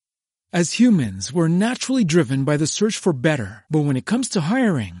As humans, we're naturally driven by the search for better. But when it comes to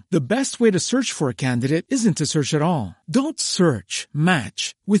hiring, the best way to search for a candidate isn't to search at all. Don't search,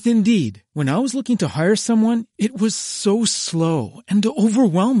 match with Indeed. When I was looking to hire someone, it was so slow and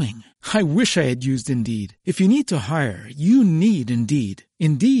overwhelming. I wish I had used Indeed. If you need to hire, you need Indeed.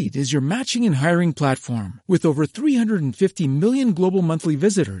 Indeed is your matching and hiring platform with over 350 million global monthly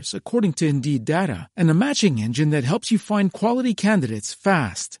visitors, according to Indeed data, and a matching engine that helps you find quality candidates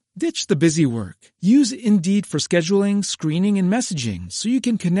fast. Ditch the busy work. Use Indeed for scheduling, screening, and messaging so you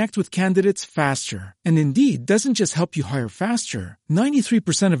can connect with candidates faster. And Indeed doesn't just help you hire faster.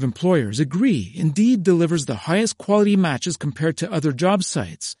 93% of employers agree Indeed delivers the highest quality matches compared to other job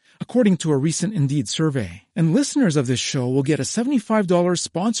sites, according to a recent Indeed survey. And listeners of this show will get a $75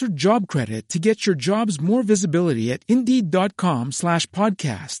 sponsored job credit to get your jobs more visibility at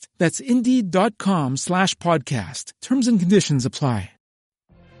Indeed.com/podcast. That's Indeed.com/podcast. Terms and conditions apply.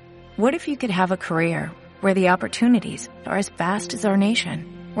 What if you could have a career where the opportunities are as vast as our nation,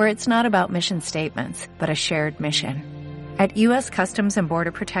 where it's not about mission statements, but a shared mission? At U.S. Customs and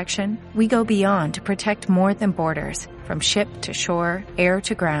Border Protection, we go beyond to protect more than borders. From ship to shore, air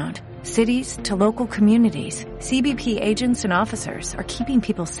to ground, cities to local communities, CBP agents and officers are keeping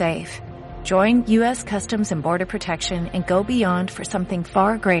people safe. Join U.S. Customs and Border Protection and go beyond for something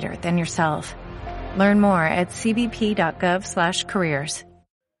far greater than yourself. Learn more at cbp.gov/careers.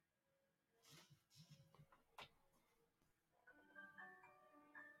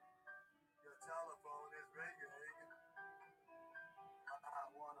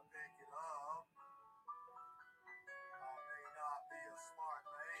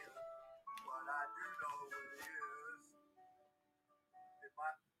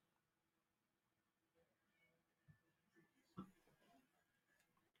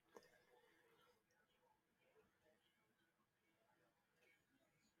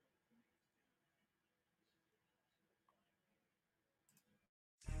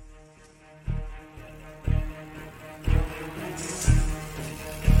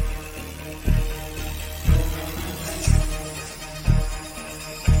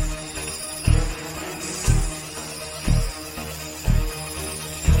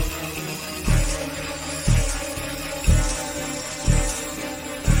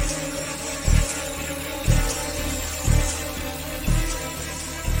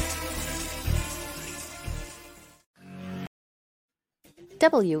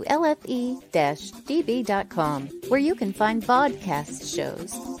 WLFE-DB.com, where you can find vodcast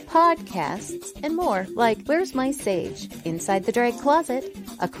shows, podcasts, and more like Where's My Sage, Inside the Drag Closet,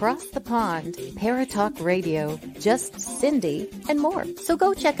 Across the Pond, Paratalk Radio, Just Cindy, and more. So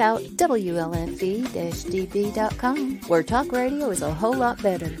go check out WLFE-DB.com, where talk radio is a whole lot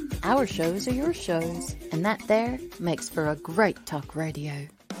better. Our shows are your shows, and that there makes for a great talk radio.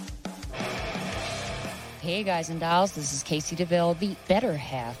 Hey guys and dolls, this is Casey DeVille, the better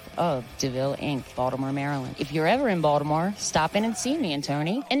half of DeVille Inc., Baltimore, Maryland. If you're ever in Baltimore, stop in and see me and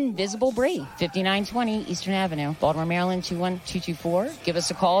Tony. Invisible Brie, 5920 Eastern Avenue, Baltimore, Maryland, 21224. Give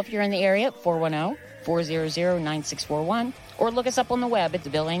us a call if you're in the area, 410-400-9641, or look us up on the web at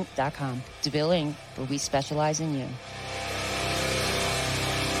DeVilleInc.com. DeVille Inc., where we specialize in you.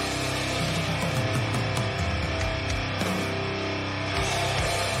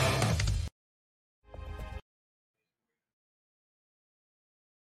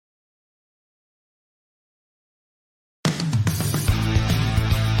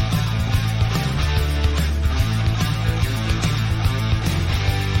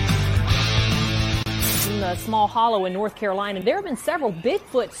 Small Hollow in North Carolina, there have been several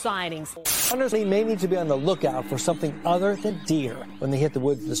Bigfoot sightings. Hunters may need to be on the lookout for something other than deer when they hit the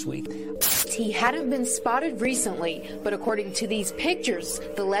woods this week. He hadn't been spotted recently, but according to these pictures,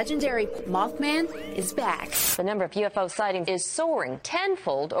 the legendary Mothman is back. The number of UFO sightings is soaring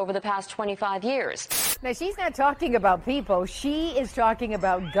tenfold over the past 25 years. Now, she's not talking about people. She is talking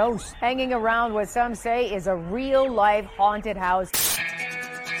about ghosts hanging around what some say is a real-life haunted house.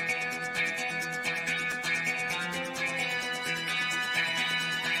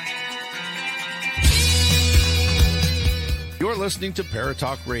 You're listening to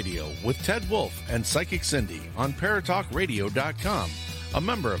Paratalk Radio with Ted Wolf and Psychic Cindy on ParatalkRadio.com, a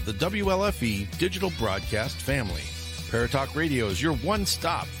member of the WLFE digital broadcast family. Paratalk Radio is your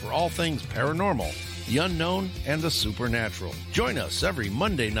one-stop for all things paranormal, the unknown, and the supernatural. Join us every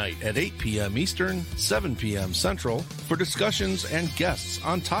Monday night at 8 p.m. Eastern, 7 p.m. Central for discussions and guests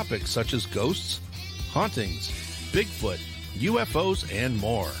on topics such as ghosts, hauntings, Bigfoot, UFOs, and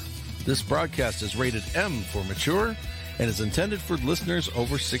more. This broadcast is rated M for mature and is intended for listeners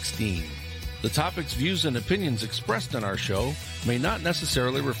over 16. The topics, views, and opinions expressed on our show may not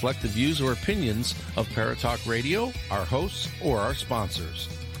necessarily reflect the views or opinions of Paratalk Radio, our hosts, or our sponsors.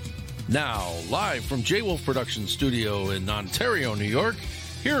 Now, live from J-Wolf Production Studio in Ontario, New York,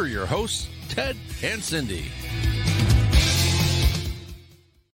 here are your hosts, Ted and Cindy.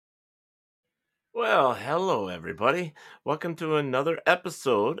 Well, hello, everybody. Welcome to another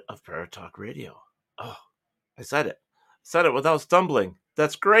episode of Paratalk Radio. Oh, I said it. Said it without stumbling.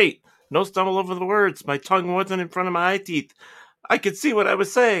 That's great. No stumble over the words. My tongue wasn't in front of my eye teeth. I could see what I was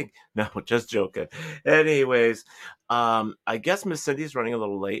saying. No, just joking. Anyways, I guess Miss Cindy's running a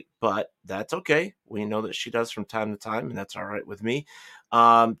little late, but that's okay. We know that she does from time to time, and that's all right with me.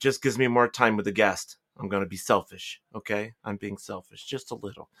 Just gives me more time with the guest. I'm going to be selfish, okay? I'm being selfish, just a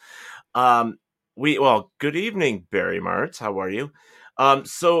little. Good evening, Barry Martz. How are you?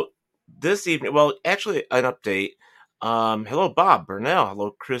 So this evening, actually, an update. Hello, Bob Burnell.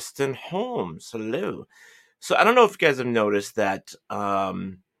 Hello, Kristen Holmes. Hello. So I don't know if you guys have noticed that,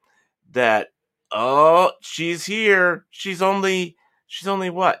 she's here. She's only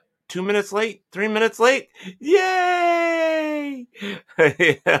what? 2 minutes late? 3 minutes late? Yay!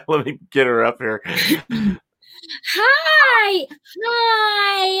 Let me get her up here. Hi,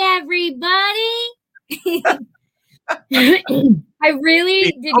 everybody. I really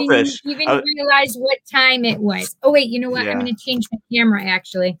didn't even realize what time it was. Oh, wait, you know what? Yeah. I'm going to change my camera,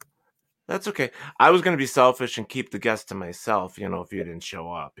 actually. That's okay. I was going to be selfish and keep the guest to myself, if you didn't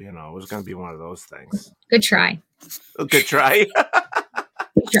show up. It was going to be one of those things. Good try. Good try?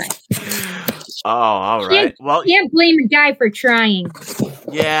 Good try. Oh, all right. Can't blame a guy for trying.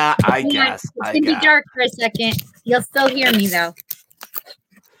 Yeah, I guess. It's going to be dark for a second. You'll still hear me, though.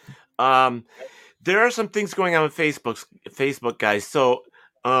 There are some things going on with Facebook, guys. So,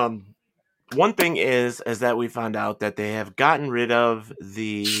 one thing is that we found out that they have gotten rid of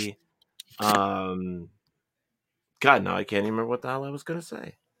the, God, no, I can't even remember what the hell I was going to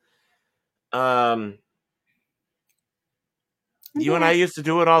say. You and I used to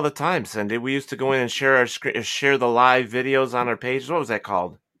do it all the time, Cindy. We used to go in and share the live videos on our page. What was that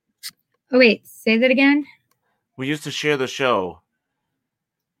called? Oh, wait, say that again. We used to share the show.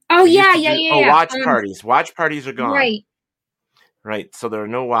 Oh, yeah. Watch parties. Watch parties are gone. Right. So there are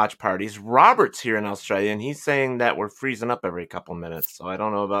no watch parties. Robert's here in Australia, and he's saying that we're freezing up every couple minutes. So I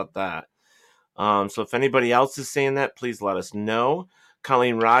don't know about that. So if anybody else is saying that, please let us know.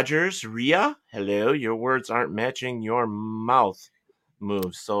 Colleen Rogers, Ria, hello. Your words aren't matching your mouth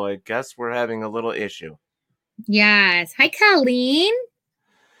moves. So I guess we're having a little issue. Yes. Hi, Colleen.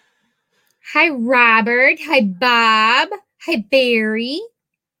 Hi, Robert. Hi, Bob. Hi, Barry.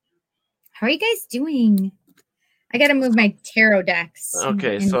 How are you guys doing? I got to move my tarot decks.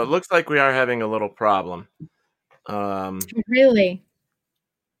 Okay, so it looks like we are having a little problem. Really?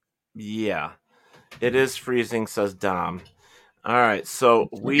 Yeah. It is freezing, says Dom. All right, so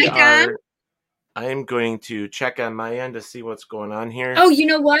I am going to check on my end to see what's going on here. Oh, you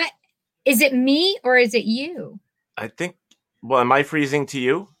know what? Is it me or is it you? I think, am I freezing to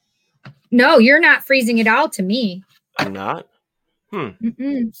you? No, you're not freezing at all to me. I'm not?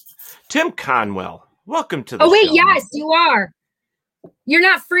 Tim Conwell, welcome to the show. Oh, wait, yes, man. you are. You're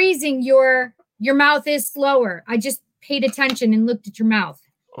not freezing. Your mouth is slower. I just paid attention and looked at your mouth.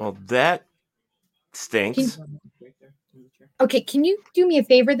 Well, that stinks. Okay, can you do me a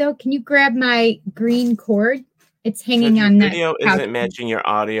favor, though? Can you grab my green cord? It's hanging on that. Video isn't matching your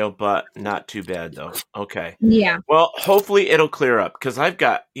audio, but not too bad, though. Okay. Yeah. Well, hopefully it'll clear up, because I've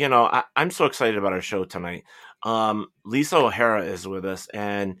got, I'm so excited about our show tonight. Lisa O'Hara is with us,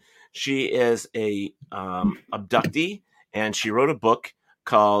 and she is a abductee, and she wrote a book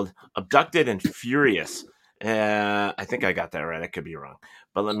called Abducted and Furious. I think I got that right. I could be wrong,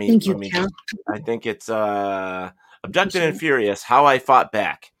 but let me I think it's Abducted and Furious: How I Fought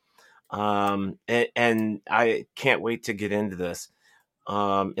Back. And I can't wait to get into this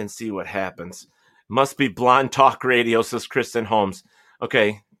and see what happens. Must be Blonde Talk Radio, says Kristen Holmes.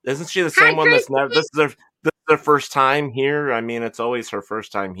 Okay, isn't she the same one that's never? This is their first time here. I mean, it's always her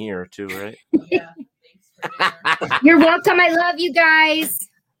first time here too, right? Yeah. You're welcome. I love you guys.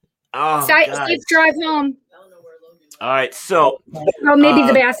 Oh, safe drive home. All right, so maybe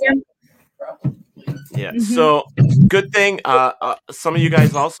the bathroom. Yeah. So good thing. Some of you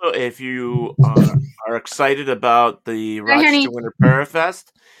guys also, if you are excited about the Rochester Winter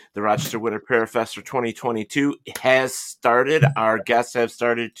Parafest, the Rochester Winter Parafest for 2022 has started. Our guests have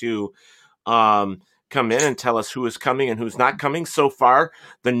started to come in and tell us who is coming and who's not coming. So far,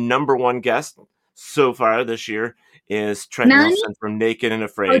 the number one guest so far this year is Trent Nielsen from Naked and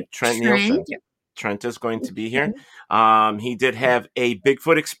Afraid. Trent Nielsen. Trent is going to be here. He did have a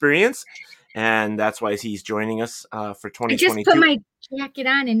Bigfoot experience. and that's why he's joining us for 2022. I just put my jacket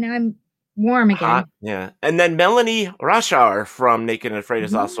on, and now I'm warm again. Hot, yeah. And then Melanie Rashauer from Naked and Afraid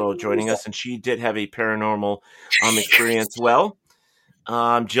is also joining us, and she did have a paranormal experience. Well,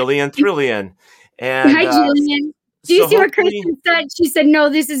 Jillian Thrillian. And, hi, Jillian. Do you see what Kristen said? She said, "No,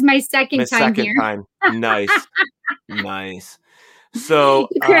 this is my second time here." Nice, nice. So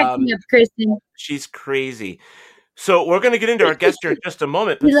you cracked me up, Kristen. She's crazy. So we're going to get into our guest here in just a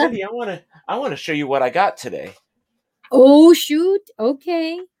moment. But Cindy, I want to show you what I got today. Oh shoot!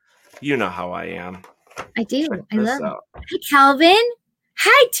 Okay. You know how I am. I do. I love it. Hi, Calvin.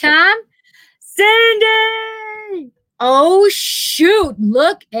 Hi, Tom. Cindy. Oh shoot!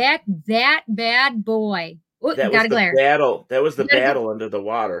 Look at that bad boy. Ooh, that was the battle. That was the battle under the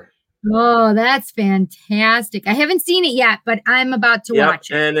water. Oh, that's fantastic! I haven't seen it yet, but I'm about to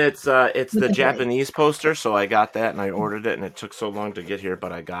watch it. And it's the Japanese poster, so I got that and I ordered it, and it took so long to get here,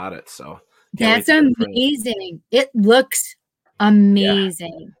 but I got it. So that's amazing. It looks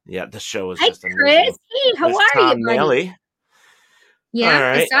amazing. Yeah, the show is just amazing. Chris. Hey, how are Tom you, buddy? Nelly. Yeah,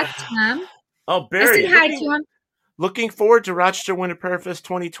 right. I saw Tom. Oh, Barry. I said hi to him. Looking forward to Rochester Winter Parafest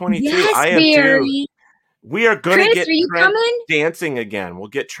 2022. Yes, I am Barry. too. We are going to get Trent coming? dancing again. We'll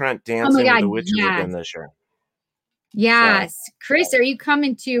get Trent dancing with the witches again this year. Yes. So. Chris, are you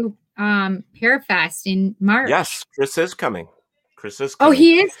coming to Parafest in March? Yes, Chris is coming. Oh,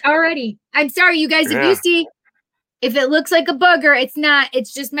 he is already. I'm sorry, you guys. If you see, if it looks like a booger, it's not.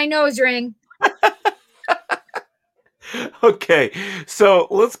 It's just my nose ring. Okay, so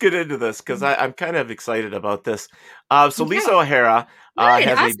let's get into this because I'm kind of excited about this. So Lisa O'Hara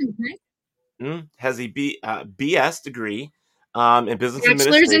has a BS degree in business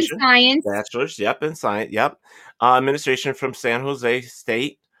administration. In science. Bachelor's, in science, administration from San Jose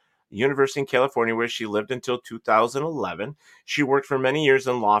State University in California, where she lived until 2011. She worked for many years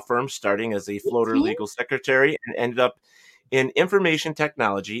in law firms, starting as a floater legal secretary, and ended up in information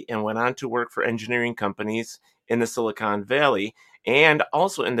technology and went on to work for engineering companies in the Silicon Valley and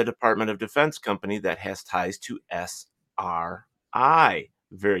also in the Department of Defense company that has ties to SRI.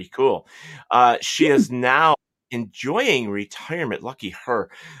 Very cool. She is now enjoying retirement. Lucky her.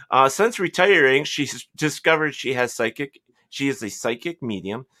 Since retiring, she's discovered she is a psychic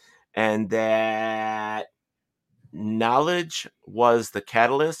medium, and that knowledge was the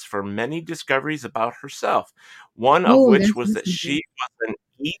catalyst for many discoveries about herself. One of which was that she was an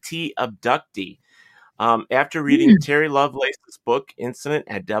ET abductee. After reading Terry Lovelace's book, Incident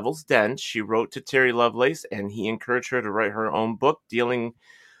at Devil's Den, she wrote to Terry Lovelace, and he encouraged her to write her own book dealing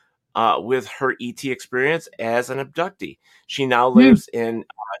with her ET experience as an abductee. She now lives in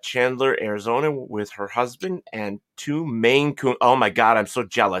Chandler, Arizona with her husband and 2 Maine Coon. Oh my God, I'm so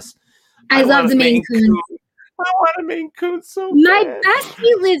jealous. I love the Maine Coon. I want a Maine Coon so My bad.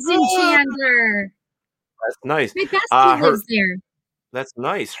 bestie lives in Chandler. That's nice. My bestie lives there. That's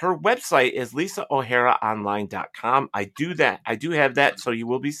nice. Her website is lisaoharaonline.com. I do have that, so you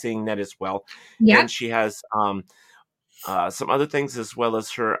will be seeing that as well. Yeah. And she has some other things as well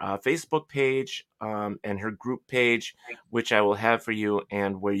as her Facebook page and her group page, which I will have for you,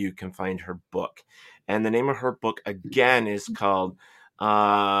 and where you can find her book. And the name of her book, again, is called...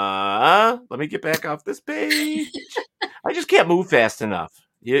 let me get back off this page. I just can't move fast enough.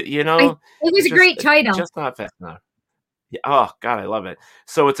 You know? It was a great title. It's just not fast enough. Yeah, oh, God, I love it.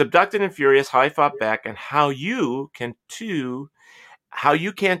 So it's Abducted and Furious, How I Fought Back, and How You Can Too,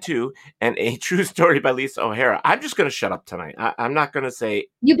 and A True Story by Lisa O'Hara. I'm just going to shut up tonight. I'm not going to say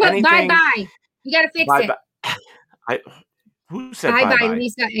You put anything. bye-bye. You got to fix it. Who said bye-bye, bye-bye?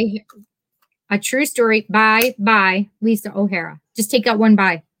 Lisa. A True Story, bye-bye, Lisa O'Hara. Just take out one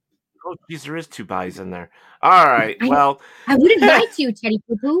bye. Oh, geez, there is 2 byes in there. All right, well. I wouldn't lie to you, Teddy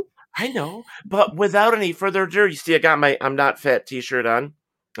Poo-Poo. I know, but without any further ado, you see I got my I'm Not Fat t-shirt on.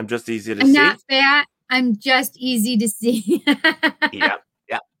 I'm just easy to see. I'm not fat. I'm just easy to see. Yeah.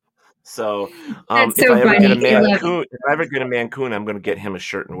 So That's if so I ever funny. If I ever get a Mancoon, I'm going to get him a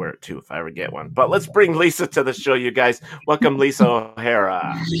shirt and wear it too if I ever get one. But let's bring Lisa to the show, you guys. Welcome, Lisa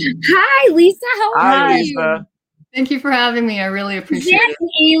O'Hara. Hi, Lisa. How are Lisa. you? Thank you for having me. I really appreciate it. Is that an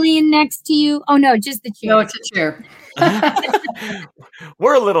alien next to you? Oh, no, just the chair. No, it's a chair.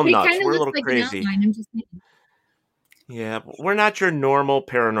 We're a little It nuts. kinda We're a looks little like an crazy. outline. I'm just saying. Yeah, but we're not your normal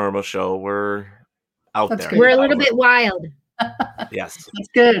paranormal show. We're out That's there. good. We're a little bit wild. Yes. That's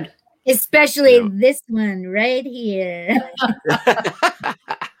good. Especially Yeah. this one right here.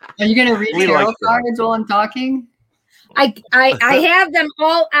 Are you going to read We tarot like that. cards while I'm talking? I have them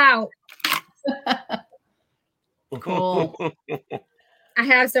all out. Cool. I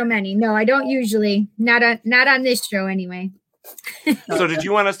have so many. No, I don't usually. Not on this show anyway. So did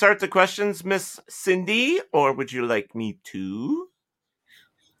you want to start the questions, Miss Cindy, or would you like me to?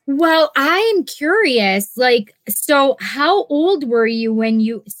 Well, I'm curious, so how old were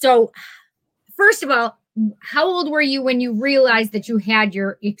you first of all, how old were you when you realized that you had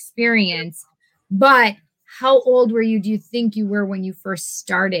your experience? But how old were you, do you think you were when you first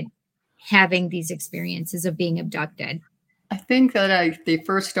started having these experiences of being abducted? I think that they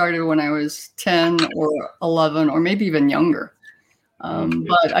first started when I was 10 or 11 or maybe even younger.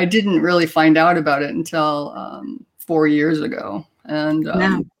 But I didn't really find out about it until 4 years ago. And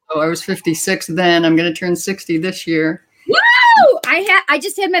so I was 56 then. I'm going to turn 60 this year. Woo! I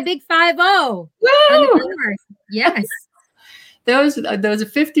just had my big 5-0. Woo! Yes. Those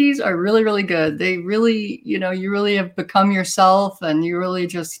 50s are really, really good. They really, you really have become yourself, and you really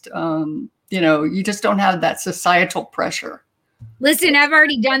just, you just don't have that societal pressure. Listen, I've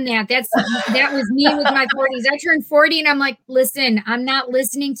already done that. That was me with my 40s. I turned 40 and I'm like, listen, I'm not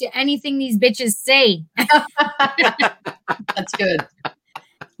listening to anything these bitches say. That's good.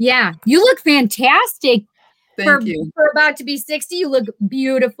 Yeah. You look fantastic. Thank you. For about to be 60, you look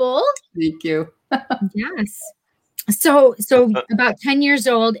beautiful. Thank you. Yes. So about 10 years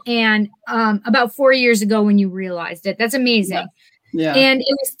old, and about 4 years ago when you realized it. That's amazing. Yeah. And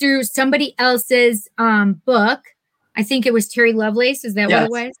it was through somebody else's book. I think it was Terry Lovelace. Is that what it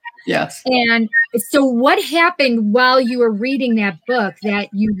was? Yes. And so what happened while you were reading that book that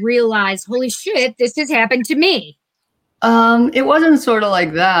you realized, holy shit, this has happened to me? It wasn't sort of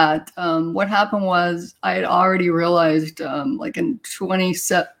like that. What happened was I had already realized, like in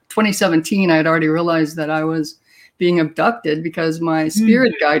 2017, I had already realized that I was being abducted because my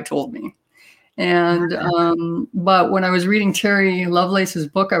spirit guide told me. And but when I was reading Terry Lovelace's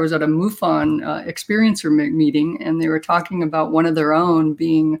book, I was at a MUFON experiencer meeting, and they were talking about one of their own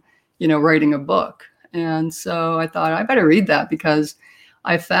being, writing a book. And so I thought I better read that, because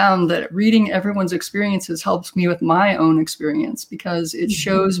I found that reading everyone's experiences helps me with my own experience, because it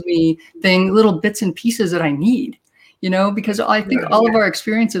shows me little bits and pieces that I need, because I think all of our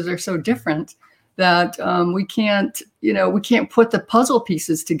experiences are so different that we can't put the puzzle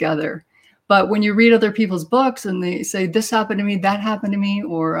pieces together. But when you read other people's books and they say, this happened to me, that happened to me,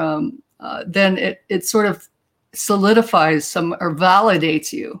 or then it sort of solidifies or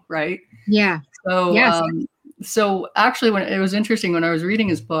validates you, right? Yeah. So, yes. So actually, when it was interesting, when I was reading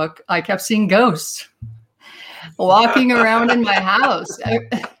his book, I kept seeing ghosts walking around in my house.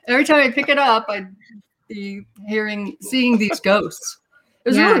 Every time I pick it up, I'd be seeing these ghosts. It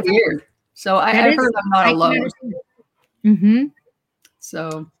was really weird. So I heard I'm not alone. Mm-hmm.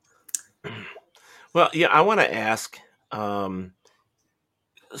 So. Well, yeah, I want to ask,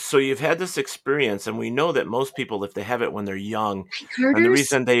 so you've had this experience, and we know that most people, if they have it when they're young, and the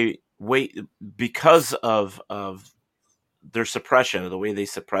reason they wait because of their suppression, the way they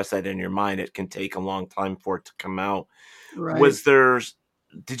suppress that in your mind, it can take a long time for it to come out. Right.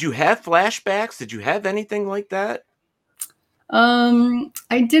 Did you have flashbacks? Did you have anything like that?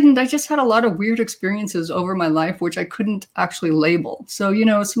 I didn't. I just had a lot of weird experiences over my life, which I couldn't actually label. So,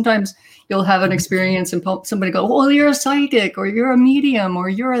 sometimes you'll have an experience and somebody go, well, you're a psychic, or you're a medium, or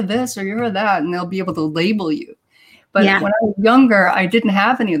you're a this, or you're a that, and they'll be able to label you. But when I was younger, I didn't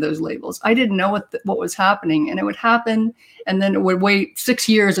have any of those labels. I didn't know what was happening, and it would happen, and then it would wait 6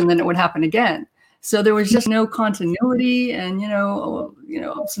 years, and then it would happen again. So there was just no continuity. And,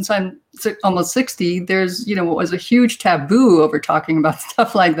 since I'm almost 60, there's, it was a huge taboo over talking about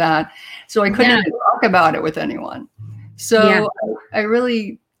stuff like that. So I couldn't even talk about it with anyone. So I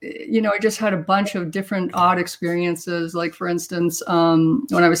really, I just had a bunch of different odd experiences. Like, for instance,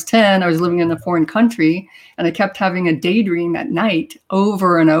 when I was 10, I was living in a foreign country, and I kept having a daydream at night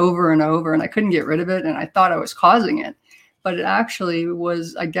over and over and over, and I couldn't get rid of it. And I thought I was causing it, but it actually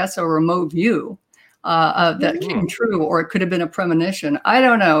was, I guess, a remote view that came true, or it could have been a premonition. I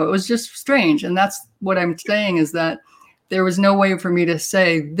don't know. It was just strange. And that's what I'm saying, is that there was no way for me to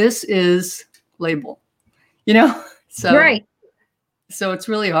say, this is label, So, right. So it's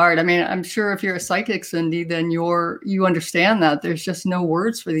really hard. I mean, I'm sure if you're a psychic, Cindy, then you understand that there's just no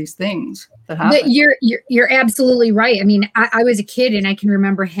words for these things that happen. But you're absolutely right. I mean, I was a kid, and I can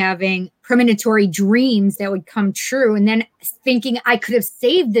remember having premonitory dreams that would come true, and then thinking I could have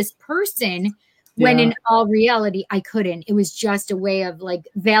saved this person, when in all reality I couldn't. It was just a way of like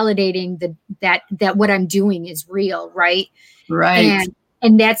validating that what I'm doing is real, right? Right.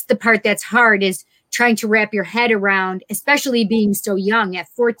 And that's the part that's hard, is trying to wrap your head around, especially being so young at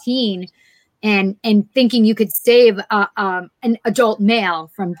 14, and thinking you could save an adult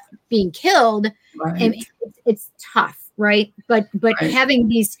male from being killed. Right. And it's tough, right? But having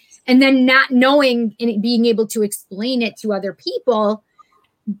these, and then not knowing and being able to explain it to other people,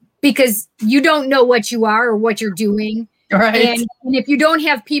 because you don't know what you are or what you're doing. Right. And if you don't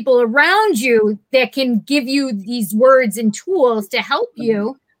have people around you that can give you these words and tools to help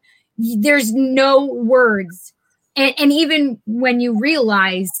you, there's no words. And even when you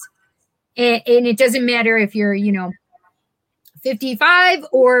realize, and it doesn't matter if you're, 55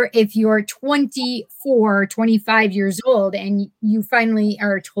 or if you're 24, 25 years old, and you finally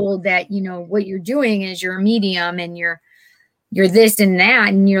are told that, what you're doing is you're a medium and you're this and that.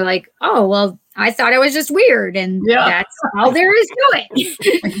 And you're like, oh, well, I thought I was just weird. And that's all there is to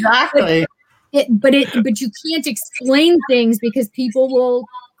it. Exactly. but you can't explain things because people will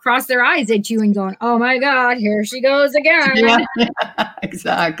cross their eyes at you and going, oh my God, here she goes again. Yeah,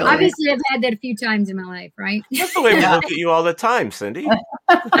 exactly. Obviously, I've had that a few times in my life, right? That's the way we look at you all the time, Cindy.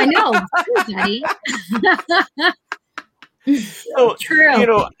 I know. True, Daddy. So,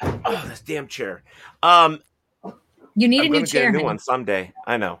 true. This damn chair. You need I'm a new gonna chair. get a new one someday.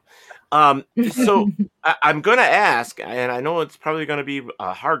 I know. So I'm going to ask, and I know it's probably going to be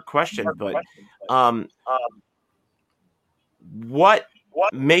a hard question, but what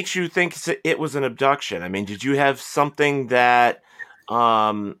makes you think it was an abduction? I mean, did you have something that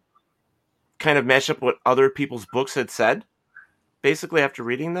kind of matched up what other people's books had said, basically after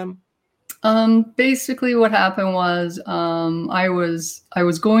reading them? Basically what happened was I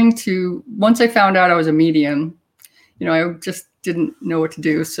was going to, once I found out I was a medium, I just didn't know what to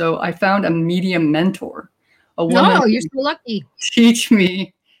do. So I found a medium mentor, a woman. Oh, you're so lucky. Teach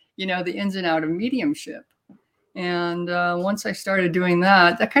me, the ins and out of mediumship. And once I started doing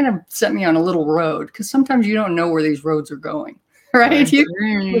that, that kind of set me on a little road, because sometimes you don't know where these roads are going, right? You're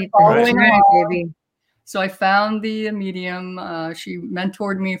following along. Baby. So I found the medium. She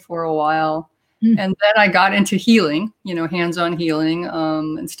mentored me for a while. And then I got into healing, hands-on healing.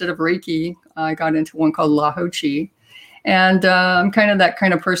 Instead of Reiki, I got into one called Lao Chi. And I'm kind of that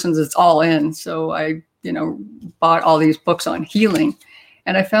kind of person that's all in. So I, bought all these books on healing.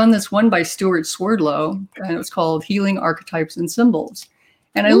 And I found this one by Stuart Swerdlow, and it was called Healing Archetypes and Symbols.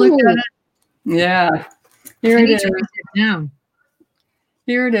 And I looked at it. Yeah. Here it is.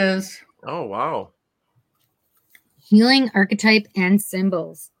 Here it is. Oh, wow. Healing Archetype and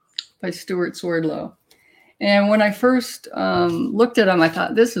Symbols. By Stuart Swerdlow. And when I first looked at them, I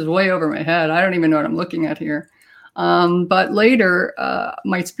thought, this is way over my head. I don't even know what I'm looking at here. But later,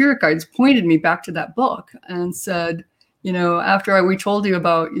 my spirit guides pointed me back to that book and said, after we told you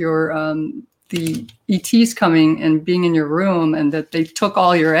about your the ETs coming and being in your room, and that they took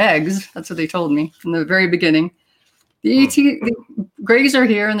all your eggs. That's what they told me from the very beginning. The Greys are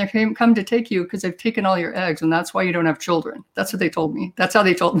here, and they come to take you because they've taken all your eggs, and that's why you don't have children. That's what they told me. That's how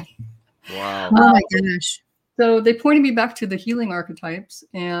they told me. Wow. Oh my gosh. So they pointed me back to the healing archetypes,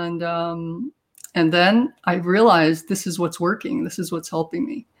 and then I realized this is what's working. This is what's helping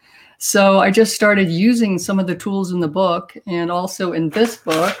me. So I just started using some of the tools in the book, and also in this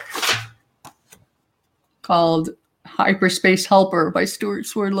book called Hyperspace Helper by Stuart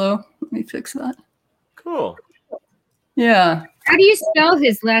Swerdlow. Let me fix that. Cool. Yeah. How do you spell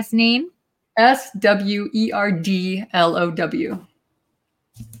his last name? Swerdlow. E-L-W?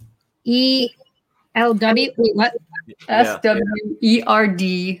 Wait, what? Swerdlow.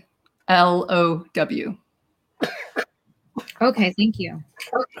 Okay, thank you.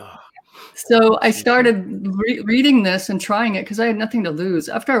 So I started reading this and trying it because I had nothing to lose.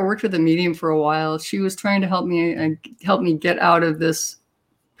 After I worked with a medium for a while, she was trying to help me get out of this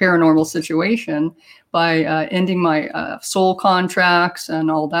paranormal situation by ending my soul contracts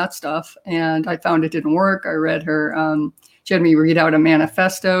and all that stuff. And I found it didn't work. I read her. She had me read out a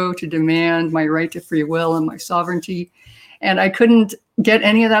manifesto to demand my right to free will and my sovereignty. And I couldn't get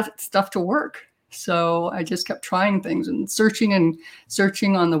any of that stuff to work. So I just kept trying things and searching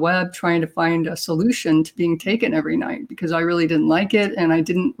on the web, trying to find a solution to being taken every night, because I really didn't like it and I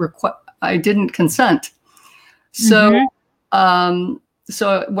didn't consent. So,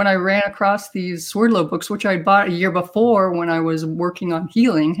 so when I ran across these Swerdlow books, which I bought a year before when I was working on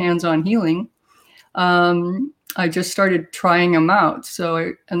healing, hands-on healing, I just started trying them out.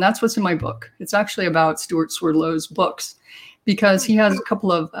 And that's what's in my book. It's actually about Stuart Swerdlow's books, because he has a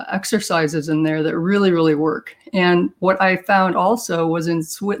couple of exercises in there that really, really work. And what I found also was in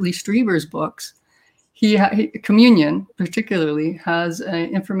Whitley Strieber's books, Communion particularly has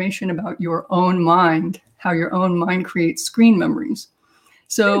information about your own mind, how your own mind creates screen memories.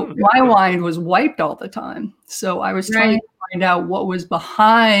 So my mind was wiped all the time. So I was trying to find out what was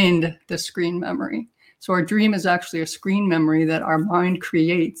behind the screen memory. So our dream is actually a screen memory that our mind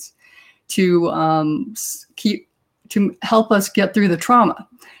creates to to help us get through the trauma.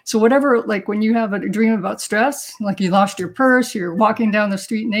 So whatever, like when you have a dream about stress, like you lost your purse, you're walking down the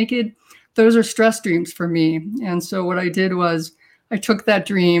street naked, those are stress dreams for me. And so what I did was I took that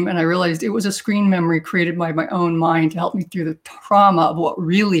dream and I realized it was a screen memory created by my own mind to help me through the trauma of what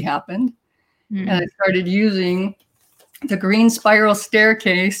really happened. Mm-hmm. And I started using the green spiral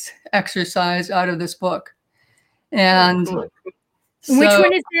staircase exercise out of this book. And which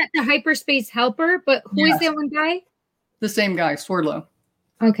one is that? The Hyperspace Helper? But who is that one guy? The same guy, Swerdlow.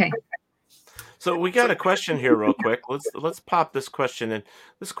 Okay. So we got a question here real quick. Let's pop this question in.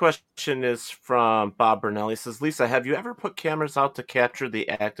 This question is from Bob Burnell. He says, Lisa, have you ever put cameras out to capture the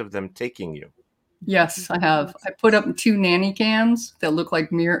act of them taking you? Yes, I have. I put up 2 nanny cams that look like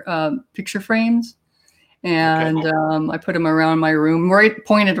picture frames. And I put them around my room,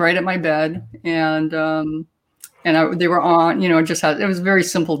 pointed right at my bed. And they were on, it was a very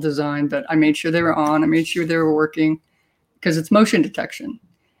simple design, but I made sure they were on. I made sure they were working because it's motion detection.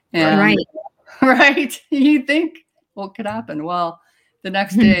 And, right. You think what could happen? Well, the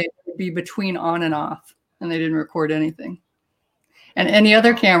next day it would be between on and off, and they didn't record anything. And any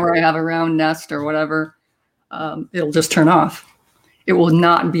other camera I have around Nest or whatever, it'll just turn off. It will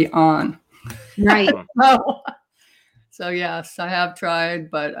not be on. Right. So yes, I have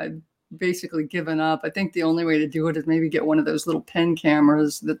tried, but I've basically given up. I think the only way to do it is maybe get one of those little pen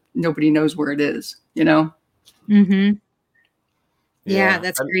cameras that nobody knows where it is, Mm-hmm. Yeah,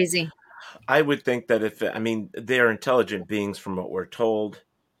 that's crazy. I would think that they're intelligent beings from what we're told.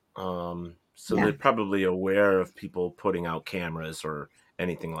 So they're probably aware of people putting out cameras or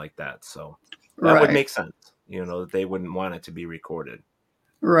anything like that. So that would make sense, that they wouldn't want it to be recorded.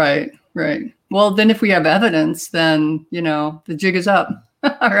 Right. Well, then if we have evidence, then, the jig is up.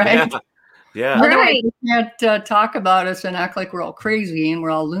 All right. Yeah. Right. You can't talk about us and act like we're all crazy and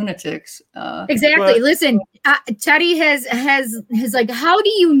we're all lunatics. Exactly. Listen, Teddy has like, how do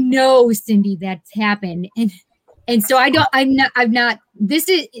you know, Cindy, that's happened? And so I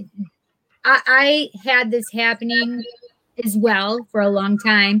had this happening as well for a long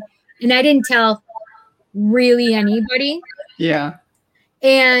time, and I didn't tell really anybody. Yeah.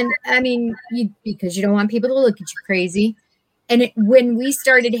 And because you don't want people to look at you crazy. And when we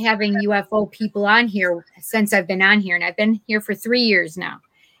started having UFO people on here, since I've been on here, and I've been here for 3 years now,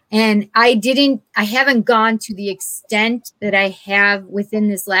 and I haven't gone to the extent that I have within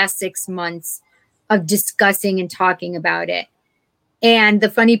this last 6 months of discussing and talking about it. And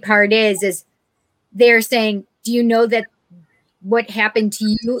the funny part is they're saying, do you know that what happened to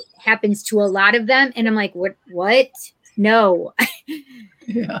you happens to a lot of them? And I'm like, what? No.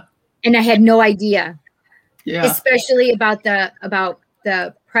 Yeah. And I had no idea. Yeah. Especially about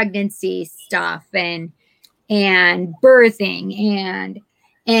the pregnancy stuff and birthing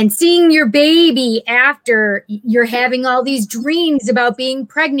and seeing your baby after you're having all these dreams about being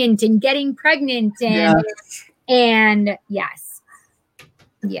pregnant and getting pregnant and yes.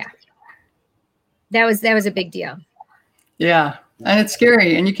 Yeah. That was a big deal. Yeah. And it's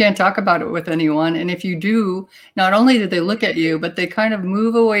scary, and you can't talk about it with anyone. And if you do, not only do they look at you, but they kind of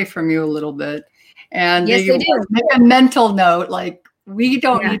move away from you a little bit. And yes, they do. Make a mental note, like, we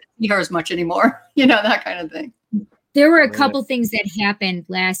don't need to see her as much anymore, that kind of thing. There were a couple things that happened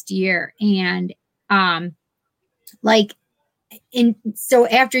last year. And so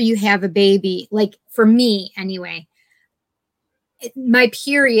after you have a baby, like for me anyway, my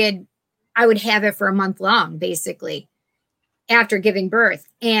period, I would have it for a month long, basically, after giving birth.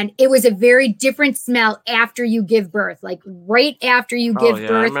 And it was a very different smell after you give birth, like right after you give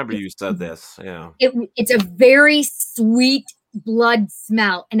birth. I remember you said this. Yeah. It's a very sweet blood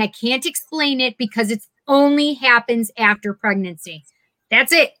smell. And I can't explain it because it only happens after pregnancy.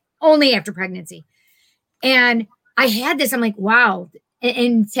 That's it. Only after pregnancy. And I had this, I'm like, wow.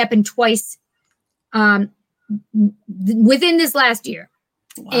 And it's happened twice within this last year.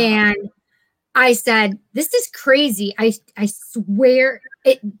 Wow. And I said, this is crazy. I swear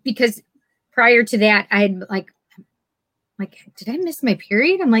it, because prior to that, I had like, did I miss my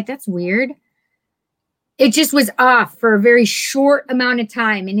period? I'm like, that's weird. It just was off for a very short amount of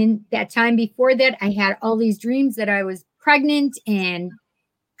time. And in that time before that, I had all these dreams that I was pregnant and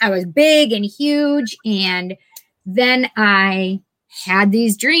I was big and huge. And then I had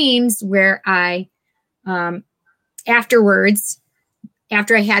these dreams where I, afterwards,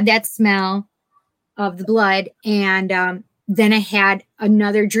 after I had that smell of the blood, and then I had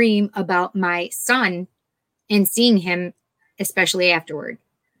another dream about my son and seeing him, especially afterward.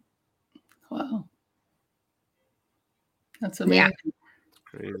 Wow. That's amazing. Yeah.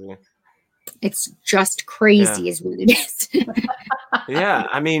 Crazy. It's just crazy is what it is. Yeah.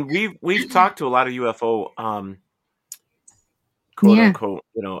 I mean, we've talked to a lot of UFO quote unquote,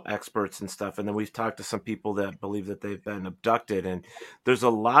 experts and stuff. And then we've talked to some people that believe that they've been abducted. And there's a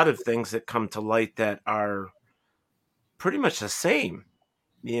lot of things that come to light that are pretty much the same,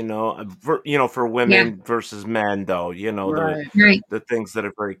 for women versus men, though, the things that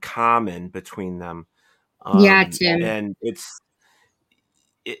are very common between them. Tim. And it's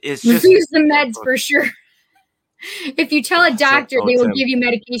refuse the meds for sure. If you tell a doctor, they will give you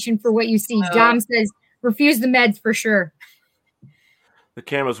medication for what you see. Dom says, refuse the meds for sure. The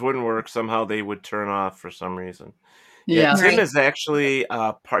cameras wouldn't work. Somehow they would turn off for some reason. Yeah. Tim is actually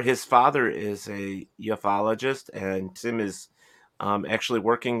his father is a ufologist, and Tim is actually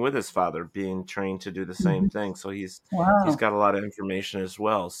working with his father, being trained to do the same thing. So he's got a lot of information as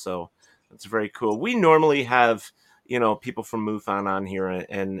well. So it's very cool. We normally have, people from MUFON on here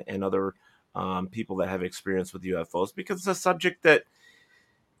and other people that have experience with UFOs, because it's a subject that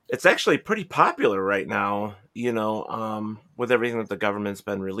it's actually pretty popular right now, with everything that the government's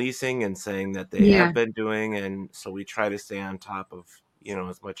been releasing and saying that they have been doing. And so we try to stay on top of,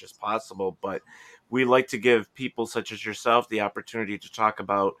 as much as possible. But we like to give people such as yourself the opportunity to talk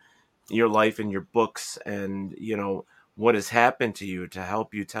about your life and your books and, what has happened to you, to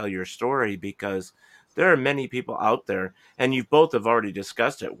help you tell your story, because there are many people out there, and you both have already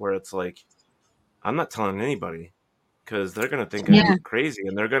discussed it, where it's like, I'm not telling anybody, because they're going to think I'm crazy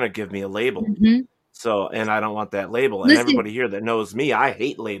and they're going to give me a label. So, and I don't want that label. And everybody here that knows me, I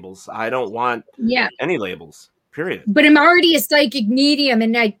hate labels. I don't want any labels, period. But I'm already a psychic medium,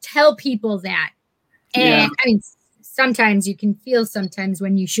 and I tell people that. And I mean, sometimes you can feel sometimes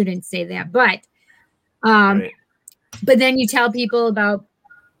when you shouldn't say that, but but then you tell people about,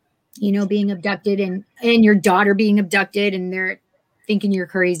 being abducted and your daughter being abducted, and they're thinking you're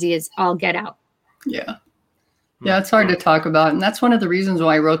crazy as all get out. Yeah. Yeah, it's hard to talk about. And that's one of the reasons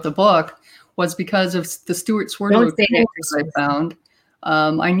why I wrote the book, was because of the Stuart Swerdlow papers I found.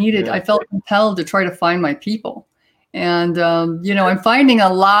 I felt compelled to try to find my people. And, I'm finding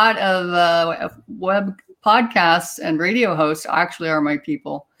a lot of web podcasts and radio hosts actually are my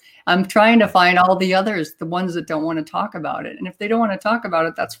people. I'm trying to find all the others, the ones that don't want to talk about it. And if they don't want to talk about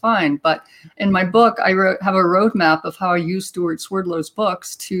it, that's fine. But in my book, I have a roadmap of how I use Stuart Swerdlow's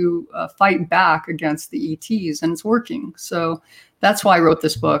books to fight back against the ETs, and it's working. So that's why I wrote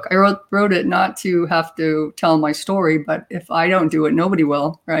this book. I wrote it not to have to tell my story, but if I don't do it, nobody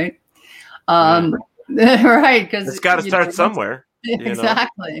will, right? Right, because it's got to start somewhere.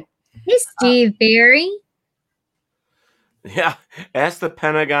 Exactly. Hey, Steve Barry. Yeah, ask the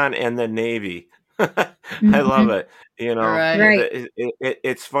Pentagon and the Navy. I love it.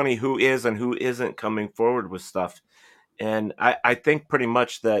 It's funny who is and who isn't coming forward with stuff. And I think pretty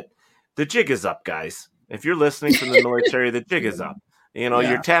much that the jig is up, guys. If you're listening from the military, the jig is up.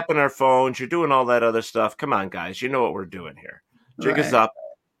 You're tapping our phones, you're doing all that other stuff. Come on, guys. You know what we're doing here. Jig is up.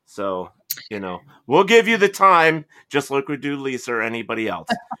 So, we'll give you the time, just like we do Lisa or anybody else.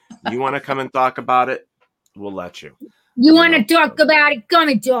 You want to come and talk about it, we'll let you. You want to talk about it? Come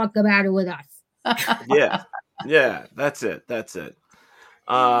and talk about it with us. Yeah, that's it.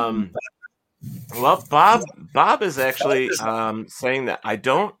 Well, Bob is actually saying that I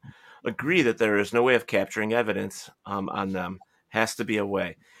don't agree that there is no way of capturing evidence on them. Has to be a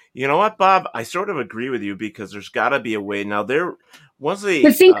way. You know what, Bob? I sort of agree with you, because there's got to be a way. Now, there was a...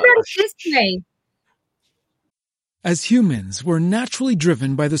 But think about it this way. As humans, we're naturally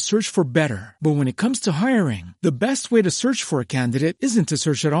driven by the search for better. But when it comes to hiring, the best way to search for a candidate isn't to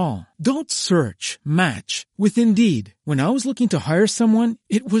search at all. Don't search, match with Indeed. When I was looking to hire someone,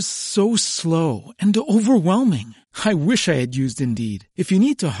 it was so slow and overwhelming. I wish I had used Indeed. If you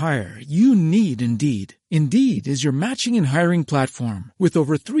need to hire, you need Indeed. Indeed is your matching and hiring platform with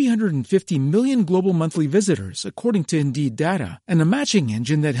over 350 million global monthly visitors, according to Indeed data, and a matching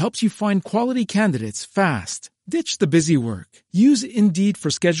engine that helps you find quality candidates fast. Ditch the busy work. Use Indeed for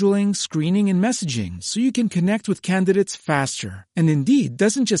scheduling, screening, and messaging so you can connect with candidates faster. And Indeed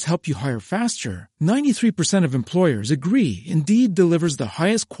doesn't just help you hire faster. 93% of employers agree Indeed delivers the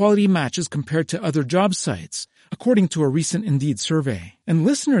highest quality matches compared to other job sites, according to a recent Indeed survey. And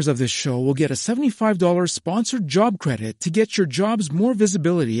listeners of this show will get a $75 sponsored job credit to get your jobs more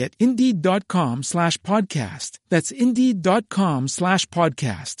visibility at Indeed.com/podcast. That's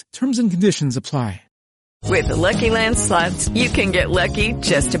Indeed.com/podcast. Terms and conditions apply. With the Lucky Land Slots, you can get lucky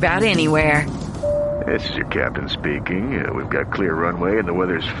just about anywhere. This is your captain speaking. We've got clear runway and the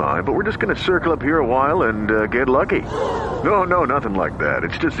weather's fine, but we're just going to circle up here a while and get lucky. No, nothing like that.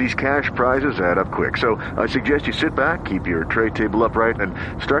 It's just these cash prizes add up quick. So I suggest you sit back, keep your tray table upright, and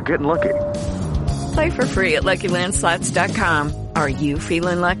start getting lucky. Play for free at LuckyLandSlots.com. Are you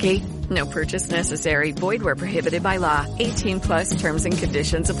feeling lucky? No purchase necessary. Void where prohibited by law. 18+ terms and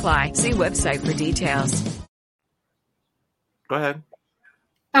conditions apply. See website for details. Go ahead.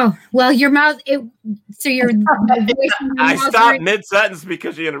 Oh, well, your mouth, so your voice I stopped mid-sentence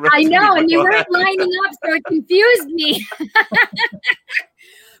because you interrupted I know, me, and but you go weren't ahead. lining up, so it confused me.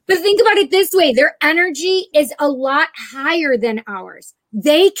 But think about it this way. Their energy is a lot higher than ours.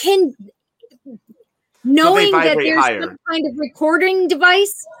 They can, knowing that vibrate there's higher. some kind of recording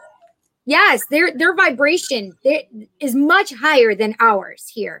device, yes, their vibration is much higher than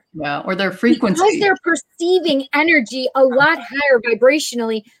ours here. Yeah, or their frequency. Because they're perceiving energy a lot higher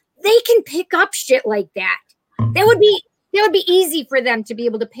vibrationally, they can pick up shit like that. That would be easy for them to be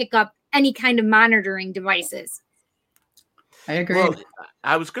able to pick up any kind of monitoring devices. I agree. Well,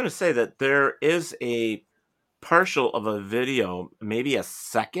 I was going to say that there is a partial of a video, maybe a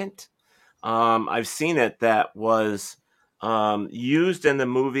second. I've seen it that was used in the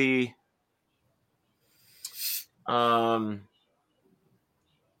movie. God,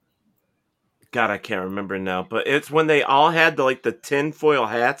 I can't remember now, but it's when they all had the tinfoil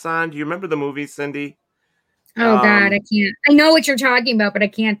hats on. Do you remember the movie, Cindy? Oh God, I can't. I know what you're talking about, but I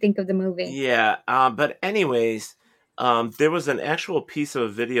can't think of the movie. Yeah, but anyways, there was an actual piece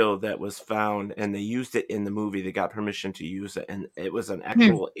of video that was found, and they used it in the movie. They got permission to use it, and it was an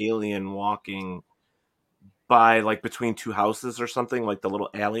actual alien walking by between two houses or something, like the little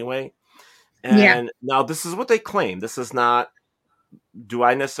alleyway. And now this is what they claim. This is not. Do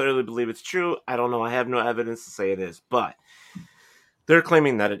I necessarily believe it's true? I don't know. I have no evidence to say it is, but they're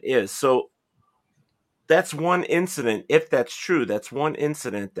claiming that it is. So that's one incident. If that's true, that's one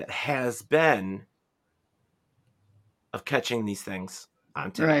incident that has been of catching these things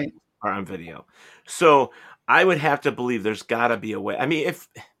on tape Right. or on video. So I would have to believe there's got to be a way. I mean, if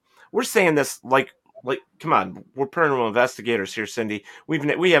we're saying this, come on, we're paranormal investigators here, Cindy. We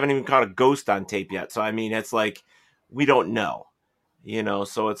haven't even caught a ghost on tape yet. So I mean, it's we don't know.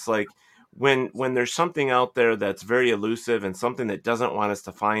 So it's when there's something out there that's very elusive and something that doesn't want us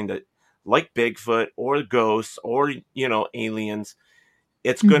to find it, like Bigfoot or ghosts or, aliens,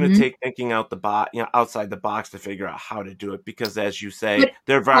 it's going to take thinking out the box, outside the box to figure out how to do it. Because as you say, But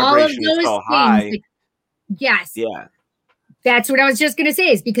their vibration is so high. Yes. Yeah. That's what I was just going to say,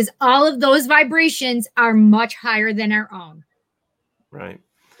 is because all of those vibrations are much higher than our own. Right.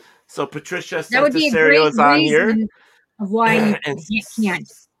 So Patricia That would be a Santaserio great is on here. reason of why you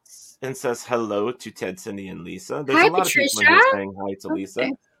can't. And says hello to Ted, Cindy, and Lisa. There's Hi, a lot of people in Patricia. here saying hi to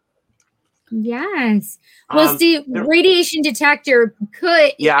Lisa. Yes. Well, see, radiation detector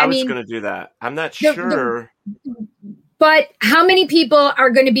could. Yeah, I was mean, going to do that. I'm not sure. But how many people are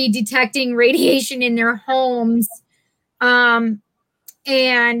going to be detecting radiation in their homes? And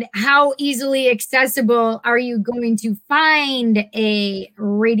how easily accessible are you going to find a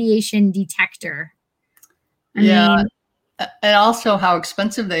radiation detector? I mean, and also how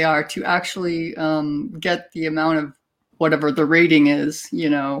expensive they are to actually get the amount of whatever the rating is,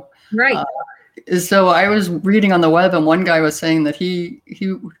 Right. So I was reading on the web, and one guy was saying that he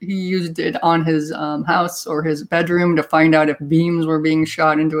used it on his house or his bedroom to find out if beams were being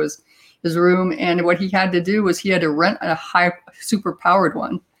shot into his room. And what he had to do was he had to rent a high, super powered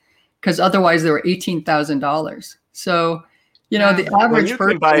one, because otherwise they were $18,000. So, the average you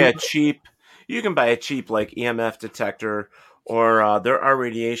person can buy a cheap EMF detector, or there are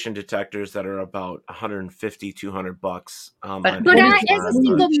radiation detectors that are about $150, $200. But as a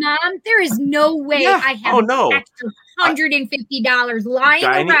single mom, there is no way I have an extra $150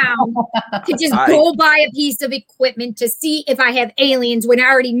 lying around to just go buy a piece of equipment to see if I have aliens when I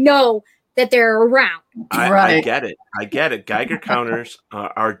already know that they're around. I get it. Geiger counters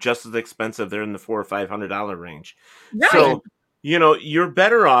are just as expensive. They're in the $400 or $500 range. Right. So, you're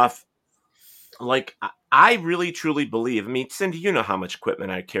better off. I really truly believe. I mean, Cindy, you know how much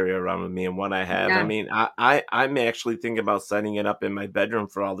equipment I carry around with me and what I have. Yeah. I mean, I'm actually thinking about setting it up in my bedroom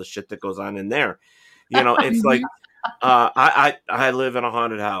for all the shit that goes on in there. It's I live in a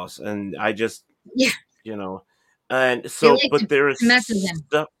haunted house, and I just and so but there is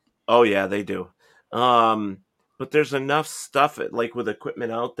stuff. Oh yeah, they do. But there's enough stuff with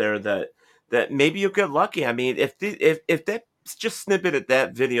equipment out there that maybe you'll get lucky. I mean, if that just snippet at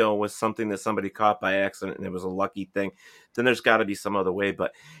that video was something that somebody caught by accident and it was a lucky thing, then there's got to be some other way.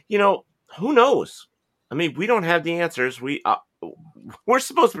 But who knows? I mean, we don't have the answers. We're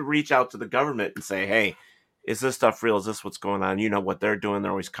supposed to reach out to the government and say, hey, is this stuff real? Is this what's going on? You know what they're doing? They're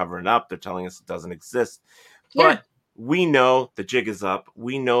always covering up. They're telling us it doesn't exist. But we know the jig is up.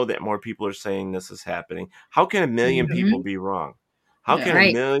 We know that more people are saying this is happening. How can a million people be wrong? How can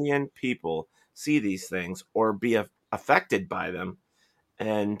a million people see these things or be affected by them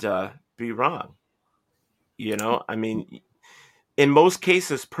and be wrong. You know, I mean, in most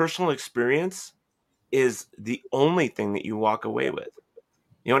cases, personal experience is the only thing that you walk away with.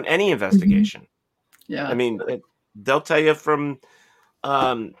 You know, in any investigation. Yeah. I mean, they'll tell you from,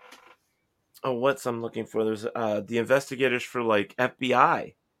 what's I'm looking for? There's the investigators for like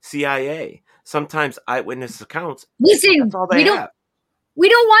FBI, CIA, sometimes eyewitness accounts. Listen, That's all they have. We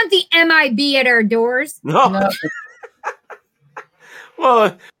don't want the MIB at our doors. No.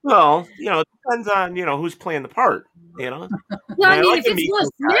 Well, you know, it depends on, you know, who's playing the part, you know. Well, I mean, if it's Will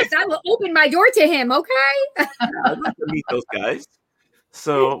Smith, I will open my door to him, okay? I'd like to meet those guys.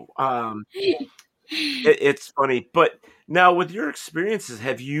 So it's funny. But now with your experiences,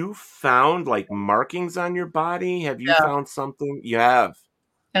 have you found like markings on your body? Have you found something? You have.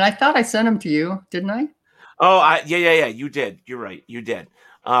 And I thought I sent them to you, didn't I? Oh, yeah. You did. You're right. You did.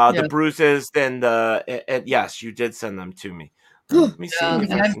 The bruises and yes, you did send them to me. Let me see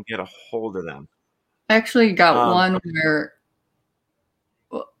if I can get a hold of them. I actually got one where,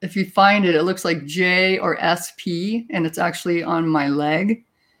 if you find it, it looks like J or SP, and it's actually on my leg.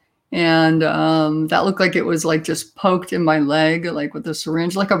 And that looked like it was like just poked in my leg, like with a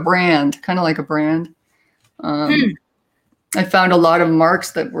syringe, like a brand, kind of like a brand. I found a lot of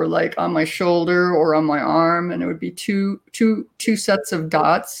marks that were like on my shoulder or on my arm, and it would be two sets of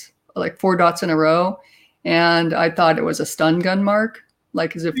dots, like 4 dots in a row. And I thought it was a stun gun mark,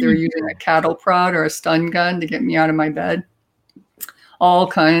 like as if they were using a cattle prod or a stun gun to get me out of my bed. All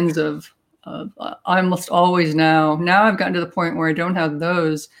kinds of I almost always now I've gotten to the point where I don't have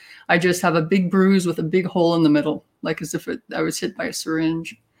those. I just have a big bruise with a big hole in the middle, like as if I was hit by a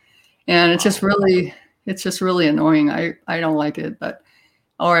syringe. And it's just really annoying. I don't like it.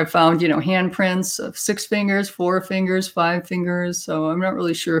 Or I found, handprints of 6 fingers, 4 fingers, 5 fingers. So I'm not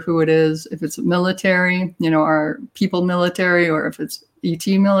really sure who it is. If it's military, our people military, or if it's ET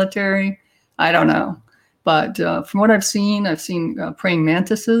military, I don't know. But from what I've seen praying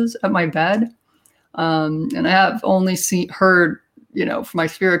mantises at my bed. And I have only heard, from my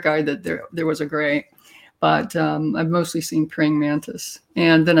spirit guide that there was a gray. But I've mostly seen praying mantis.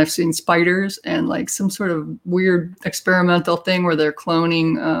 And then I've seen spiders and like some sort of weird experimental thing where they're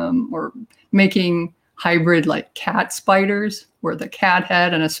cloning or making hybrid like cat spiders, where the cat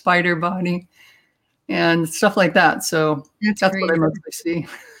head and a spider body and stuff like that. So that's what I mostly see.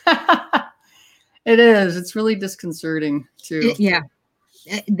 It is. It's really disconcerting too. Yeah,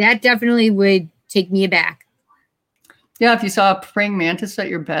 that definitely would take me aback. Yeah, if you saw a praying mantis at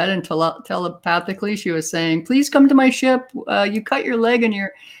your bed and telepathically she was saying, "Please come to my ship. You cut your leg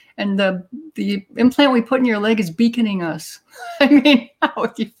and the implant we put in your leg is beaconing us." I mean, how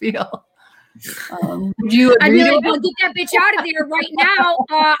would you feel? Would you agree? I'll get that bitch out of there right now.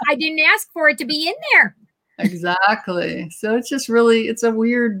 I didn't ask for it to be in there. Exactly. So it's just it's a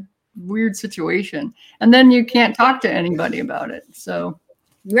weird situation. And then you can't talk to anybody about it. So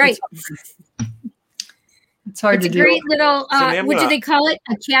right. It's hard to do. It's a great little, what do they call it?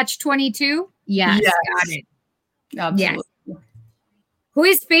 A catch-22? Yes, got it. Absolutely. Yes. Who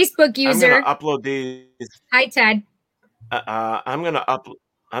is Facebook user? I'm going to upload these. Hi, Ted. I'm going to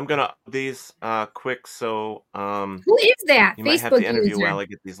upload these quick. So who is that? You Facebook might have to interview user? while I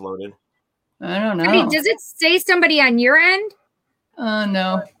get these loaded. I don't know. I mean, does it say somebody on your end?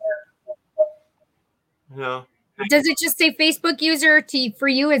 No. No. Does it just say Facebook user for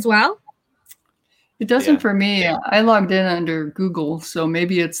you as well? It doesn't for me. I logged in under Google, so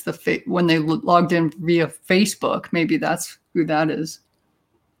maybe it's when they logged in via Facebook. Maybe that's who that is.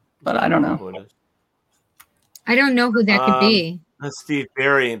 But I don't know. I don't know who that could be. That's Steve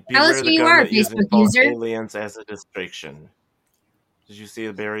Barry. Tell us who you are, Facebook user. Aliens as a distraction. Did you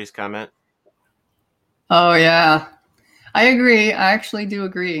see Barry's comment? Oh yeah, I agree. I actually do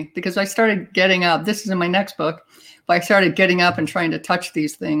agree, because I started getting up. This is in my next book. But I started getting up and trying to touch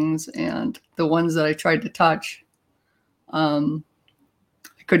these things, and the ones that I tried to touch, I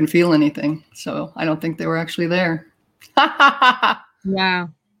couldn't feel anything. So I don't think they were actually there. Wow.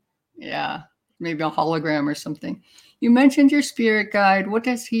 Yeah, maybe a hologram or something. You mentioned your spirit guide. What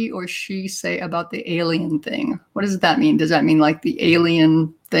does he or she say about the alien thing? What does that mean? Does that mean like the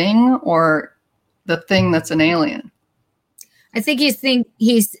alien thing, or the thing that's an alien? I think I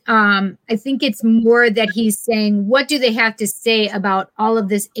think it's more that he's saying, what do they have to say about all of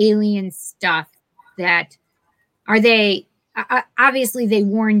this alien stuff? That are they, obviously they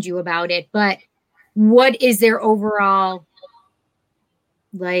warned you about it, but what is their overall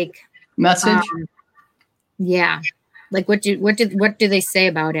message? Yeah. Like what do they say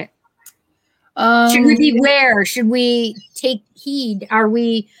about it? Should we beware? Should we take heed?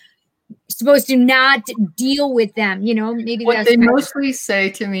 supposed to not deal with them. You know, maybe What that's they mostly say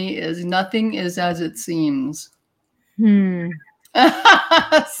to me is nothing is as it seems. So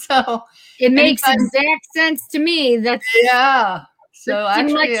it makes exact sense to me. That's So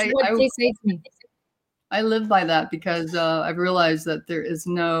actually, what they say to me. I live by that because I've realized that there is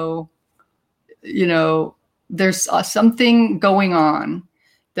no, there's something going on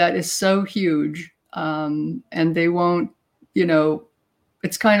that is so huge, and they won't,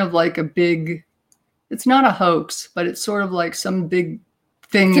 it's kind of like it's not a hoax, but it's sort of like some big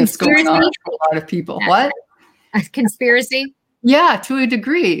thing that's going on for a lot of people. What? A conspiracy? Yeah, to a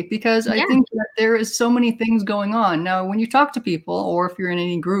degree, because I think that there is so many things going on. Now, when you talk to people, or if you're in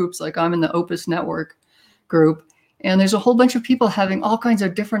any groups, like I'm in the Opus Network group, and there's a whole bunch of people having all kinds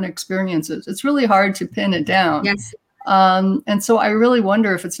of different experiences. It's really hard to pin it down. Yes. And so I really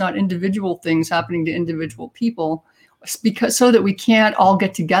wonder if it's not individual things happening to individual people, because so that we can't all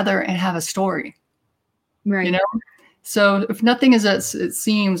get together and have a story. Right. So if nothing is as it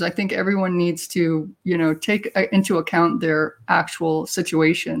seems, I think everyone needs to, take into account their actual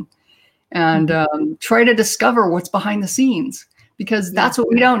situation and try to discover what's behind the scenes, because that's what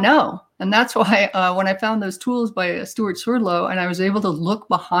we don't know. And that's why when I found those tools by Stuart Swerdlow and I was able to look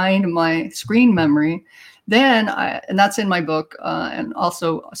behind my screen memory, then and that's in my book, and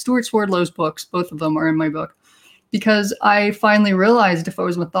also Stuart Swerdlow's books, both of them are in my book. Because I finally realized if I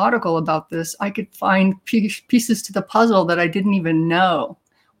was methodical about this, I could find pieces to the puzzle that I didn't even know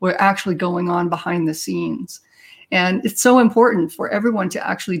were actually going on behind the scenes. And it's so important for everyone to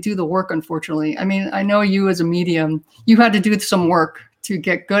actually do the work, unfortunately. I mean, I know you as a medium, you had to do some work to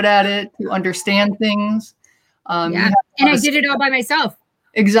get good at it, to understand things. And I did it all by myself.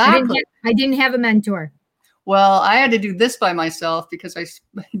 Exactly. I didn't have a mentor. Well, I had to do this by myself because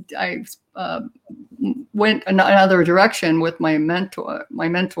I went another direction with my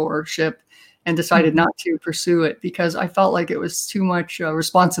mentorship, and decided not to pursue it because I felt like it was too much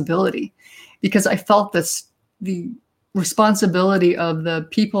responsibility. Because I felt the responsibility of the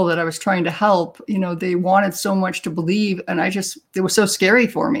people that I was trying to help. They wanted so much to believe, and it was so scary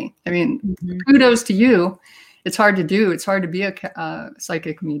for me. I mean, kudos to you. It's hard to do. It's hard to be a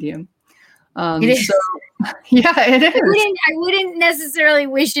psychic medium. It is. It is. I wouldn't necessarily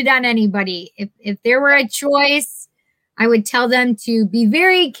wish it on anybody. If there were a choice, I would tell them to be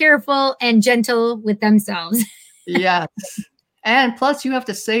very careful and gentle with themselves. Yes. And plus you have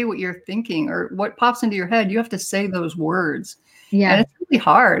to say what you're thinking or what pops into your head. You have to say those words. Yeah. And it's really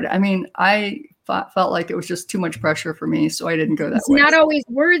hard. I mean, I felt like it was just too much pressure for me. So I didn't go that way. It's not always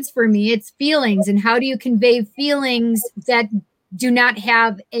words for me. It's feelings. And how do you convey feelings that do not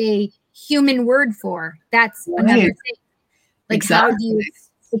have a human word for? That's another thing. Like, how do you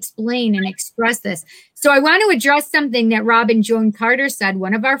explain and express this? So I want to address something that Robin Joan Carter said.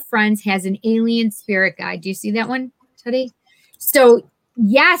 One of our friends has an alien spirit guide. Do you see that one, Teddy? So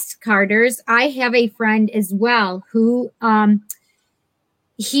yes, Carters, I have a friend as well who one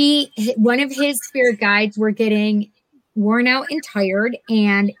of his spirit guides were getting worn out and tired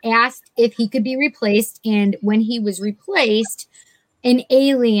and asked if he could be replaced. And when he was replaced, an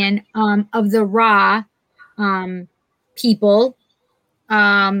alien of the Ra people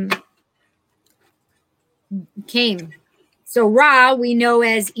came. So Ra, we know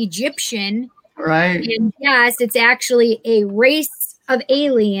as Egyptian. Right. And yes, it's actually a race of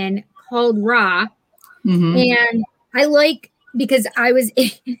alien called Ra. And I like, because I was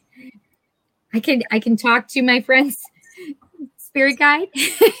I can talk to my friend's spirit guide.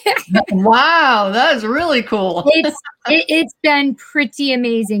 Wow, that is really cool. It's been pretty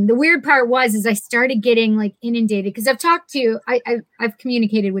amazing. The weird part was I started getting like inundated because I've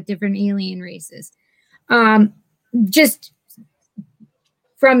communicated with different alien races. Just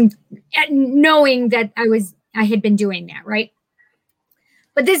from knowing that I had been doing that, right?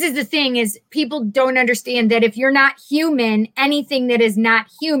 But this is the thing, is people don't understand that if you're not human, anything that is not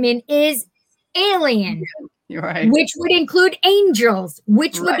human is alien. You're right. Which would include angels,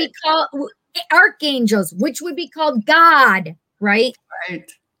 which would be called archangels, which would be called God, right? Right.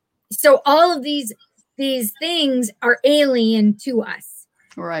 So all of these things are alien to us.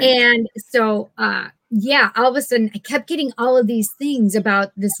 Right. And so all of a sudden I kept getting all of these things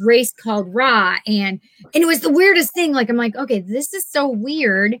about this race called Ra, and it was the weirdest thing. Like, I'm like, okay, this is so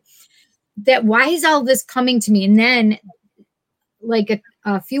weird that why is all this coming to me? And then like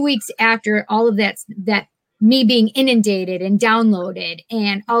a few weeks after all of that me being inundated and downloaded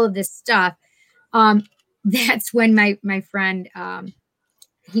and all of this stuff, that's when my friend,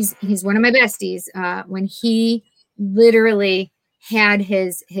 he's one of my besties, when he literally had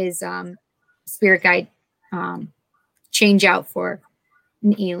his spirit guide change out for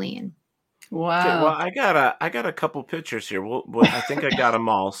an alien. Wow. Okay, well, I got a couple pictures here. I think I got them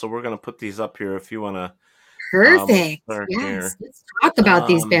all, so we're gonna put these up here if you wanna. Perfect. Start Yes. here. Let's talk about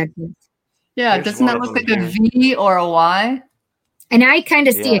these bad boys. Yeah, Here's doesn't one that of look them like a here. V or a Y? And I kind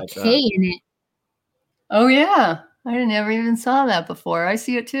of see Yeah, a it K does. in it. Oh yeah, I never even saw that before. I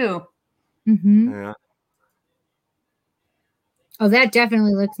see it too. Mm-hmm. Yeah. Oh, that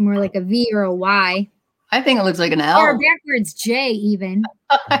definitely looks more like a V or a Y. I think it looks like an L. Or a backwards J even.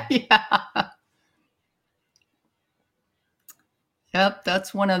 Yeah. Yep,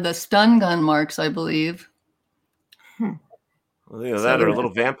 that's one of the stun gun marks, I believe. Well, either So that or a they're-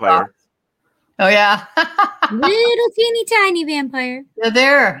 little vampire. Oh yeah. Little teeny tiny vampire. They're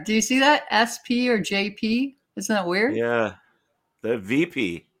there. Do you see that? SP or JP? Isn't that weird? Yeah. The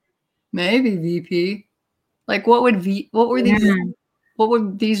VP. Maybe VP. Like what would what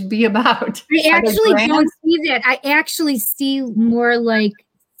would these be about? I Like a actually brand? don't see that. I actually see more like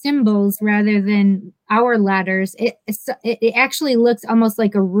symbols rather than our letters. It actually looks almost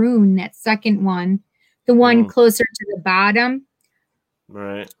like a rune, that second one. The one closer to the bottom.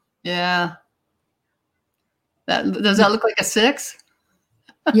 Right. Yeah. Does that look like a 6?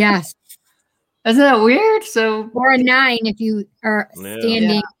 Yes. Isn't that weird? So or a 9 if you are standing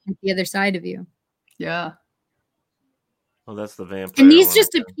Yeah. at the other side of you. Yeah. Oh, that's the vampire. And these one.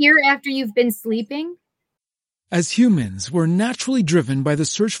 just appear after you've been sleeping? As humans, we're naturally driven by the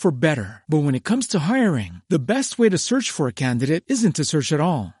search for better. But when it comes to hiring, the best way to search for a candidate isn't to search at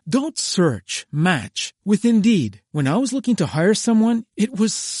all. Don't search, match with Indeed. When I was looking to hire someone, it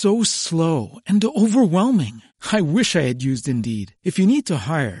was so slow and overwhelming. I wish I had used Indeed. If you need to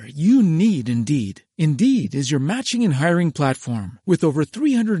hire, you need Indeed. Indeed is your matching and hiring platform with over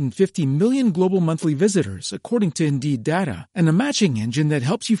 350 million global monthly visitors, according to Indeed data, and a matching engine that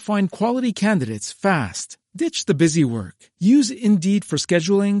helps you find quality candidates fast. Ditch the busy work. Use Indeed for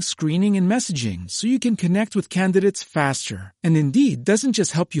scheduling, screening, and messaging so you can connect with candidates faster. And Indeed doesn't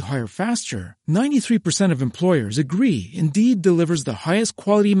just help you hire faster. 93% of employers agree Indeed delivers the highest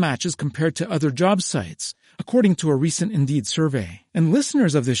quality matches compared to other job sites, according to a recent Indeed survey. And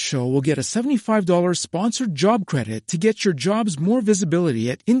listeners of this show will get a $75 sponsored job credit to get your jobs more visibility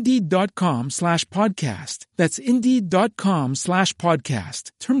at Indeed.com/podcast. That's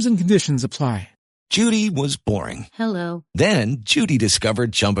Indeed.com/podcast. Terms and conditions apply. Judy was boring. Hello. Then Judy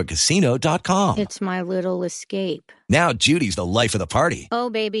discovered ChumbaCasino.com. It's my little escape. Now Judy's the life of the party. Oh,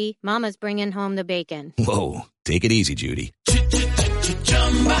 baby, mama's bringing home the bacon. Whoa, take it easy, Judy.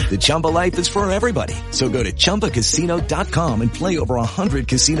 The Chumba life is for everybody. So go to ChumbaCasino.com and play over 100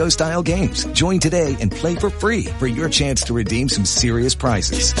 casino-style games. Join today and play for free for your chance to redeem some serious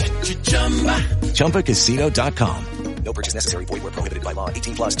prizes. ChumbaCasino.com. No purchase necessary. Void where prohibited by law.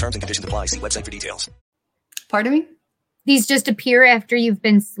 18+ terms and conditions apply. See website for details. Pardon me? These just appear after you've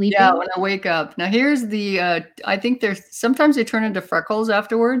been sleeping? Yeah, when I wake up. Now here's the, I think there's, sometimes they turn into freckles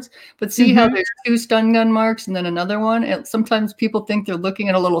afterwards, but see how there's 2 stun gun marks and then another one? Sometimes people think they're looking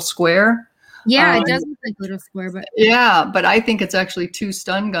at a little square. Yeah, it does look like a little square, but Yeah, but I think it's actually 2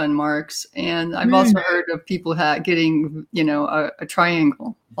 stun gun marks. And I've also heard of people getting, a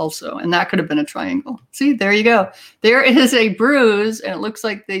triangle also. And that could have been a triangle. See, there you go. There is a bruise and it looks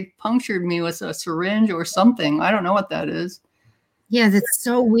like they punctured me with a syringe or something. I don't know what that is. yeah, that's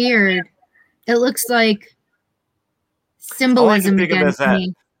so weird. It looks like symbolism against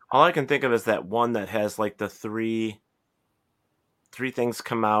me. All I can think of is that one that has like the three things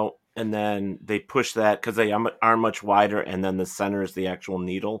come out, and then they push that because they are much wider, and then the center is the actual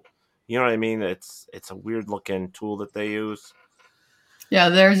needle. You know what I mean? It's a weird looking tool that they use. Yeah,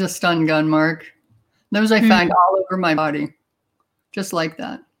 there's a stun gun mark. Those I find all over my body, just like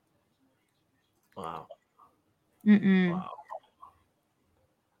that. Wow. Wow.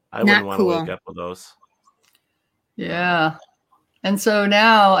 I wouldn't want to wake up with those. Yeah. And so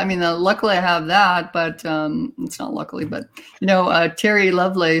now, I mean, luckily I have that, but it's not luckily, but, Terry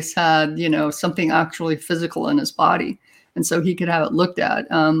Lovelace had, something actually physical in his body. And so he could have it looked at.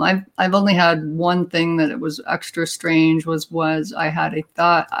 I've only had one thing that it was extra strange was I had a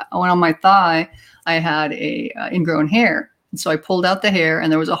thigh. On my thigh, I had a ingrown hair. And so I pulled out the hair and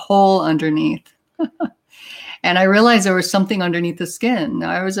there was a hole underneath. And I realized there was something underneath the skin.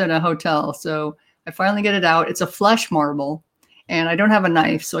 Now, I was at a hotel, so I finally get it out. It's a flesh marble. And I don't have a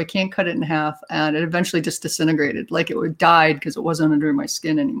knife, so I can't cut it in half. And it eventually just disintegrated, like it died because it wasn't under my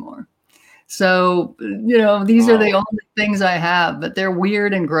skin anymore. So, these are the only things I have, but they're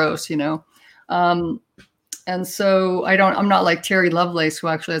weird and gross, And so I'm not like Terry Lovelace, who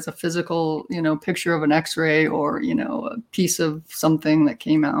actually has a physical, picture of an x-ray or, a piece of something that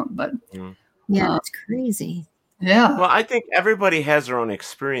came out. But yeah, it's crazy. Yeah. Well, I think everybody has their own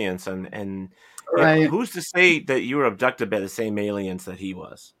experience, and Right. who's to say that you were abducted by the same aliens that he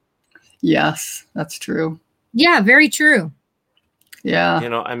was? Yes, that's true. Yeah, very true. Yeah. You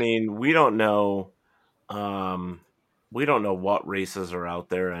know, I mean, we don't know what races are out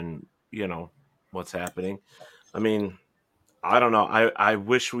there and, you know, what's happening. I mean, I don't know. I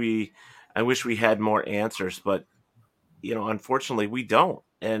wish we had more answers, but, you know, unfortunately we don't.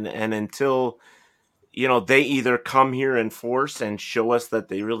 And until, you know, they either come here in force and show us that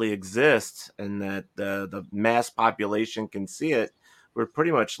they really exist and that the mass population can see it, we're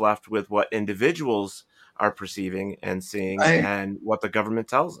pretty much left with what individuals are perceiving and seeing Right. and what the government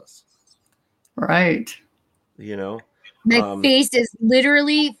tells us. Right. You know, My face is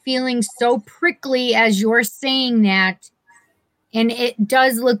literally feeling so prickly as you're saying that. And it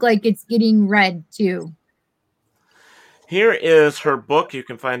does look like it's getting red too. here is her book. You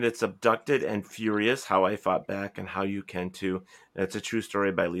can find It's Abducted and Furious, How I Fought Back and How You Can Too. It's a true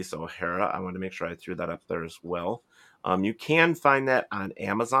story by Lisa O'Hara. I want to make sure I threw that up there as well. You can find that on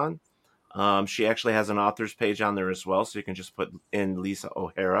Amazon. She actually has an author's page on there as well, so you can just put in Lisa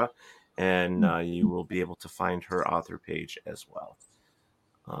O'Hara, and you will be able to find her author page as well.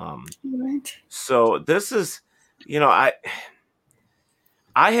 Right. So this is, you know, I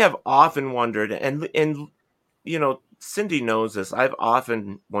have often wondered, and you know, Cindy knows this. I've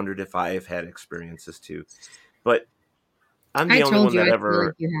often wondered if I've had experiences too, but I'm the only one that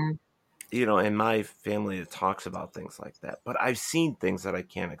ever, you know, in my family that talks about things like that. But I've seen things that I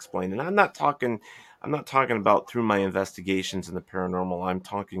can't explain, and I'm not talking about through my investigations in the paranormal. I'm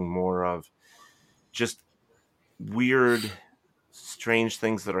talking more of just weird, strange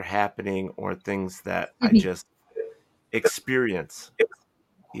things that are happening or things that I just experience.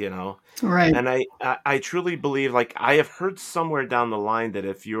 You know, Right. And I truly believe, like, I have heard somewhere down the line that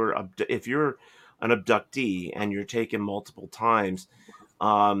if you're an abductee and you're taken multiple times,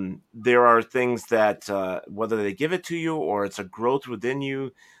 there are things that whether they give it to you or it's a growth within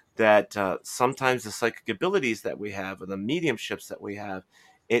you, that sometimes the psychic abilities that we have or the mediumships that we have,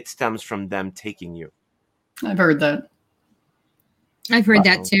 it stems from them taking you. I've heard that. I've heard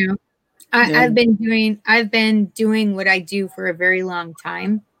that too. I've been doing what I do for a very long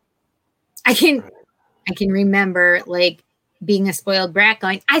time. I can remember like being a spoiled brat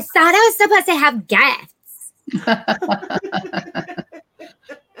going, I thought I was supposed to have gifts.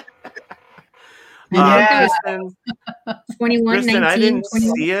 Kristen, 21, Kristen, 19, I didn't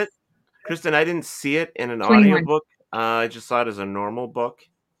 21. see it. Kristen, I didn't see it in an 21. audiobook. I just saw it as a normal book.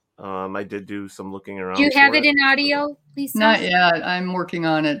 I did do some looking around. Do you have for it in audio, Lisa? Not yet. I'm working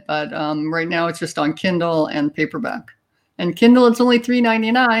on it, but right now it's just on Kindle and paperback. And Kindle, it's only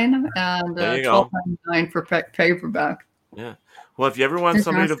 $3.99 and There you go. $12.99 for paperback. Yeah. Well, if you ever want That's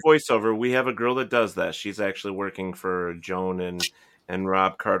somebody awesome. to voice over, we have a girl that does that. She's actually working for Joan and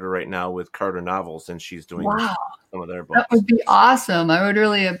Rob Carter right now with Carter Novels, and she's doing Wow. some of their books. That would be awesome. I would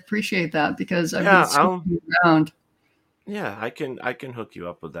really appreciate that because I've been switching around. Yeah, I can hook you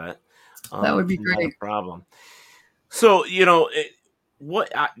up with that. That would be Not a great. problem. So, you know,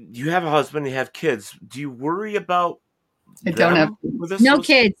 you have a husband, you have kids. Do you worry about I don't have with this? No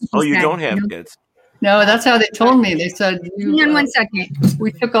kids. Oh, she you said. don't have No- kids. No, that's how they told me. They said, Hang on 1 second.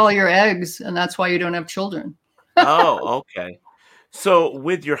 we took all your eggs and that's why you don't have children. Oh, okay. So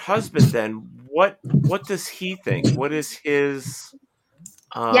with your husband then, what does he think? What is his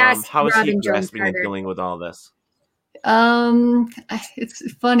Yes, how is he Robin Jones grasping and Carter. dealing with all this?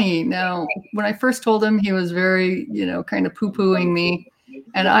 It's funny. Now, when I first told him, he was very, kind of poo-pooing me.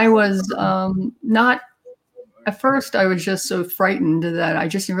 And I was not, at first, I was just so frightened that I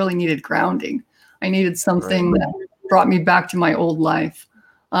just really needed grounding. I needed something that brought me back to my old life,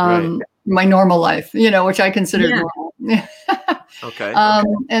 my normal life, which I consider normal. Okay.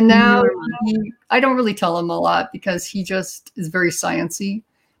 And now I don't really tell him a lot because he just is very sciencey.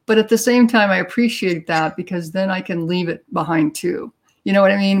 But at the same time, I appreciate that because then I can leave it behind too. You know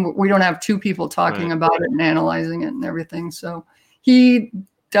what I mean? We don't have two people talking about it and analyzing it and everything. So he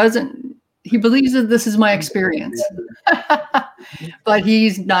believes that this is my experience, but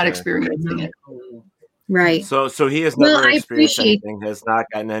he's not experiencing it. Right. So he has Well, never I experienced appreciate- anything, has not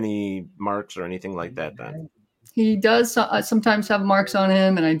gotten any marks or anything like that then. He does sometimes have marks on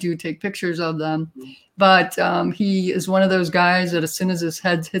him, and I do take pictures of them. But he is one of those guys that as soon as his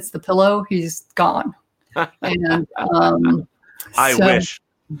head hits the pillow, he's gone. And I so- wish.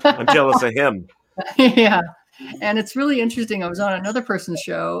 I'm jealous of him. Yeah. And it's really interesting. I was on another person's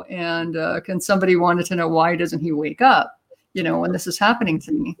show, and somebody wanted to know why doesn't he wake up, when this is happening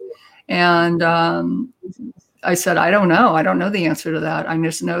to me. And I said, I don't know. I don't know the answer to that. I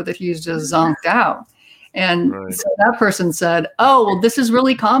just know that he's just zonked out. And so that person said, oh, well, this is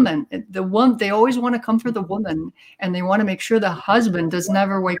really common. They always want to come for the woman, and they want to make sure the husband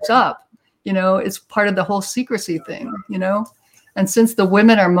never wakes up. It's part of the whole secrecy thing, And since the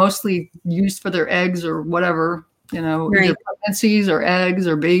women are mostly used for their eggs or whatever, either pregnancies or eggs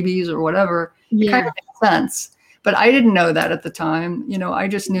or babies or whatever, it kind of makes sense. But I didn't know that at the time. I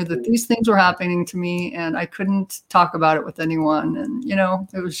just knew that these things were happening to me, and I couldn't talk about it with anyone. And,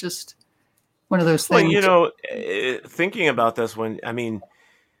 it was just one of those things. Well, thinking about this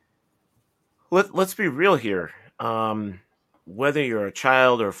let's be real here. Whether you're a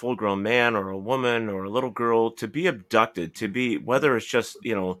child or a full-grown man or a woman or a little girl, to be abducted, whether it's just,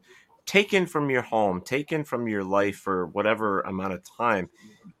 taken from your home, taken from your life for whatever amount of time,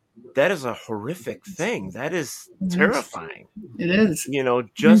 that is a horrific thing. That is terrifying. It is.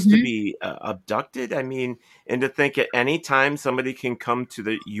 Just to be abducted. And to think at any time somebody can come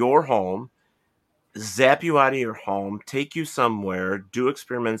to your home, zap you out of your home, take you somewhere, do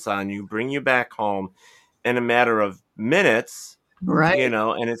experiments on you, bring you back home in a matter of minutes, right?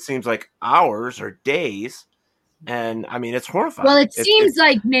 And it seems like hours or days. And it's horrifying. Well, it seems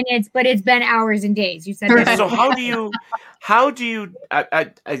like minutes, but it's been hours and days. You said that. So how do you,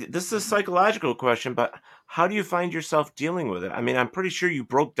 this is a psychological question, but how do you find yourself dealing with it? I'm pretty sure you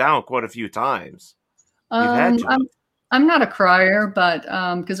broke down quite a few times. You've had to. I'm not a crier, but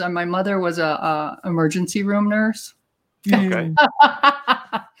because my mother was a emergency room nurse. Okay.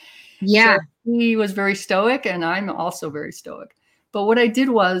 Yeah. So he was very stoic, and I'm also very stoic. But what I did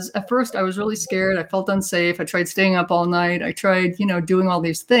was, at first I was really scared. I felt unsafe. I tried staying up all night. I tried, doing all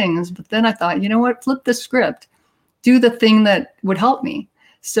these things. But then I thought, you know what? Flip the script. Do the thing that would help me.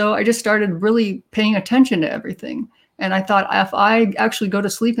 So I just started really paying attention to everything. And I thought, if I actually go to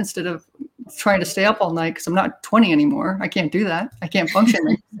sleep instead of trying to stay up all night, because I'm not 20 anymore, I can't do that. I can't function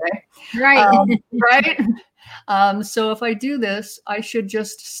like today. Right. Right. So if I do this, I should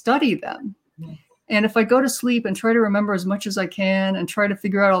just study them. And if I go to sleep and try to remember as much as I can and try to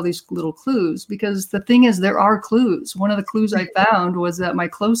figure out all these little clues, because the thing is, there are clues. One of the clues I found was that my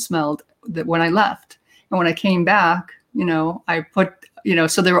clothes smelled when I left. And when I came back, I put,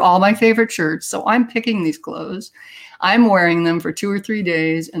 so they were all my favorite shirts. So I'm picking these clothes. I'm wearing them for 2 or 3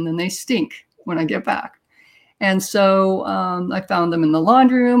 days, and then they stink when I get back. And so I found them in the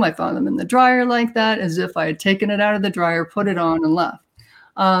laundry room. I found them in the dryer like that, as if I had taken it out of the dryer, put it on, and left.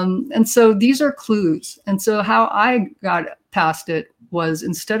 And so these are clues. And so how I got past it was,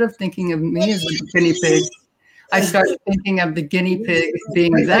 instead of thinking of me as a guinea pig, I started thinking of the guinea pig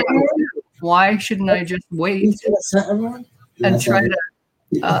being them. Why shouldn't I just wait and try to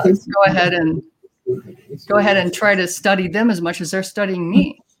go ahead and try to study them as much as they're studying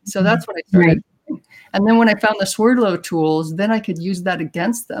me? So that's what I started doing. And then when I found the Swerdlow tools, then I could use that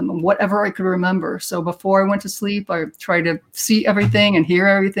against them and whatever I could remember. So before I went to sleep, I tried to see everything and hear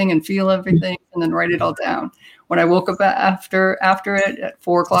everything and feel everything and then write it all down. When I woke up after it at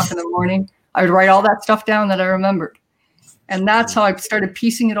 4:00 in the morning, I would write all that stuff down that I remembered. And that's how I started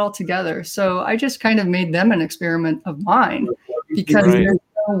piecing it all together. So I just kind of made them an experiment of mine, because there's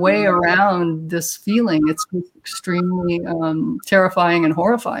no way around this feeling. It's extremely terrifying and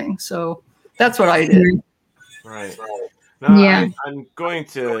horrifying. So that's what I did. Right. Now, I'm going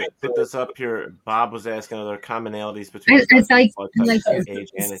to put this up here. Bob was asking, are there commonalities between age and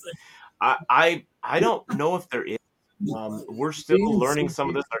age? I don't know if there is. We're still learning some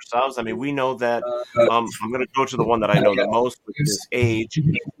of this ourselves. We know that I'm going to go to the one that I know the most, which is age,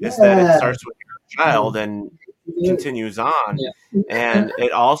 is that it starts with your child and continues on. And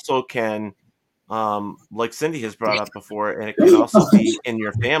it also can, like Cindy has brought up before, and it could also be in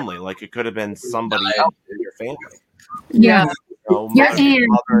your family. Like it could have been somebody else in your family. Yeah. Your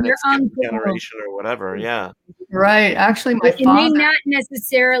generation or whatever. Yeah. Right. Actually, it may not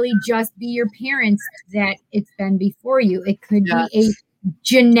necessarily just be your parents that it's been before you. It could be a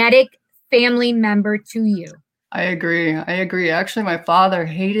genetic family member to you. I agree. Actually, my father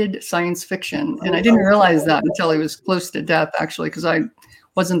hated science fiction, and I didn't realize that until he was close to death, actually, because I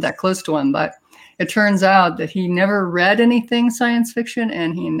wasn't that close to him. But it turns out that he never read anything science fiction,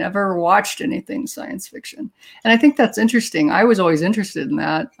 and he never watched anything science fiction. And I think that's interesting. I was always interested in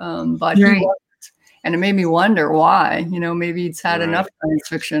that, but he wasn't. And it made me wonder why. Maybe he's had enough science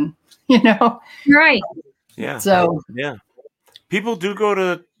fiction. Right. Yeah. So people do go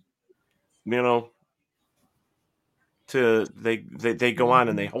to, they go on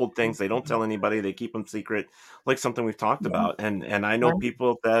and they hold things. They don't tell anybody. They keep them secret, like something we've talked about. And I know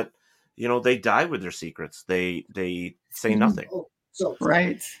people that, they die with their secrets. They say nothing.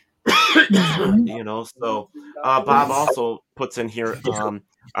 Right. So Bob also puts in here,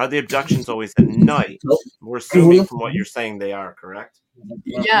 Are the abductions always at night? We're assuming from what you're saying they are, correct?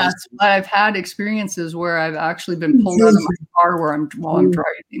 Yes, but I've had experiences where I've actually been pulled out of my car while I'm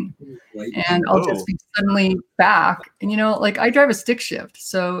driving, and I'll just be suddenly back. And like I drive a stick shift,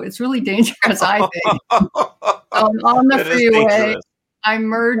 so it's really dangerous. I think on the freeway, I'm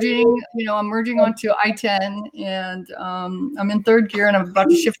merging. I'm merging onto I-10, and I'm in third gear, and I'm about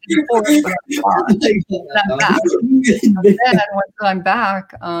to shift into fourth. But I'm back. And then once I'm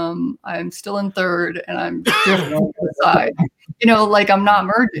back, I'm still in third, and I'm drifting to the side. Like I'm not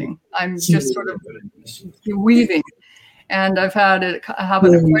merging. I'm just sort of weaving. And I've had it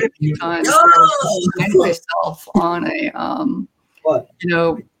happen quite a few times. I find myself on a,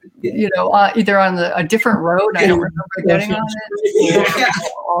 either on a different road. I don't remember getting on it.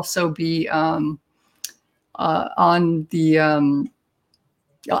 I'll also be on the.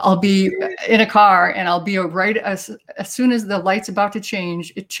 I'll be in a car, and I'll be right as soon as the light's about to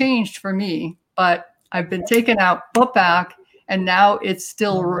change. It changed for me, but I've been taken out, put back. And now it's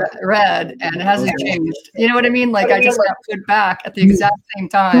still red and it hasn't changed. You know what I mean? Like I just got put back at the exact same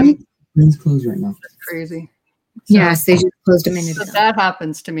time. It's closed right now. That's crazy. Yes, they just closed a minute ago. That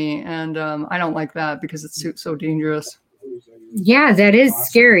happens to me, and I don't like that because it's so dangerous. Yeah, that is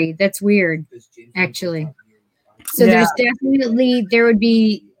scary. That's weird, actually. So there would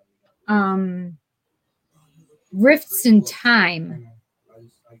be rifts in time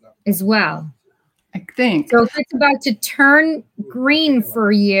as well. I think. So if it's about to turn green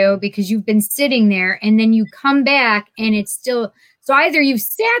for you because you've been sitting there, and then you come back and it's still, so either you've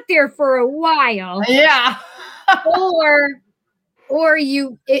sat there for a while, yeah, or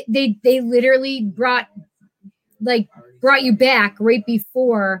they literally brought you back right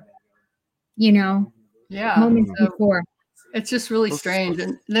before, moments before. It's just really strange,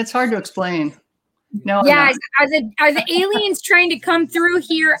 and it's hard to explain. No. Yeah, are the aliens trying to come through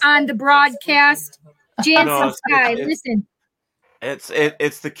here on the broadcast? Jansen Sky, listen.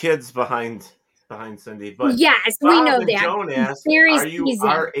 It's the kids behind Cindy. But yes, Bob we know and that. Joan asked, are you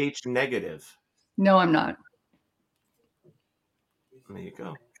RH negative? No, I'm not. There you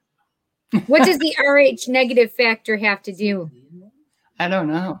go. What does the RH negative factor have to do? I don't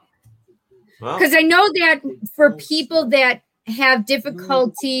know. Because I know that for people that have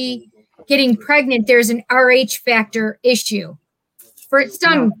difficulty getting pregnant, there's an RH factor issue for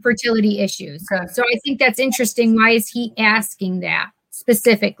some fertility issues. Okay. So I think that's interesting. Why is he asking that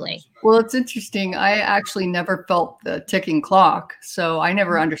specifically? Well, it's interesting. I actually never felt the ticking clock, so I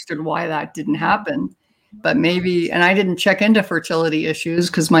never understood why that didn't happen. But maybe, and I didn't check into fertility issues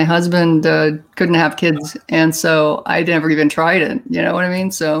because my husband couldn't have kids, and so I never even tried it. You know what I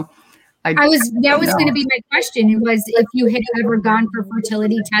mean? So that was going to be my question. Was if you had ever gone for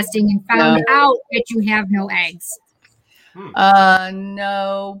fertility testing and found out that you have no eggs.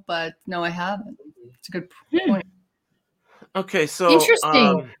 No, I haven't. It's a good point. Okay, so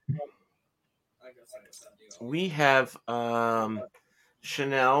interesting. We have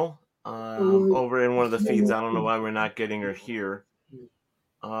Chanel over in one of the feeds. I don't know why we're not getting her here.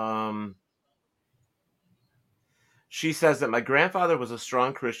 She says that my grandfather was a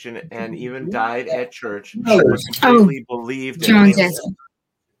strong Christian and even died at church. Completely believed in aliens.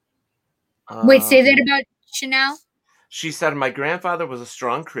 Wait, say that about Chanel? She said my grandfather was a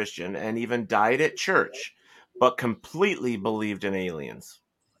strong Christian and even died at church, but completely believed in aliens.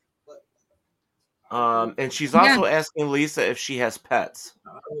 And she's also asking Lisa if she has pets.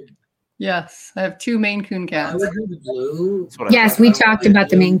 Yes, I have 2 Maine Coon cats. Yes, we talked about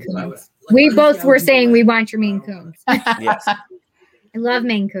the Maine Coons. We both were saying we want your Maine Coons. Yes. I love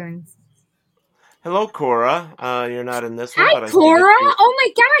Maine Coons. Hello, Cora. You're not in this one. Hi, Cora. Oh my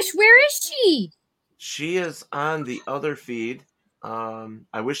gosh, where is she? She is on the other feed.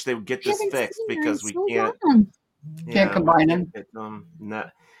 I wish they would get this fixed because we can't. Can't combine them.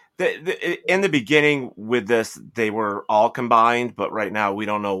 In the beginning with this, they were all combined, but right now we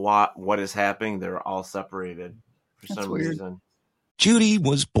don't know what is happening. They're all separated for some reason. Judy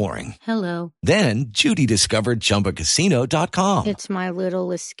was boring. Hello. Then Judy discovered ChumbaCasino.com. It's my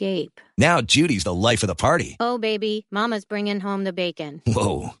little escape. Now Judy's the life of the party. Oh, baby, mama's bringing home the bacon.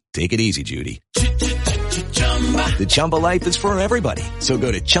 Whoa, take it easy, Judy. The Chumba life is for everybody. So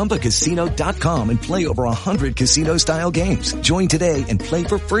go to ChumbaCasino.com and play over 100 casino-style games. Join today and play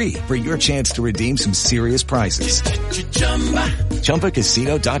for free for your chance to redeem some serious prizes.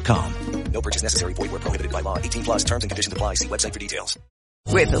 ChumbaCasino.com. No purchase necessary. Void where prohibited by law. 18 plus terms and conditions apply. See website for details.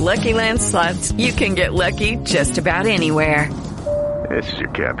 With the Lucky Land Slots, you can get lucky just about anywhere. This is your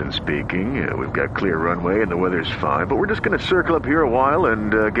captain speaking. We've got clear runway and the weather's fine, but we're just going to circle up here a while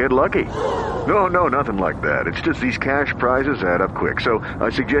and get lucky. No, nothing like that. It's just these cash prizes add up quick. So I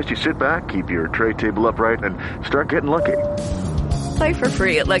suggest you sit back, keep your tray table upright, and start getting lucky. Play for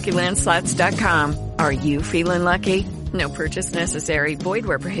free at LuckyLandSlots.com. Are you feeling lucky? No purchase necessary. Void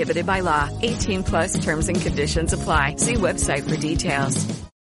where prohibited by law. 18+ terms and conditions apply. See website for details.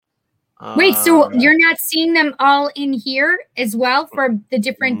 Wait, so you're not seeing them all in here as well for the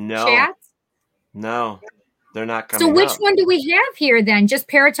different chats? No, they're not coming So which up. one do we have here then? Just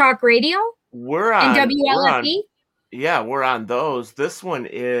Paratalk Radio? We're on And WLFE? We're on those. This one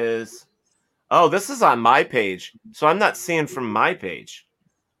is... Oh, this is on my page. So I'm not seeing from my page,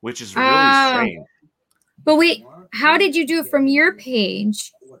 which is really strange. But wait, how did you do it from your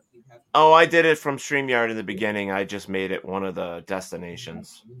page? Oh, I did it from StreamYard in the beginning. I just made it one of the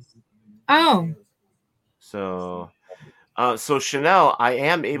destinations. Oh. So Chanel, I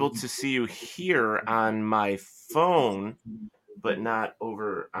am able to see you here on my phone, but not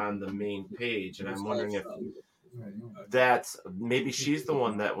over on the main page. And I'm wondering if that's maybe she's the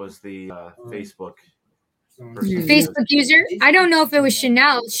one that was the Facebook user. I don't know if it was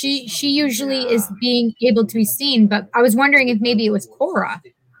Chanel. She usually is being able to be seen, but I was wondering if maybe it was Cora.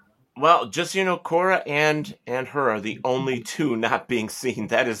 Well, just so you know, Cora and her are the only two not being seen.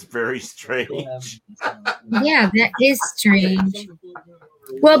 That is very strange. Yeah, that is strange.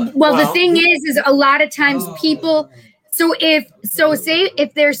 Well, the thing is a lot of times people. So say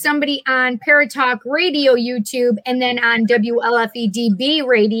if there's somebody on Paratalk Radio YouTube and then on WLFE DB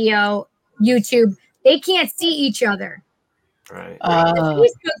Radio YouTube, they can't see each other. Right. The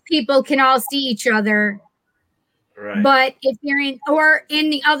Facebook people can all see each other. Right. But if you're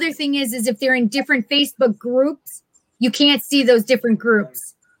and the other thing is if they're in different Facebook groups, you can't see those different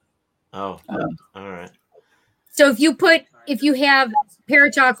groups. Oh, all right. So if you have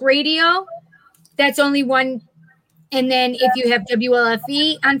Paratalk Radio, that's only one. And then if you have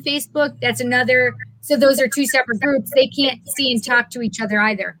WLFE on Facebook, that's another. So those are two separate groups. They can't see and talk to each other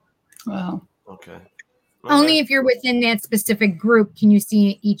either. Wow. Okay. Only if you're within that specific group can you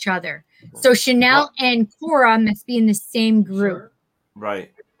see each other. So Chanel and Cora must be in the same group.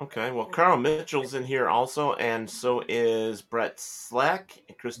 Right. Okay. Well, Carl Mitchell's in here also, and so is Brett Slack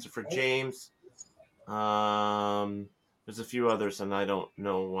and Christopher James. There's a few others, and I don't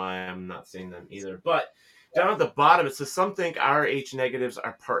know why I'm not seeing them either. But down at the bottom, it says some think RH negatives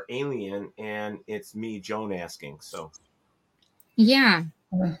are part alien, and it's me, Joan, asking. So. Yeah.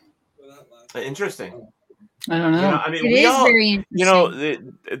 Interesting. I don't know. I mean, it is very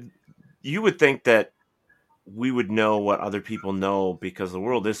interesting. You would think that we would know what other people know because the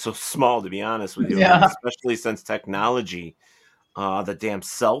world is so small, to be honest with you. Yeah. Especially since technology, the damn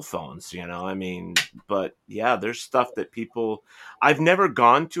cell phones, I mean, but yeah, there's stuff that people, I've never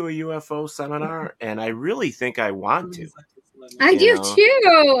gone to a UFO seminar and I really think I want to. I do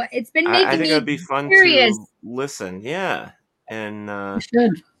too. It's been making I think me it'd be fun curious. to listen. Yeah. And, You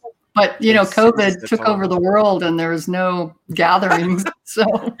should. But, COVID took over the world and there's no gatherings. So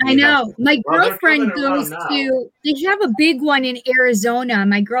I know. My Well, they're girlfriend coming around goes now. they have a big one in Arizona.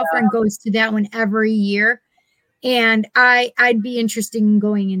 My girlfriend goes to that one every year. And I'd be interested in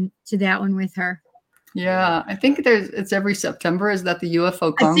going into that one with her. yeah, I think it's every September. Is that the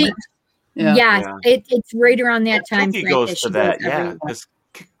UFO I Congress? think, Yeah. yes, it's right around that time. Cookie frame goes that to she that. goes every Yeah. year. Because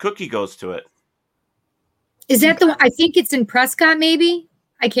Cookie goes to it. Is that the one? I think it's in Prescott, maybe?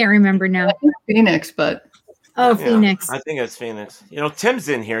 I can't remember now. I think Phoenix, but Oh, Yeah, Phoenix. I think it's Phoenix. Tim's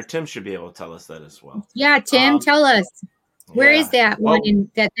in here. Tim should be able to tell us that as well. Yeah, Tim, tell us. Where is that Well, one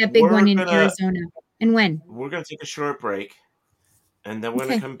in that big we're one in gonna- Arizona? And when? We're going to take a short break, and then we're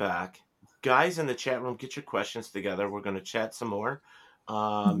going Okay. to come back. Guys in the chat room, get your questions together. We're going to chat some more,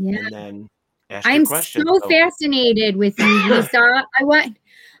 Yeah. and then ask I'm your questions. so fascinated with you, Lisa. I want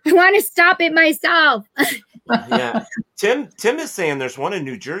to stop it myself. Yeah, Tim is saying there's one in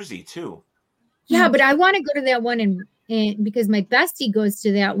New Jersey too. Yeah, but I want to go to that one in because my bestie goes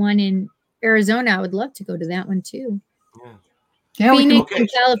to that one in Arizona. I would love to go to that one too. yeah, we Phoenix can- in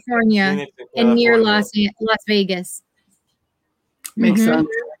California Phoenix in and near California. Las Vegas. makes Mhm. sense.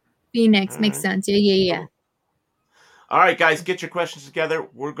 Phoenix makes sense. Yeah. All right, guys, get your questions together.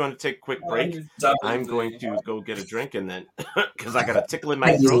 We're going to take a quick break. I'm going to go get a drink, and then because I got a tickle in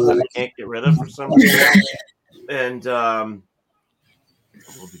my throat that I can't get rid of for some reason, and we'll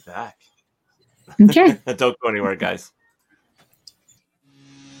be back. Okay. Don't go anywhere, guys.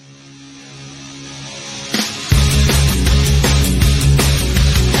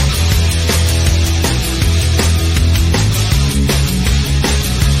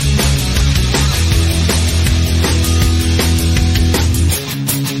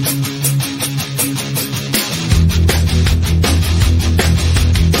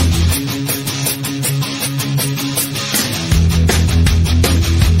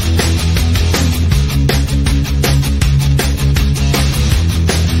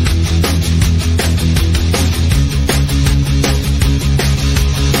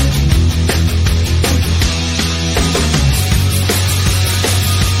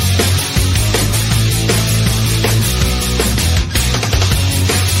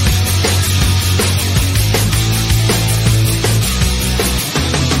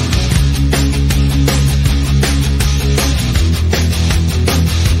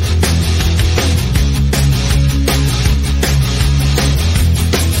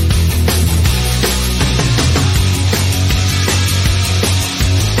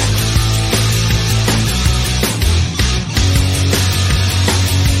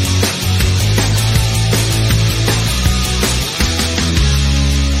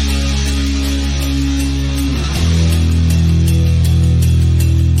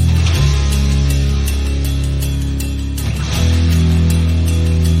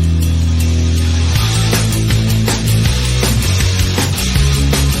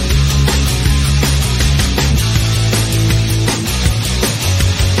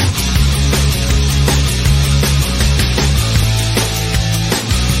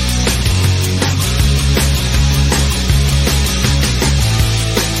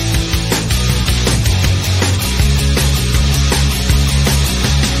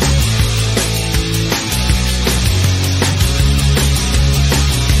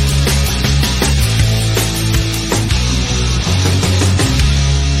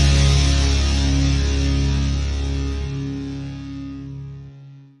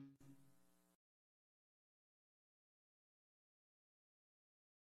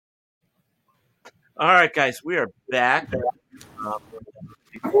 All right, guys, we are back. My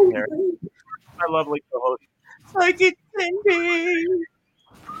lovely co-host, Psychic Cindy.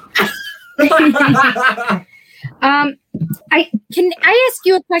 Can I ask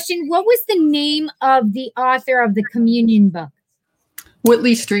you a question? What was the name of the author of the communion book?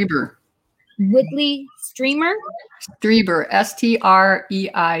 Whitley Strieber. Whitley Streamer? Strieber, Streiber,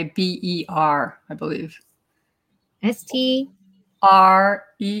 I believe. Streier.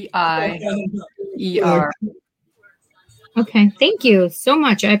 Okay, thank you so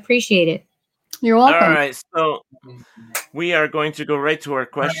much. I appreciate it. You're welcome. All right, so we are going to go right to our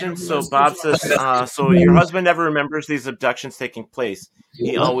questions. So Bob says, so your husband never remembers these abductions taking place.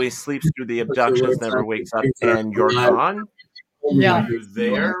 He always sleeps through the abductions, never wakes up, and you're gone? Yeah. You're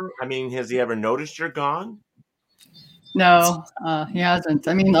there? I mean, has he ever noticed you're gone? No, he hasn't.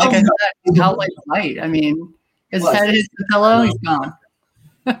 I mean, like I said, he's out like a light. I mean, his head hits the pillow, he's gone.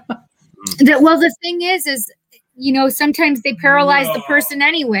 Well, the thing is, sometimes they paralyze the person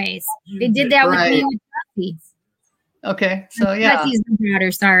anyways. They did that with me with Jesse's. Okay, so yeah. Jesse's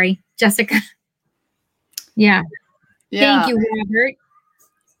daughter, sorry, Jessica. Yeah. Thank you, Robert.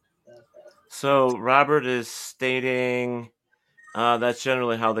 So Robert is stating that's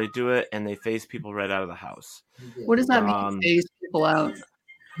generally how they do it, and they phase people right out of the house. What does that mean, phase people out?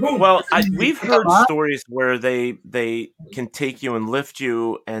 Well, we've heard stories where they can take you and lift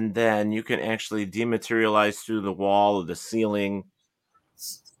you, and then you can actually dematerialize through the wall or the ceiling.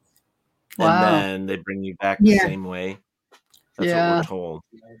 Wow. And then they bring you back the same way. That's what we're told.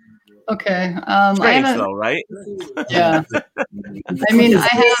 Okay. Strange though, right? Yeah. I mean,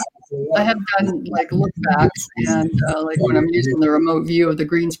 I have done like look backs, and like when I'm using the remote view of the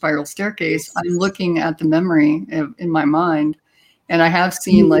green spiral staircase, I'm looking at the memory in my mind, and I have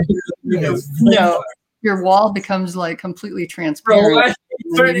seen like your wall becomes like completely transparent.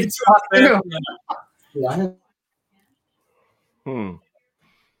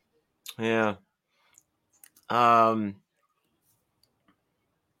 Yeah.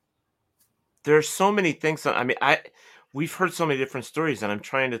 There's so many things. I mean, we've heard so many different stories, and I'm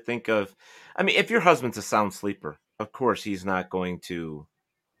trying to think of. I mean, if your husband's a sound sleeper, of course he's not going to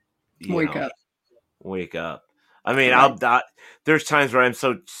wake up. I mean, right. There's times where I'm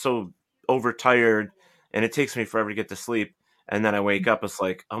so overtired, and it takes me forever to get to sleep, and then I wake up. It's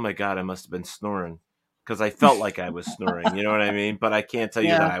like, oh my god, I must have been snoring because I felt like I was snoring. You know what I mean? But I can't tell you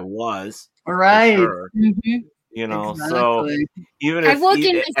that I was. Right. Sure. Mm-hmm. You know, so even I've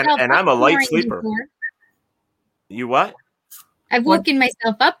if and I'm a light sleeper. Before. You what? I've woken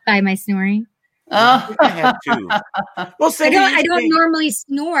myself up by my snoring. Oh, I have too. Well, I don't normally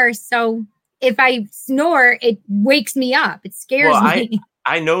snore, so if I snore, it wakes me up. It scares me.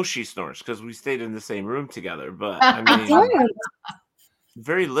 I know she snores because we stayed in the same room together, but I mean,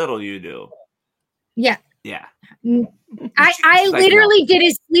 very little you do. Yeah. Yeah. I literally did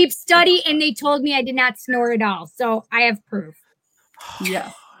a sleep study, and they told me I did not snore at all. So I have proof.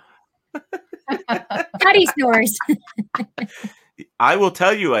 Yeah. Patty snores. I will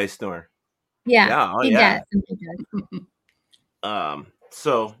tell you I snore. Yeah. He does.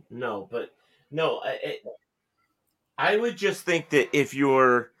 So no, but no, I would just think that if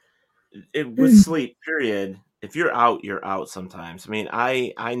you're with sleep, period, if you're out sometimes. I mean,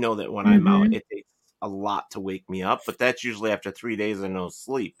 I know that when I'm out, it takes a lot to wake me up, but that's usually after 3 days of no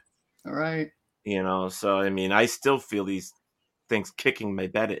sleep. All right. You know, so I mean, I still feel these things kicking my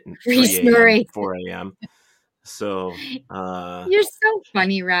bed at 3 a.m., 4 a.m. So you're so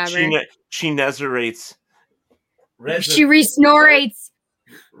funny, Robert. She resnorates. She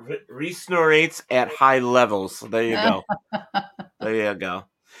resnorates at high levels. So there you go. There you go.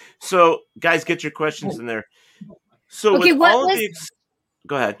 So, guys, get your questions in there. So, okay,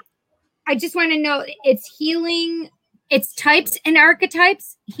 go ahead. I just want to know, it's healing, it's types and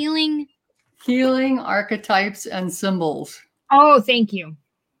archetypes, healing, archetypes, and symbols. Oh, thank you.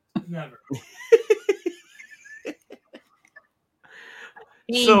 Never.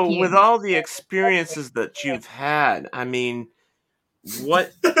 With all the experiences that you've had, I mean,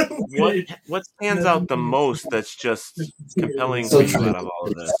 what stands out the most that's just compelling to you out of all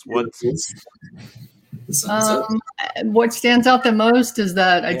of this? What stands out the most is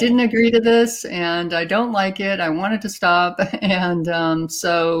that I didn't agree to this, and I don't like it. I wanted to stop, and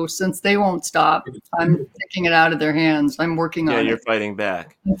so since they won't stop, I'm taking it out of their hands. I'm working on it. Yeah, you're fighting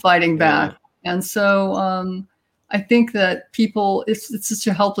back. I'm fighting back, and so I think that people, it's such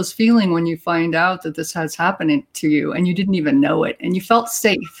a helpless feeling when you find out that this has happened to you, and you didn't even know it, and you felt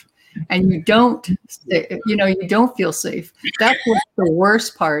safe. And you don't feel safe. That's what's the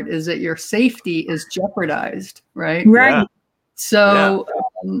worst part, is that your safety is jeopardized, right? Right. So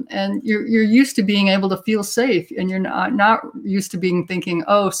And you're used to being able to feel safe, and you're not used to thinking,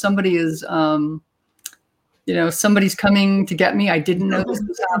 oh, somebody is, somebody's coming to get me. I didn't know this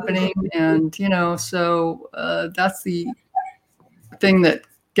was happening. And, so that's the thing that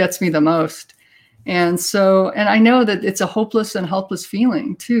gets me the most. And I know that it's a hopeless and helpless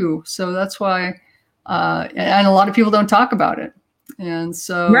feeling too. So that's why, and a lot of people don't talk about it. And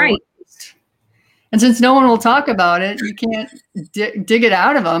so, right. And since no one will talk about it, you can't dig it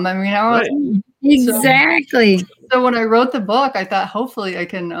out of them. I mean, Right. Exactly. So when I wrote the book, I thought hopefully I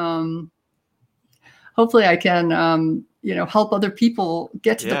can, help other people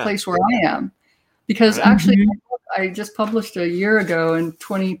get to the place where I am. Because actually, I just published a year ago in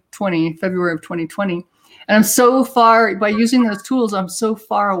 2020, February of 2020. And I'm so far, by using those tools, I'm so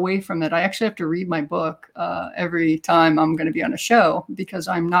far away from it. I actually have to read my book every time I'm going to be on a show because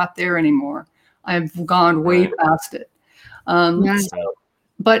I'm not there anymore. I've gone way past it.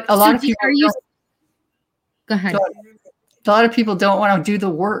 But a lot of people go ahead. A lot of people don't want to do the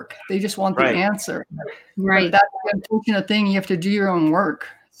work. They just want the answer. Right. But that's the unfortunate thing. You have to do your own work.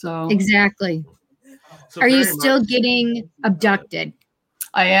 So exactly. So are you still getting abducted?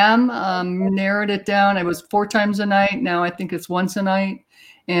 I am. Narrowed it down. It was 4 times a night. Now I think it's once a night.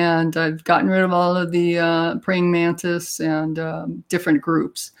 And I've gotten rid of all of the praying mantis and different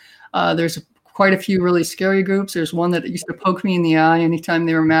groups. There's quite a few really scary groups. There's one that used to poke me in the eye anytime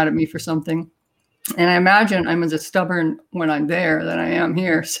they were mad at me for something. And I imagine I'm as stubborn when I'm there than I am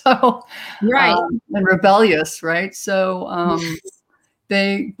here. So, and rebellious, right? So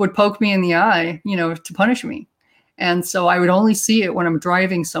they would poke me in the eye, to punish me. And so I would only see it when I'm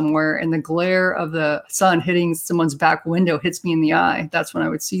driving somewhere and the glare of the sun hitting someone's back window hits me in the eye. That's when I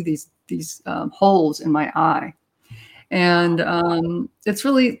would see these holes in my eye. And that's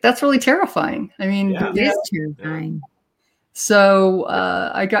really terrifying. I mean, it is terrifying. So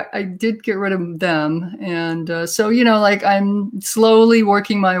I did get rid of them. And so, I'm slowly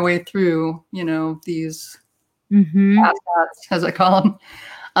working my way through, these asshats, as I call them.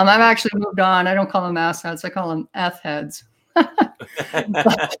 I've actually moved on. I don't call them asshats. I call them F-heads.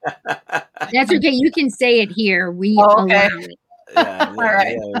 That's okay. You can say it here. We allow it. Yeah, all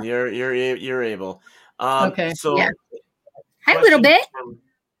right. Yeah, you're able. Okay. So, hi, little bit.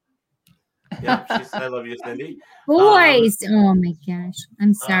 Yeah, she said, I love you, Cindy. Boys. Oh my gosh.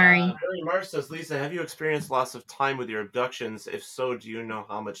 I'm sorry. Barry Marsh says, Lisa, have you experienced loss of time with your abductions? If so, do you know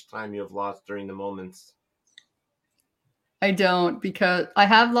how much time you have lost during the moments? I don't, because I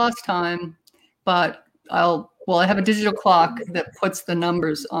have lost time, but I have a digital clock that puts the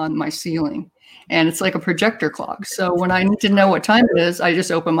numbers on my ceiling, and it's like a projector clock. So when I need to know what time it is, I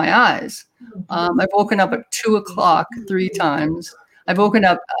just open my eyes. I've woken up at 2:00 3 times. I've woken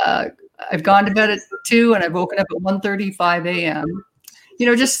up, I've gone to bed at 2 and I've woken up at 1:35 a.m.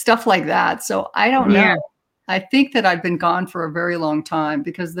 Just stuff like that. So I don't know. I think that I've been gone for a very long time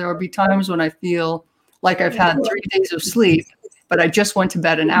because there will be times when I feel like I've had 3 days of sleep, but I just went to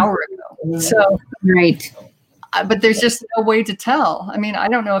bed an hour ago. So, but there's just no way to tell. I mean, I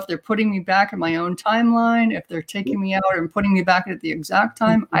don't know if they're putting me back in my own timeline, if they're taking me out and putting me back at the exact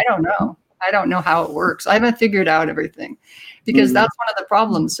time. I don't know. I don't know how it works. I haven't figured out everything because that's one of the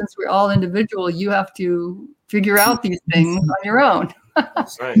problems. Since we're all individual, you have to figure out these things on your own.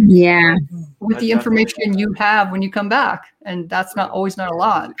 Right. Yeah. With the information you have when you come back. And that's not a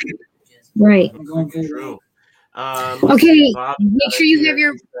lot. Right. True. Okay. Make sure you have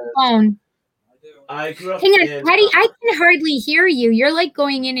your phone. I grew up Hang on, Patty. I can hardly hear you. You're like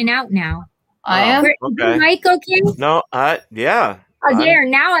going in and out now. I am. Okay. Is the mic okay? No, yeah. There,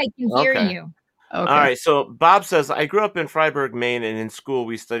 now I can hear you. Okay. All right. So Bob says, I grew up in Freiburg, Maine, and in school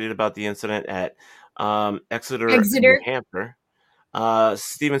we studied about the incident at Exeter, New Hampshire.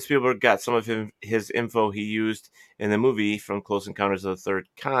 Steven Spielberg got some of his info he used in the movie from Close Encounters of the Third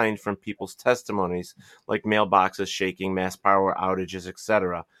Kind from people's testimonies, like mailboxes shaking, mass power outages,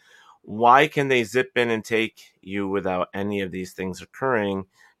 etc. Why can they zip in and take you without any of these things occurring?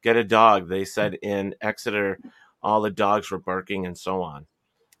 Get a dog. They said in Exeter, all the dogs were barking and so on.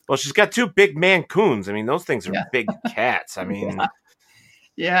 Well, she's got 2 big Mancoons. I mean, those things are big cats. I mean,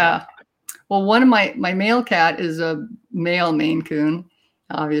 yeah. Well, one of my male cat is a male Maine Coon,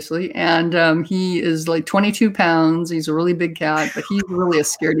 obviously, and he is like 22 pounds. He's a really big cat, but he's really a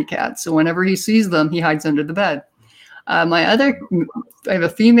scaredy cat. So whenever he sees them, he hides under the bed. I have a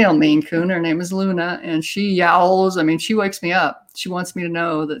female Maine Coon. Her name is Luna, and she yowls. I mean, she wakes me up. She wants me to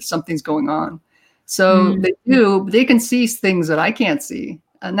know that something's going on. So they can see things that I can't see.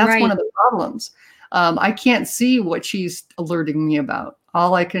 And that's one of the problems. I can't see what she's alerting me about.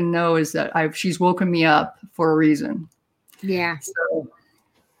 All I can know is that she's woken me up for a reason. Yeah. So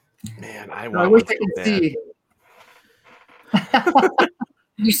Man, I wish I could see.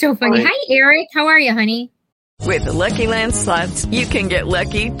 You're so funny. Hi, Eric. How are you, honey? With the Lucky Land Slots, you can get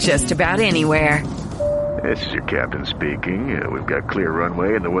lucky just about anywhere. This is your captain speaking. We've got clear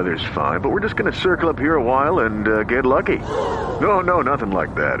runway and the weather's fine, but we're just going to circle up here a while and get lucky. No, nothing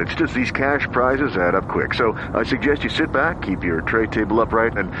like that. It's just these cash prizes add up quick. So I suggest you sit back, keep your tray table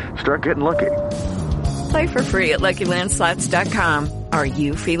upright, and start getting lucky. Play for free at LuckyLandSlots.com. Are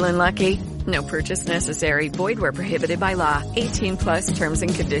you feeling lucky? No purchase necessary. Void where prohibited by law. 18+ terms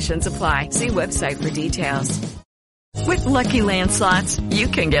and conditions apply. See website for details. With Lucky Land Slots, you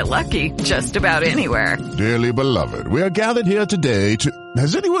can get lucky just about anywhere. Dearly beloved, we are gathered here today to...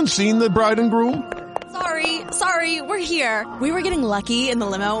 Has anyone seen the bride and groom? Sorry, we're here. We were getting lucky in the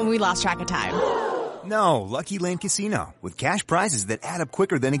limo and we lost track of time. No, Lucky Land Casino, with cash prizes that add up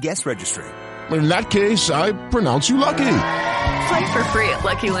quicker than a guest registry. In that case, I pronounce you lucky. Play for free at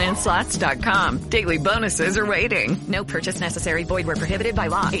LuckyLandSlots.com. Daily bonuses are waiting. No purchase necessary. Void where prohibited by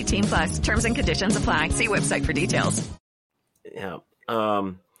law. 18+. Terms and conditions apply. See website for details. Yeah.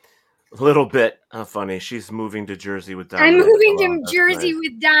 A little bit funny. She's moving to Jersey with Dominic. I'm moving to Jersey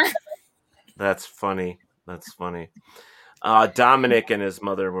with Don. That's funny. Dominic and his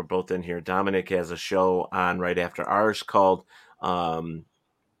mother were both in here. Dominic has a show on right after ours called Real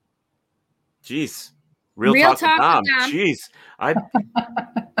Talk with Dom. Jeez.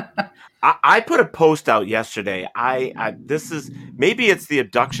 I put a post out yesterday. This is maybe it's the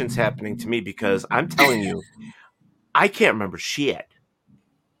abductions happening to me because I'm telling you, I can't remember shit.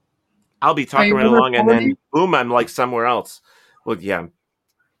 I'll be talking right along 40? And then boom, I'm like somewhere else. Well, yeah.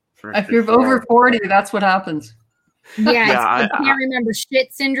 If you're over 40, that's what happens. Yeah, I can't remember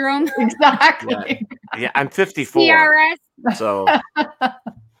shit syndrome. Exactly. Yeah, I'm 54. CRS. So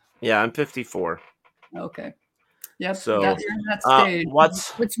yeah, I'm 54. Okay. Yep. So that's that stage.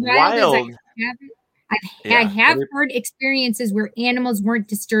 What's wild is I have heard experiences where animals weren't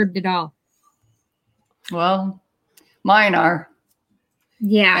disturbed at all. Well, mine are.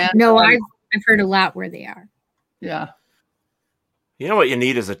 Yeah. And no, I've heard a lot where they are. Yeah. You know what you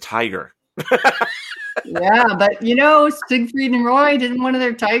need is a tiger. Yeah, but Siegfried and Roy, didn't one of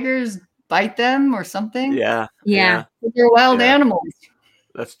their tigers bite them or something? Yeah. They're wild animals.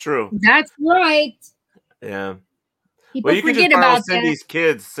 That's true. That's right. Yeah. People you can forget just borrow about Cindy's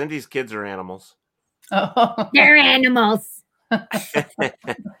kids. Cindy's kids are animals. Oh. They're animals.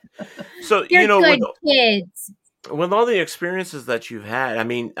 So They're good kids. With all the experiences that you've had, I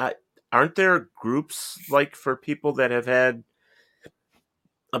mean, aren't there groups like for people that have had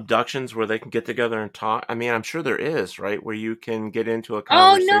abductions where they can get together and talk? I mean, I'm sure there is, right? Where you can get into a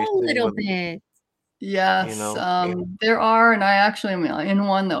conversation. Oh, no, a little bit. Yes, there are, and I actually am in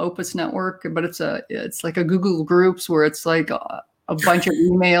one, the Opus Network, but it's like a Google Groups where it's like a bunch of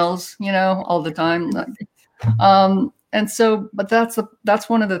emails, all the time. And so, but that's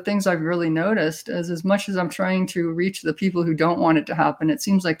one of the things I've really noticed is as much as I'm trying to reach the people who don't want it to happen, it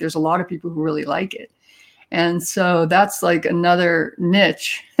seems like there's a lot of people who really like it. And so that's like another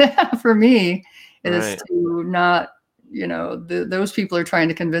niche for me is to not, those people are trying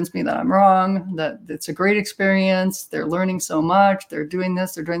to convince me that I'm wrong, that it's a great experience. They're learning so much. They're doing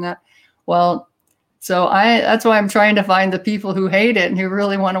this, they're doing that. Well, so that's why I'm trying to find the people who hate it and who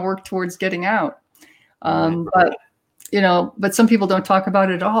really want to work towards getting out. But some people don't talk about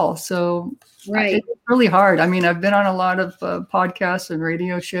it at all. So it's really hard. I mean, I've been on a lot of podcasts and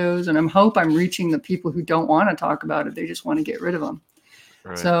radio shows, and I'm reaching the people who don't want to talk about it. They just want to get rid of them.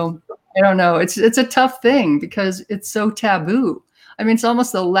 Right. So I don't know. It's a tough thing because it's so taboo. I mean, it's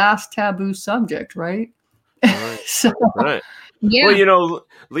almost the last taboo subject, right? Right. Yeah. Well,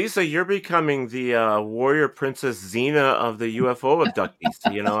 Lisa, you're becoming the warrior princess Xena of the UFO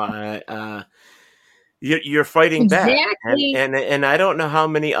abductees. You're fighting back, and I don't know how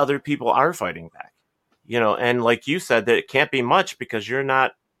many other people are fighting back. And like you said, that it can't be much because you're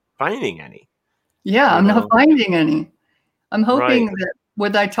not finding any. Yeah, I'm not finding any. I'm hoping that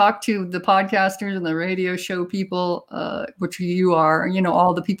when I talk to the podcasters and the radio show people, which you are,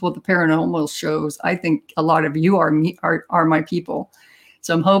 all the people at the paranormal shows, I think a lot of you are my people.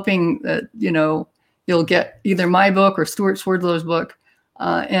 So I'm hoping that, you'll get either my book or Stuart Swerdlow's book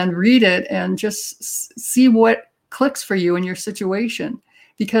and read it and just see what clicks for you in your situation.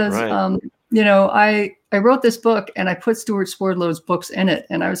 Because, I wrote this book and I put Stuart Swerdlow's books in it.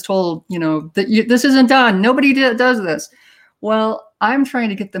 And I was told, that this isn't done. Nobody does this. Well, I'm trying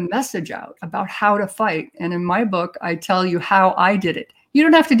to get the message out about how to fight. And in my book, I tell you how I did it. You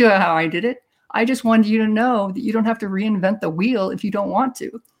don't have to do it how I did it. I just wanted you to know that you don't have to reinvent the wheel if you don't want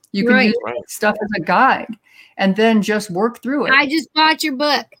to. You can use stuff as a guide and then just work through it. I just bought your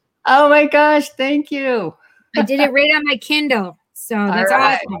book. Oh my gosh, thank you. I did it right on my Kindle. So that's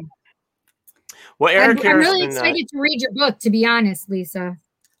awesome. Well, Eric I'm Harrison, really excited to read your book, to be honest, Lisa.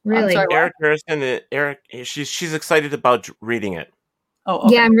 Really. Eric Harrison, she's excited about reading it. Oh,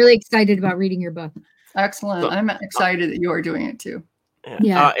 okay. Yeah, I'm really excited about reading your book. Excellent. I'm excited that you are doing it too.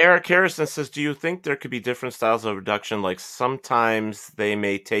 Yeah. Eric Harrison says, do you think there could be different styles of abduction? Like sometimes they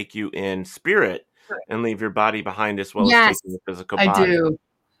may take you in spirit and leave your body behind as well as taking the physical body.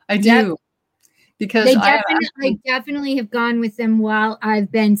 I do. Yep. Because I definitely have gone with them while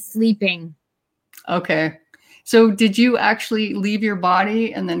I've been sleeping. Okay. So did you actually leave your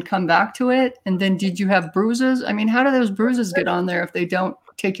body and then come back to it? And then did you have bruises? I mean, how do those bruises get on there if they don't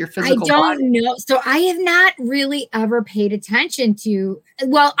take your physical body? I don't know. So I have not really ever paid attention to,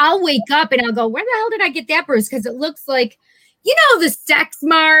 well, I'll wake up and I'll go, where the hell did I get that bruise? Because it looks like, you know, the sex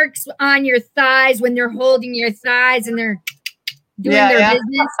marks on your thighs when they're holding your thighs and they're doing their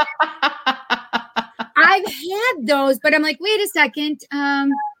business. I've had those, but I'm like, wait a second.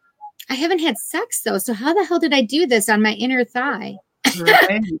 I haven't had sex though. So how the hell did I do this on my inner thigh?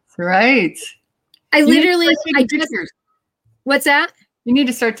 Right. What's that? You need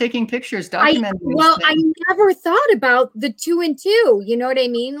to start taking pictures, documenting. I never thought about the 2 and 2. You know what I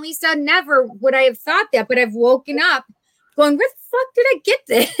mean, Lisa? Never would I have thought that, but I've woken up going, where the fuck did I get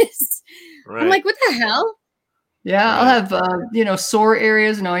this? Right. I'm like, what the hell? Yeah, I'll have, sore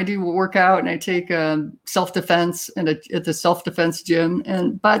areas. I do work out and I take self-defense at the self-defense gym.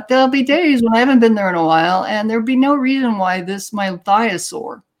 But there'll be days when I haven't been there in a while and there'll be no reason why my thigh is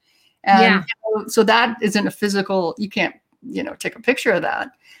sore. And so that isn't a physical, you can't, take a picture of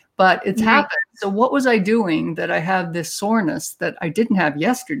that, but it's happened. So what was I doing that I have this soreness that I didn't have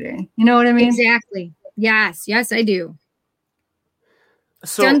yesterday? You know what I mean? Exactly. Yes, I do.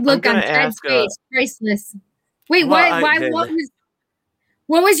 So stunned look on Ted's face, priceless. Wait, what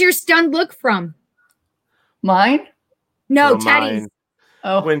was your stunned look from? Mine? No, Teddy's.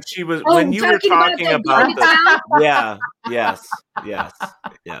 Oh, when you were talking about the yes.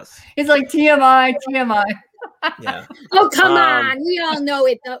 It's like TMI. Yeah. Oh, come on. We all know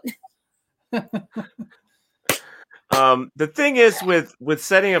it though. The thing is with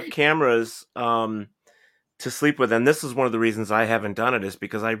setting up cameras to sleep with, and this is one of the reasons I haven't done it, is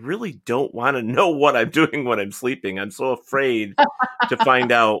because I really don't want to know what I'm doing when I'm sleeping. I'm so afraid to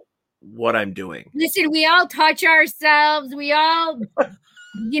find out what I'm doing. Listen, we all touch ourselves. We all,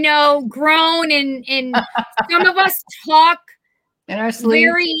 groan and some of us talk in our sleep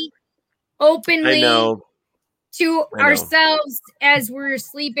very openly to I know. Ourselves as we're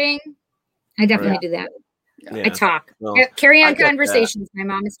sleeping. I definitely do that. Yeah. I talk. Well, Carry on I get conversations. My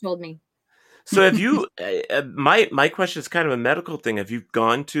mom has told me. So have you, my question is kind of a medical thing. Have you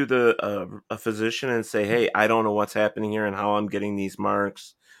gone to a physician and say, hey, I don't know what's happening here and how I'm getting these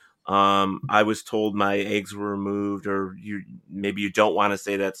marks. I was told my eggs were removed, or maybe you don't want to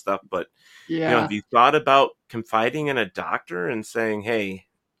say that stuff, but have you thought about confiding in a doctor and saying, hey,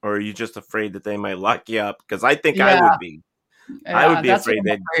 or are you just afraid that they might lock you up? Because I think I would be. I would be afraid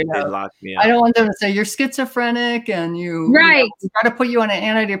they'd lock me up. I don't want them to say you're schizophrenic and we got to put you on an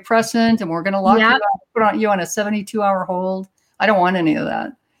antidepressant and we're going to lock you up, put you on a 72-hour hold. I don't want any of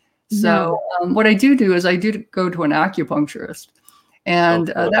that. So what I do is I do go to an acupuncturist, and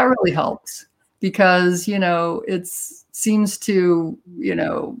that really helps because, it seems to,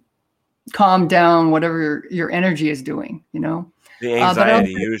 calm down whatever your energy is doing, The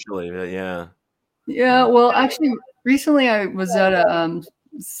anxiety usually, yeah. Yeah, well, actually, recently I was at a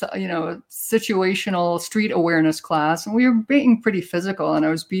situational street awareness class, and we were being pretty physical, and I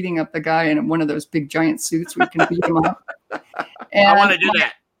was beating up the guy in one of those big giant suits where you can beat him up. And, I want to do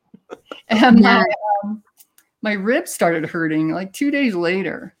that. And my ribs started hurting like 2 days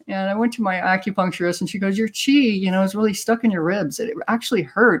later, and I went to my acupuncturist, and she goes, your chi, is really stuck in your ribs. It actually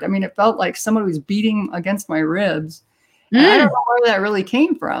hurt. I mean, it felt like somebody was beating against my ribs. And I don't know where that really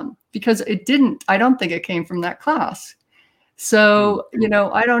came from, because I don't think it came from that class. So,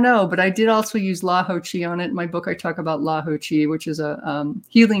 I don't know, but I did also use La Ho Chi on it. In my book, I talk about La Ho Chi, which is a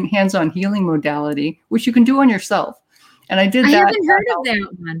hands-on healing modality, which you can do on yourself. And I did that. I haven't heard of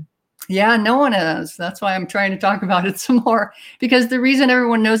that one. Yeah, no one has. That's why I'm trying to talk about it some more, because the reason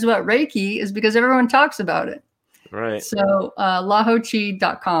everyone knows about Reiki is because everyone talks about it. Right. So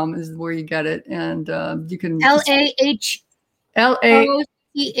lahochi.com is where you get it. And you can LAHOCHI? LAHOCHI.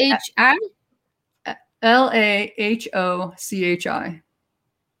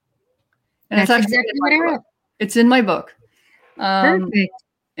 And that's exactly what I wrote. It's in my book. Perfect.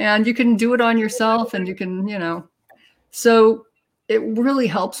 And you can do it on yourself, and you can, so it really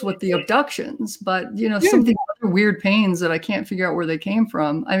helps with the abductions. But, something weird pains that I can't figure out where they came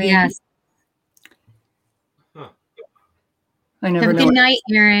from. I mean, Yes. I never Have a know. good night,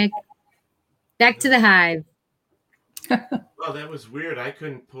 Eric. Back to the hive. Well, that was weird. I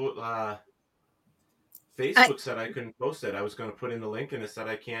couldn't put. Facebook said I couldn't post it. I was going to put in the link, and it said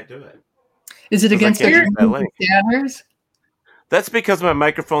I can't do it. Is it against that link? standards? That's because my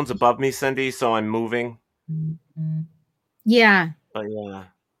microphone's above me, Cindy, so I'm moving. Yeah. But yeah,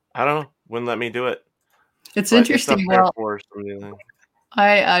 I don't know. Wouldn't let me do it. It's But interesting. up there Well, for some reason.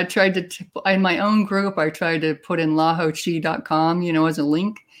 I tried to, in my own group, I tried to put in lahochi.com, as a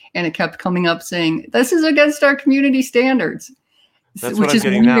link, and it kept coming up saying, this is against our community standards. That's which what I'm is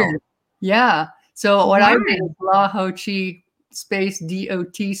getting weird. now. Yeah. So what I Why? did is lahochi space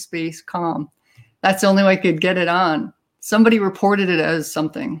DOT space com. That's the only way I could get it on. Somebody reported it as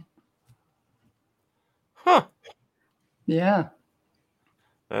something. Huh. Yeah.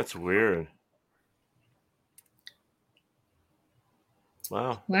 That's weird.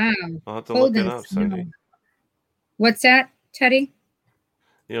 Wow. Wow. I'll have to Hold look it on, up, Cindy. no. What's that, Teddy?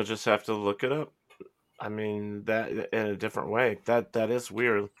 You'll just have to look it up. I mean, that in a different way. That is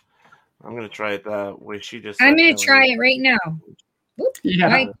weird. I'm gonna try it that way. She just. I'm said going to try it right now. Whoop. Yeah.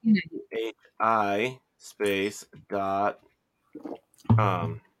 Why can't HI space dot.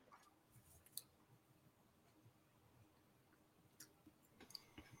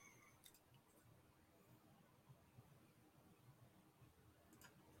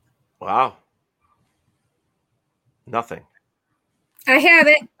 Wow. Nothing. I have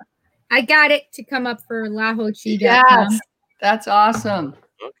it. I got it to come up for lahochi.com. Yes. That's awesome.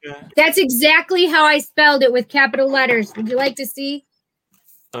 Okay. That's exactly how I spelled it with capital letters. Would you like to see?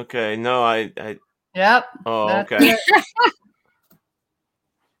 Okay. No, I. Yep. Oh, that's okay. it.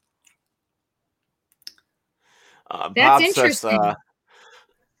 Bob That's says, interesting.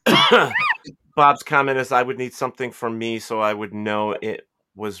 Bob's comment is, I would need something from me so I would know it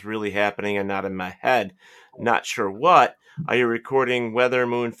was really happening and not in my head. Not sure what. Are you recording weather,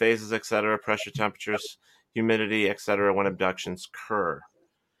 moon phases, etc., pressure, temperatures, humidity, etc., when abductions occur?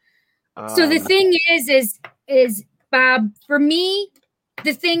 So the thing is Bob, for me,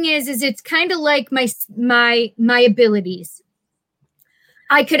 the thing is it's kind of like my abilities.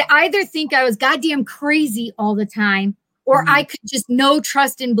 I could either think I was goddamn crazy all the time, or I could just know,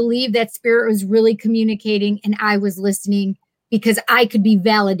 trust, and believe that spirit was really communicating and I was listening because I could be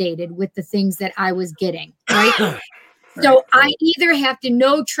validated with the things that I was getting, right? So I either have to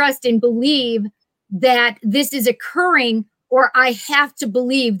know, trust, and believe that this is occurring, or I have to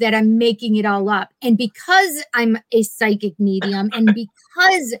believe that I'm making it all up. And because I'm a psychic medium and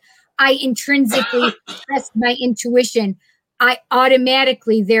because I intrinsically trust my intuition, I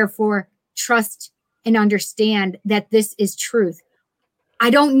automatically, therefore, trust and understand that this is truth. I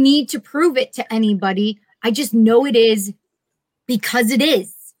don't need to prove it to anybody. I just know it is because it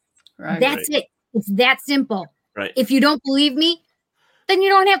is. Right. That's it. It's that simple. Right. If you don't believe me, then you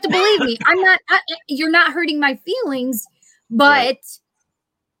don't have to believe me. You're not hurting my feelings, but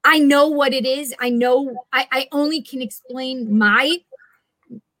I know what it is. I know I only can explain my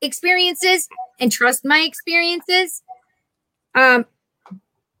experiences and trust my experiences.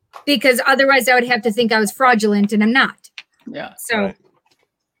 Because otherwise I would have to think I was fraudulent, and I'm not. Yeah. So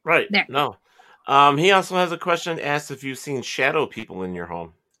Right. There. No. He also has a question, asked if you've seen shadow people in your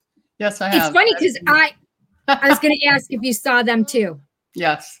home. Yes, I have. it's funny because I was going to ask if you saw them too.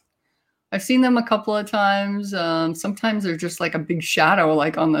 Yes. I've seen them a couple of times. Sometimes they're just like a big shadow,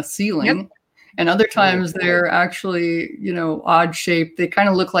 like on the ceiling. Yep. And other times they're actually, odd shaped. They kind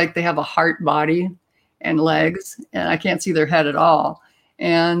of look like they have a heart body and legs, and I can't see their head at all.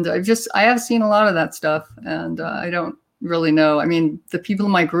 And I have seen a lot of that stuff, and I don't really know. I mean, the people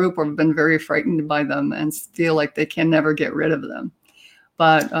in my group have been very frightened by them and feel like they can never get rid of them.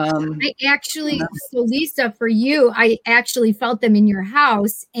 But I actually, so Lisa, for you, I actually felt them in your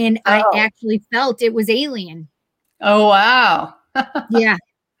house, and I actually felt it was alien. Oh, wow. Yeah.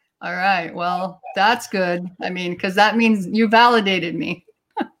 All right. Well, that's good. I mean, because that means you validated me.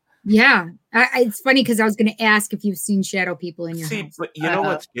 Yeah. It's funny because I was going to ask if you've seen shadow people in your house. But you know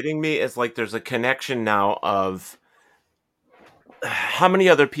what's getting me is like there's a connection now of how many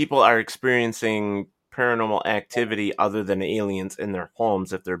other people are experiencing paranormal activity other than aliens in their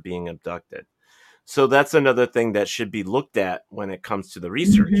homes if they're being abducted. So that's another thing that should be looked at when it comes to the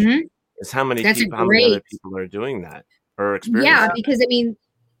research is how many other people are doing that or experiencing Yeah, because I mean,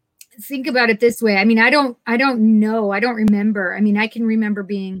 think about it this way. I mean, I don't know. I don't remember. I mean, I can remember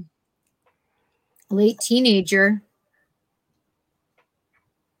being a late teenager.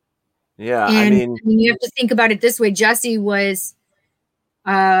 Yeah, and, I mean, you have to think about it this way. Jesse was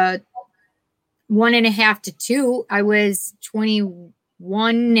 1.5 to 2. I was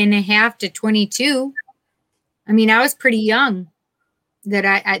 21.5 to 22. I mean, I was pretty young that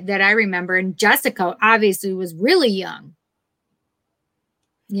I remember. And Jessica obviously was really young,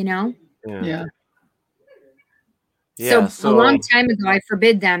 you know? Yeah. So a long time ago, I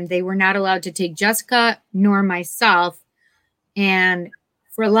forbid them. They were not allowed to take Jessica nor myself. And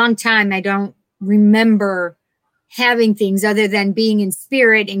for a long time, I don't remember having things other than being in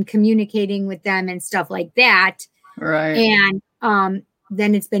spirit and communicating with them and stuff like that. Right. And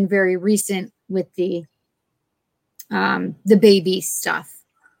then it's been very recent with the baby stuff.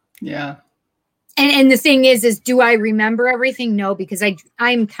 Yeah. And the thing is do I remember everything? No, because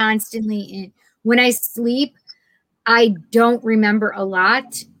I'm constantly when I sleep, I don't remember a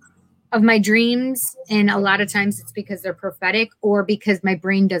lot of my dreams. And a lot of times it's because they're prophetic or because my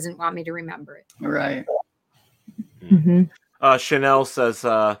brain doesn't want me to remember it. Right. Mm-hmm. Chanel says,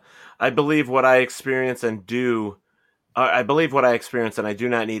 I believe what I experience and I do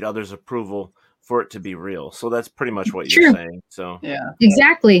not need others' approval for it to be real. So that's pretty much what you're saying. So yeah,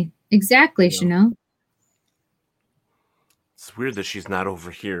 exactly, Chanel. It's weird that she's not over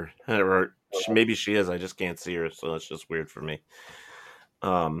here, or maybe she is. I just can't see her, so that's just weird for me.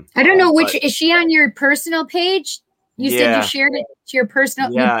 I don't know which is she on your personal page? You said you shared it to your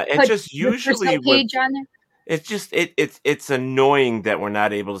personal. Yeah, it just usually page on there. It's just it's annoying that we're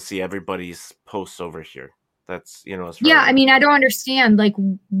not able to see everybody's posts over here. That's I mean, I don't understand like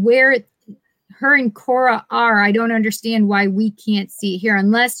where her and Cora are. I don't understand why we can't see it here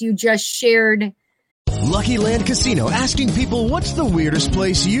unless you just shared. Lucky Land Casino asking people, what's the weirdest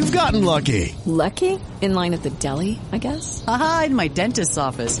place you've gotten lucky? Lucky? In line at the deli, I guess? Aha, in my dentist's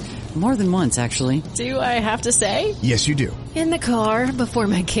office. More than once, actually. Do I have to say? Yes, you do. In the car before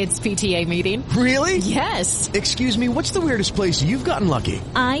my kids' PTA meeting. Really? Yes. Excuse me, what's the weirdest place you've gotten lucky?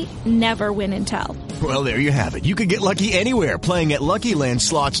 I never win and tell. Well, there you have it. You can get lucky anywhere, playing at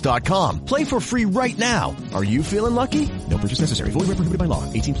LuckyLandSlots.com. Play for free right now. Are you feeling lucky? No purchase necessary. Void where prohibited by law.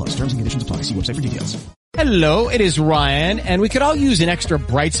 18+. Terms and conditions apply. See website for details. Hello, it is Ryan, and we could all use an extra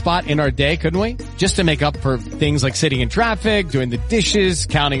bright spot in our day, couldn't we? Just to make up for things like sitting in traffic, doing the dishes,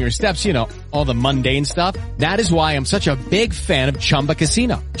 counting your steps, all the mundane stuff. That is why I'm such a big fan of Chumba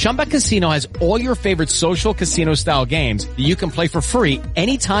Casino. Chumba Casino has all your favorite social casino-style games that you can play for free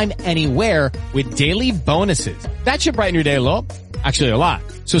anytime, anywhere with daily bonuses. That should brighten your day a little. Actually, a lot.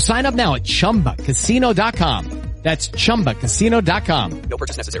 So sign up now at ChumbaCasino.com. That's ChumbaCasino.com. No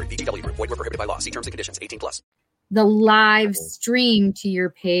purchase necessary. VGW Group. Void where prohibited by law. See terms and conditions. 18+. The live stream to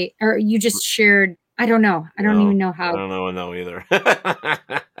your page, or you just shared. I don't know. I don't even know how. I don't know either. I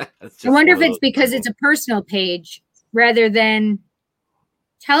wonder if it's because it's a personal page rather than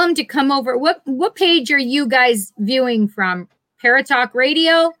tell them to come over. What page are you guys viewing from? Paratalk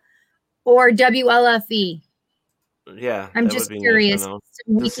Radio or WLFE? Yeah, I'm just curious. So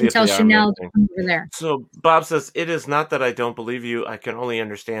we can tell Chanel to come over there. So Bob says, it is not that I don't believe you. I can only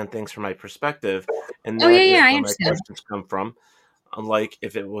understand things from my perspective. And I understand. My questions come from, unlike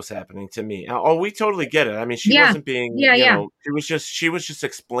if it was happening to me. Oh, we totally get it. I mean, she wasn't being, she was just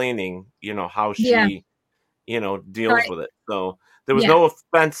explaining, how she, deals with it. So there was no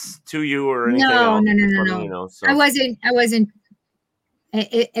offense to you or anything else. No. So. I wasn't.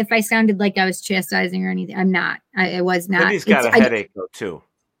 If I sounded like I was chastising or anything, I'm not. I was not. He's got a headache though too.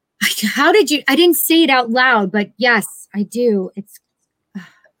 How did you? I didn't say it out loud, but yes, I do. It's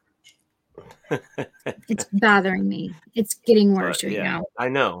bothering me. It's getting worse now. I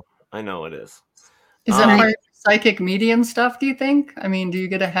know it is. Is that part of psychic medium stuff? Do you think? I mean, do you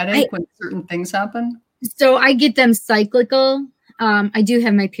get a headache when certain things happen? So I get them cyclical. I do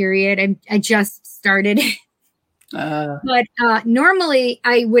have my period. I just started. But normally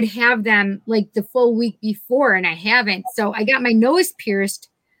I would have them like the full week before, and I haven't. So I got my nose pierced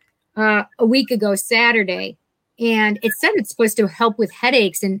a week ago Saturday, and it said it's supposed to help with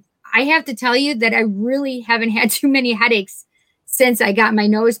headaches. And I have to tell you that I really haven't had too many headaches since I got my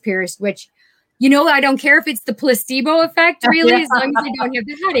nose pierced, which, I don't care if it's the placebo effect, really, as long as I don't have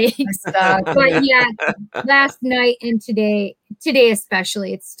the headaches. But yeah, last night and today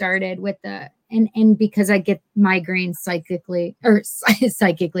especially, it started with the and because I get migraines cyclically.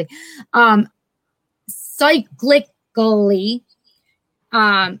 I'm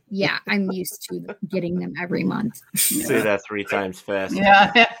used to getting them every month. Say that 3 times fast.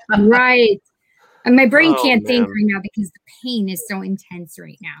 Yeah. Right. And my brain can't think right now because the pain is so intense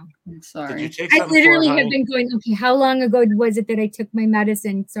right now. I'm sorry. I literally have been going, okay, how long ago was it that I took my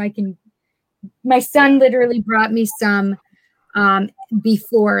medicine so I can, my son literally brought me some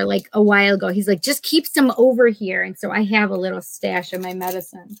before, like a while ago. He's like, just keep some over here. And so I have a little stash of my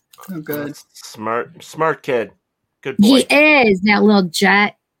medicine. Oh, good. Smart kid. Good boy. He is, that little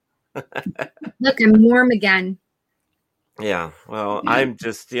jet. Look, I'm warm again. Yeah. Well, I'm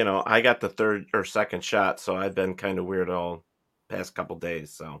just, I got the third or second shot, so I've been kind of weird all past couple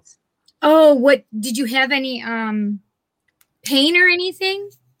days. So. Oh, what did you have any pain or anything?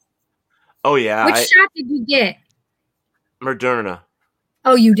 Oh yeah. Which shot did you get? Moderna.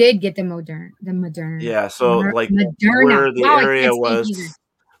 Oh, you did get the Moderna. Yeah, so like Moderna.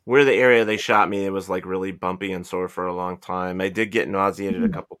 where the area they shot me, it was like really bumpy and sore for a long time. I did get nauseated a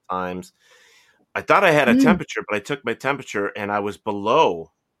couple times. I thought I had a temperature, but I took my temperature and I was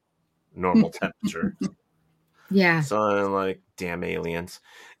below normal temperature. Yeah. So I'm like, damn aliens.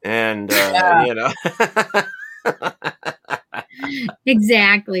 And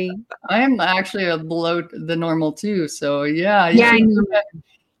Exactly. I'm actually below the normal too. So yeah.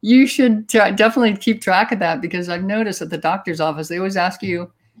 You should definitely keep track of that, because I've noticed at the doctor's office, they always ask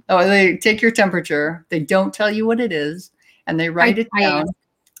you, they take your temperature. They don't tell you what it is, and they write it down.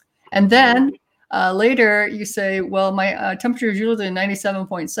 And then later you say, well, my temperature is usually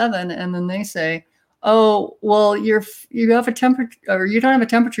 97.7. And then they say, oh, well, you have a temperature, or you don't have a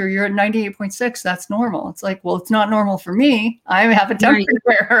temperature. You're at 98.6. That's normal. It's like, well, it's not normal for me. I have a temperature,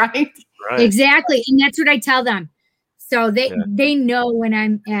 right? Exactly. And that's what I tell them. So they know when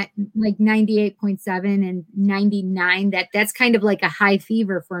I'm at like 98.7 and 99, that's kind of like a high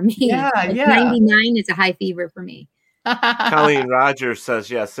fever for me. Yeah, like 99 is a high fever for me. Colleen Rogers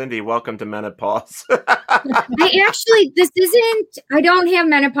says, yeah, Cindy, welcome to menopause. I don't have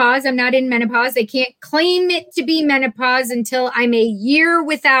menopause. I'm not in menopause. I can't claim it to be menopause until I'm a year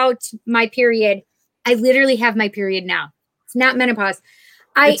without my period. I literally have my period now. It's not menopause.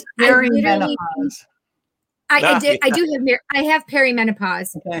 It's perimenopause. I have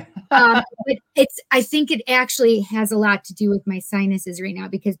perimenopause. Okay. But I think it actually has a lot to do with my sinuses right now,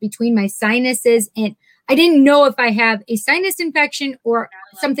 because between my sinuses and I didn't know if I have a sinus infection or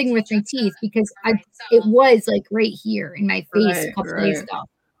something with my teeth, because it was like right here in my face a couple days ago.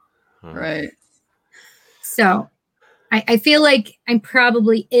 Right. So I feel like I'm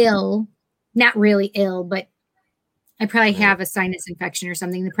probably ill, not really ill, but I probably have a sinus infection or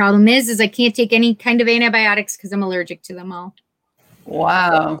something. The problem is I can't take any kind of antibiotics because I'm allergic to them all.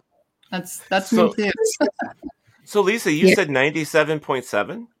 Wow. That's me too. So Lisa, you said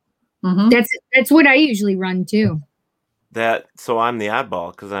 97.7? Mm-hmm. That's what I usually run too. So I'm the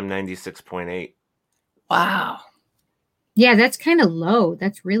oddball because I'm 96.8. Wow. Yeah, that's kind of low.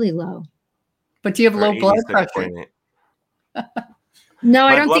 That's really low. But do you have low blood pressure? No,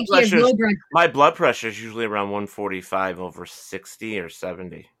 I don't think you have low blood pressure. My blood pressure is usually around 145 over 60 or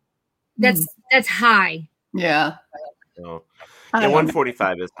 70. That's high. Yeah. So,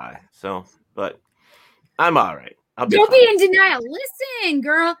 145 is high. So, but I'm all right. Don't be in denial. Listen,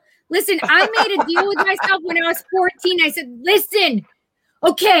 girl. Listen, I made a deal with myself when I was 14. I said, listen,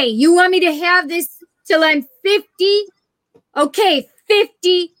 okay, you want me to have this till I'm 50? Okay,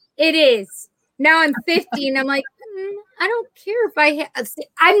 50 it is. Now I'm 50 and I'm like, I don't care if I have.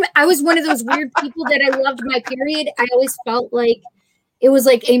 I was one of those weird people that I loved my period. I always felt like it was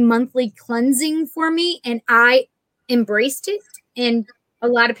like a monthly cleansing for me, and I embraced it. And a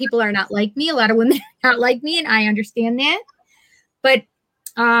lot of people are not like me. A lot of women are not like me, and I understand that. But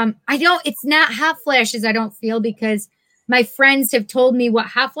it's not hot flashes, I don't feel, because my friends have told me what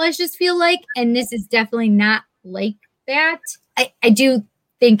hot flashes feel like, and this is definitely not like that. I do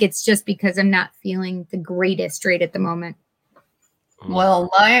think it's just because I'm not feeling the greatest right at the moment. Well,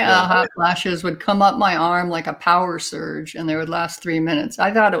 my hot flashes would come up my arm like a power surge, and they would last 3 minutes.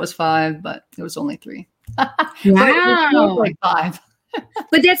 I thought it was 5, but it was only 3. Wow. Like 5.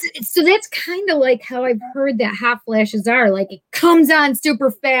 But that's kind of like how I've heard that hot flashes are. Like it comes on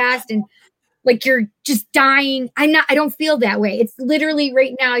super fast and like you're just dying. I don't feel that way. It's literally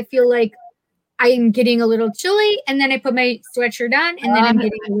right now I feel like I'm getting a little chilly, and then I put my sweatshirt on, and then I'm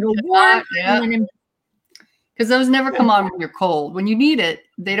getting a little warm. Because those never come on when you're cold. When you need it,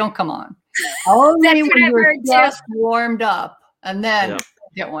 they don't come on. Only when you're just warmed up, and then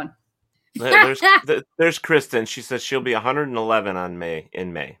get one. There's Kristen. She says she'll be 111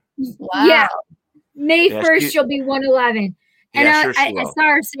 in May. Wow. Yeah. May 1st, she'll be 111. And I saw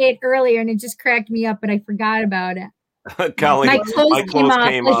her say it earlier, and it just cracked me up, but I forgot about it. Colleen, my clothes came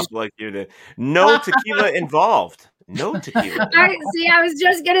off like you did. No tequila involved. No tequila. I was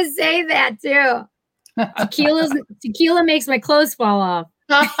just going to say that, too. Tequila makes my clothes fall off.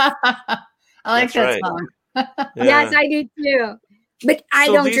 I like that song. Yes, I do, too. But I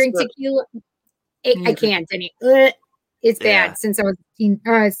don't drink tequila. I can't. It's bad since I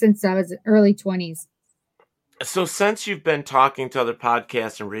was early 20s. So since you've been talking to other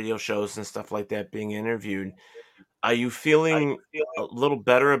podcasts and radio shows and stuff like that, being interviewed, are you feeling a little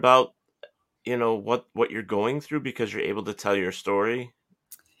better about, what you're going through because you're able to tell your story?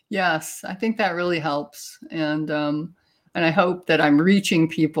 Yes, I think that really helps. And I hope that I'm reaching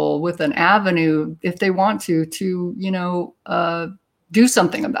people with an avenue if they want to do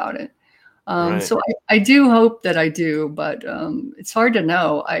something about it. Right. So I do hope that I do, but it's hard to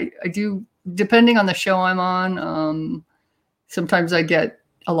know. I do, depending on the show I'm on. Sometimes I get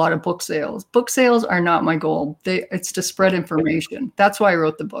a lot of book sales. Book sales are not my goal. It's to spread information. That's why I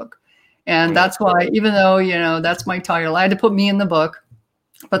wrote the book. And that's why, even though, that's my title, I had to put me in the book,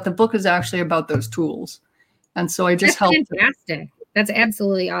 but the book is actually about those tools. And so I just help. Fantastic. That's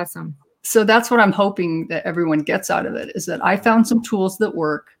absolutely awesome. So that's what I'm hoping that everyone gets out of it, is that I found some tools that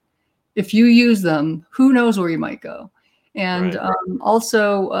work. If you use them, who knows where you might go. And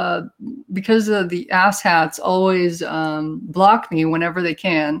also, because of the asshats always block me whenever they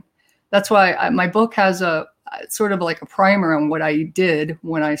can. That's why my book has a sort of like a primer on what I did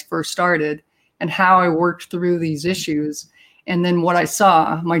when I first started and how I worked through these issues. And then what I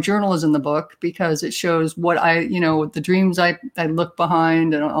saw. My journal is in the book because it shows what the dreams I look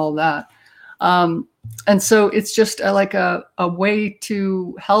behind and all that. And so it's just like a way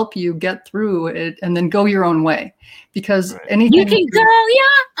to help you get through it and then go your own way, because anything you can go your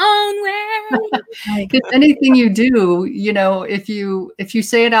own way. Because anything you do, if you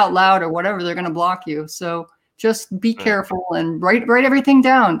say it out loud or whatever, they're going to block you. So just be careful and write everything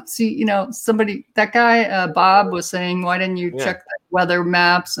down. See, that guy, Bob, was saying, why didn't you check the weather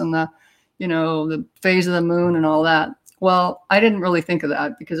maps and the phase of the moon and all that? Well, I didn't really think of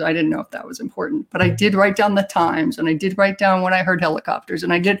that because I didn't know if that was important, but I did write down the times and I did write down when I heard helicopters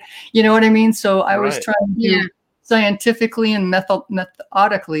and I did, you know what I mean? So I was trying to scientifically and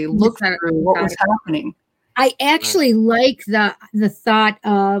methodically look through what was happening. I actually like the thought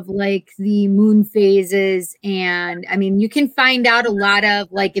of like the moon phases. And I mean, you can find out a lot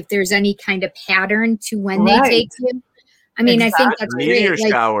of like if there's any kind of pattern to when they take you. I mean, I think that's meteor great.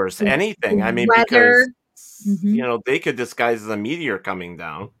 showers, anything. I mean, weather, because they could disguise as a meteor coming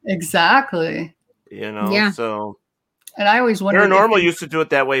down. Exactly. So. And I always wondered. Paranormal used to do it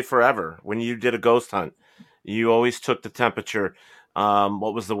that way forever. When you did a ghost hunt, you always took the temperature.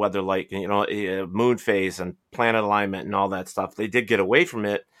 What was the weather like? Moon phase and planet alignment and all that stuff. They did get away from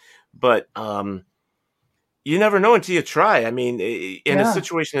it, but you never know until you try. I mean, in a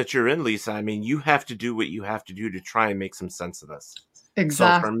situation that you're in, Lisa, I mean, you have to do what you have to do to try and make some sense of this.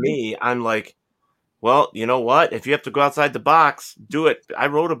 Exactly. So for me, I'm like, well, you know what? If you have to go outside the box, do it. I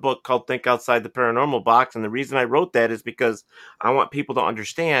wrote a book called Think Outside the Paranormal Box, and the reason I wrote that is because I want people to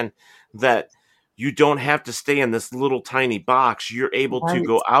understand that you don't have to stay in this little tiny box. You're able to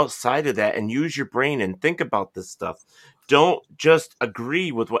go outside of that and use your brain and think about this stuff. Don't just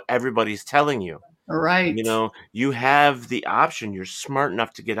agree with what everybody's telling you. Right. You have the option. You're smart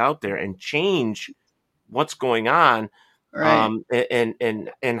enough to get out there and change what's going on. Right.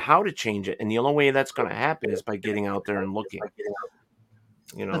 And how to change it. And the only way that's going to happen is by getting out there and looking.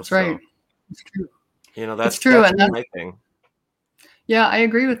 That's right. It's true. That's true. That's and my thing. Yeah, I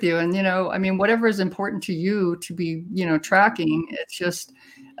agree with you. And, I mean, whatever is important to you to be, tracking, it's just,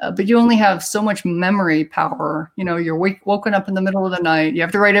 but you only have so much memory power. You're woken up in the middle of the night. You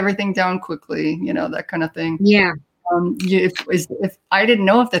have to write everything down quickly, that kind of thing. Yeah. If I didn't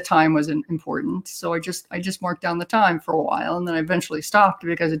know if the time was important, so I just marked down the time for a while, and then I eventually stopped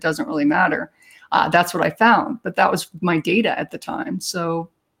because it doesn't really matter. That's what I found, but that was my data at the time. So,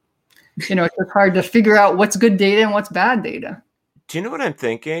 it's hard to figure out what's good data and what's bad data. Do you know what I'm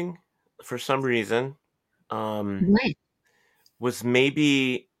thinking? For some reason, was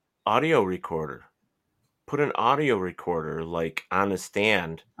maybe audio recorder. Put an audio recorder like on a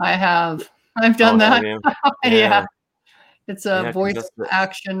stand. I've done that. Yeah. It's a voice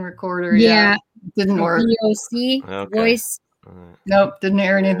action recorder. Yeah. It didn't work. VOC voice. Nope. Didn't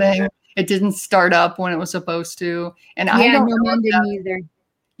hear anything. It didn't start up when it was supposed to. And I don't know mine didn't either.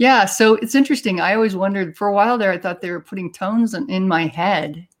 Yeah. So it's interesting. I always wondered for a while there, I thought they were putting tones in my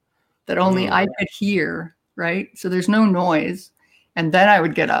head that only I could hear. Right. So there's no noise. And then I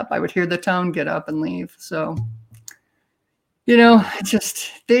would get up. I would hear the tone, get up and leave. So,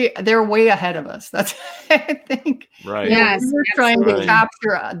 just they're way ahead of us. That's I think. Right. Yes. We're trying to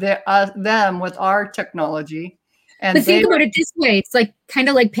capture them with our technology. And but think about it this way. It's like kind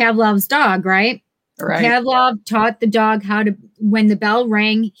of like Pavlov's dog, right? Right. Pavlov taught the dog how to, when the bell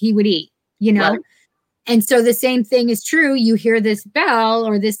rang, he would eat, Right. And so the same thing is true. You hear this bell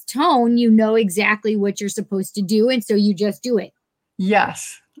or this tone, you know exactly what you're supposed to do. And so you just do it.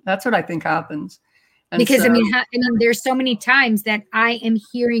 Yes, that's what I think happens. And Because so, I mean, there's so many times that I am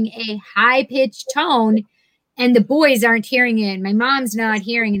hearing a high pitched tone and the boys aren't hearing it. My mom's not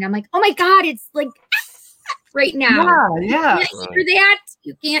hearing it. I'm like, oh my God, it's like right now. Yeah. You can't hear that.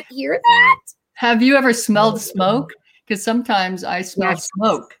 You can't hear that. Have you ever smelled smoke? Because sometimes I smell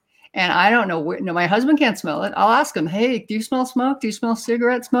smoke and I don't know where. No, my husband can't smell it. I'll ask him, hey, do you smell smoke? Do you smell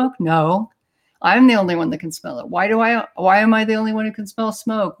cigarette smoke? No. I'm the only one that can smell it. Why am I the only one who can smell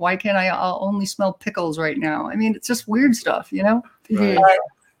smoke? Why can't I'll only smell pickles right now? I mean, it's just weird stuff, you know? Right.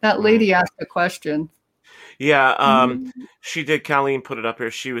 That lady asked a question. Yeah, she did. Colleen put it up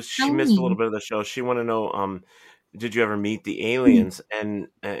here. She missed a little bit of the show. She wanted to know, did you ever meet the aliens? And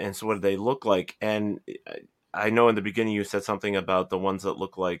so what did they look like? And I know in the beginning you said something about the ones that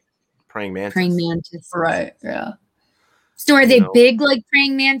look like praying mantis. Praying mantis. Right, yeah. So are they big like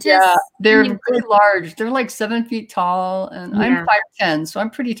praying mantis? Yeah, they're pretty large. They're like 7 feet tall, and I'm 5'10", so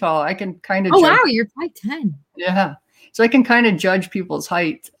I'm pretty tall. I can kind of. Oh wow, you're 5'10". Yeah, so I can kind of judge people's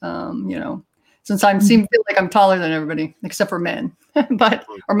height. You know, since feel like I'm taller than everybody except for men,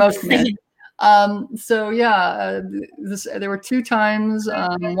 or most men. So yeah, there were 2 times.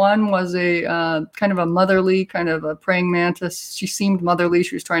 One was a kind of a motherly, kind of a praying mantis. She seemed motherly.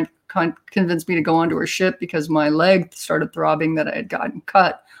 She was trying to convince me to go onto her ship because my leg started throbbing that I had gotten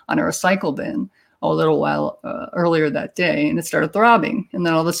cut on a recycle bin a little while earlier that day, and it started throbbing. And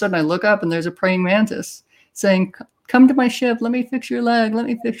then all of a sudden I look up and there's a praying mantis saying, come to my ship. Let me fix your leg. Let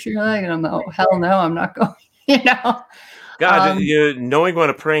me fix your leg. And I'm like, oh, hell no, I'm not going, you know. God, knowing what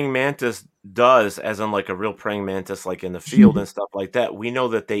a praying mantis does, as in like a real praying mantis, like in the field and stuff like that, we know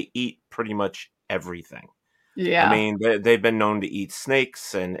that they eat pretty much everything. Yeah, I mean they've been known to eat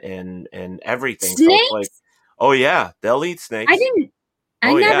snakes and everything. Snakes? So it's like, oh yeah, they'll eat snakes.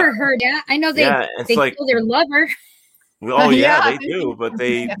 I never heard that. I know they kill their lover. Oh yeah, they do. But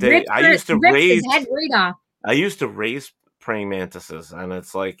I used to raise his head right off. I used to raise praying mantises, and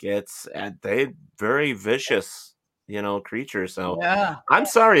it's like they very vicious, you know, creatures. So yeah. I'm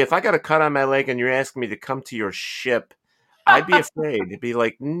sorry if I got a cut on my leg and you're asking me to come to your ship. I'd be afraid. It'd be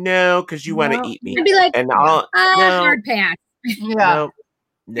like, no, because you want to eat me. I'd be like, and I'll hard pass. Yeah,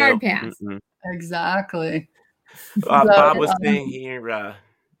 no, hard pass. Exactly. Bob was saying here.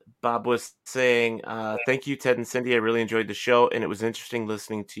 Bob was saying, "Thank you, Ted and Cindy. I really enjoyed the show, and it was interesting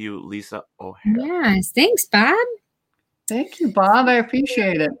listening to you, Lisa O'Hara." Yes, thanks, Bob. Thank you, Bob. I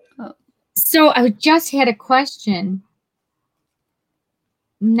appreciate it. So I just had a question.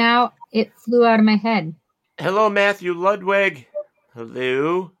 Now it flew out of my head. Hello, Matthew Ludwig.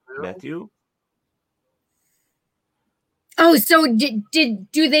 Hello, Matthew. Oh, so do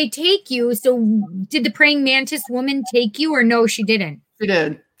they take you? So did the praying mantis woman take you, or no, she didn't? She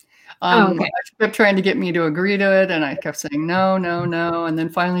did. Okay. She kept trying to get me to agree to it, and I kept saying no, no, no. And then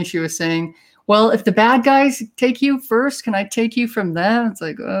finally she was saying, well, if the bad guys take you first, can I take you from them? It's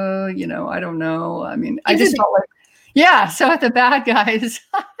like, you know, I don't know. I mean, I just felt like, yeah, so at the bad guys.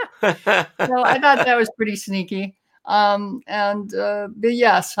 So I thought that was pretty sneaky. But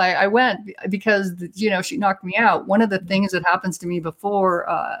yes, I went because, you know, she knocked me out. One of the things that happens to me before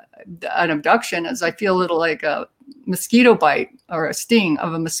an abduction is I feel a little like a mosquito bite or a sting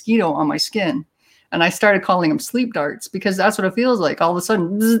of a mosquito on my skin. And I started calling them sleep darts because that's what it feels like. All of a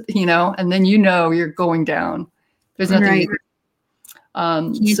sudden, you know, and then you know you're going down. There's nothing. Right.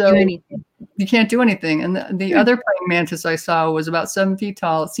 So you can't do anything. And the other praying mantis I saw was about 7 feet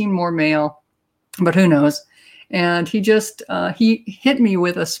tall. It seemed more male, but who knows? And he just he hit me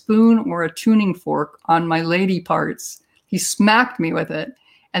with a spoon or a tuning fork on my lady parts. He smacked me with it,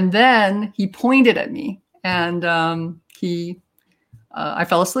 and then he pointed at me, and I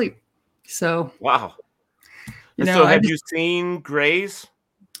fell asleep. So wow. You know, so have you seen Greys?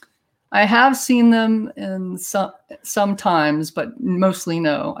 I have seen them in sometimes, but mostly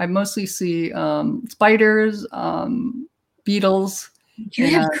no. I mostly see spiders, beetles. You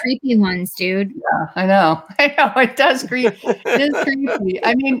have creepy ones, dude. Yeah, I know. It does creep. It is creepy.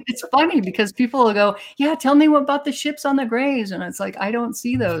 I mean, it's funny because people will go, yeah, tell me what about the ships on the Greys. And it's like, I don't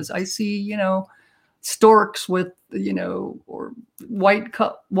see those. I see, you know, storks with, you know, or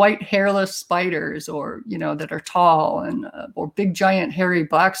white hairless spiders, or, you know, that are tall, and or big giant hairy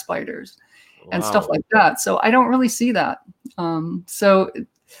black spiders and stuff like that. So I don't really see that. I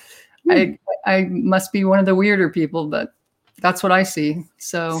must be one of the weirder people, but that's what I see.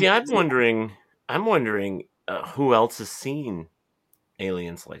 So see, I'm wondering who else has seen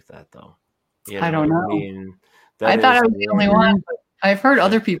aliens like that, though. You know, I don't know. I mean, I thought I was the only one, but I've heard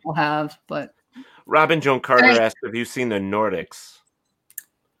other people have. But Robin Joan Carter asked, have you seen the Nordics?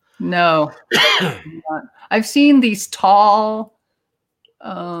 No. I've seen these tall,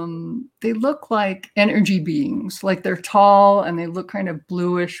 they look like energy beings. Like they're tall and they look kind of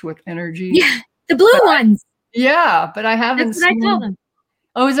bluish with energy. Yeah, the blue ones. Yeah, but I haven't That's what seen. I call them.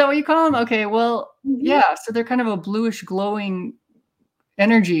 Oh, is that what you call them? Okay, well, yeah. So they're kind of a bluish glowing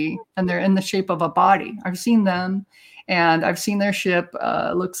energy and they're in the shape of a body. I've seen them and I've seen their ship.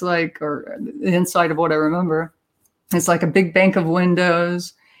 Looks like, or the inside of what I remember, it's like a big bank of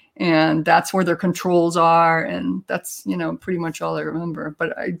windows. And that's where their controls are, and that's pretty much all I remember.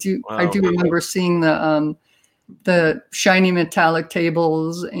 But I do remember seeing the shiny metallic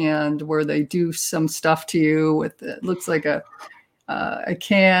tables, and where they do some stuff to you with it looks like a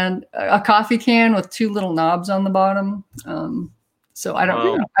coffee can with two little knobs on the bottom. So I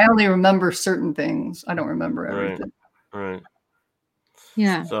don't. I only remember certain things. I don't remember everything. Right.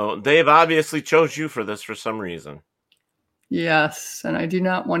 Yeah. So they've obviously chose you for this for some reason. Yes, and I do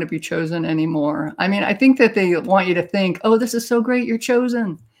not want to be chosen anymore. I mean, I think that they want you to think, "Oh, this is so great, you're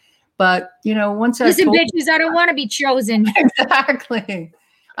chosen." But once Listen, bitches, I don't want to be chosen. Exactly,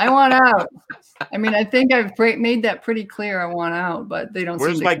 I want out. I mean, I think I've made that pretty clear. I want out, but they don't.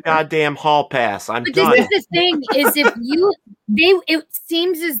 Where's my goddamn hall pass? I'm done. This is the thing: is it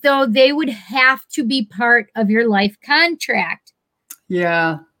seems as though they would have to be part of your life contract.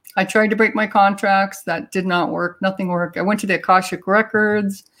 Yeah. I tried to break my contracts. That did not work. Nothing worked. I went to the Akashic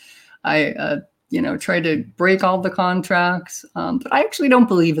Records. I, tried to break all the contracts. But I actually don't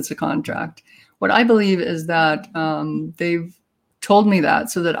believe it's a contract. What I believe is that they've told me that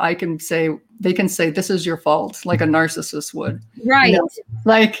so that they can say, this is your fault, like a narcissist would. Right.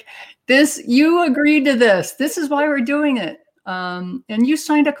 Like this, you agreed to this. This is why we're doing it. And you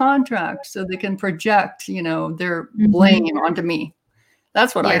signed a contract, so they can project, their blame onto me.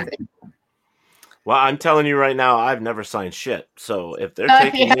 That's what I think. Well, I'm telling you right now, I've never signed shit. So if they're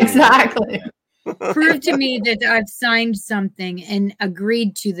taking me, exactly. Prove to me that I've signed something and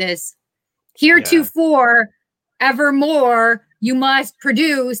agreed to this. Heretofore, evermore, you must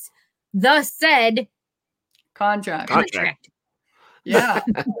produce the said contract. Yeah,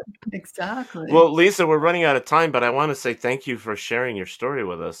 exactly. Well, Lisa, we're running out of time, but I want to say thank you for sharing your story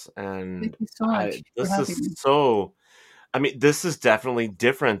with us. And thank you so much. This is definitely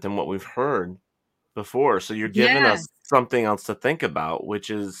different than what we've heard before. So you're giving us something else to think about, which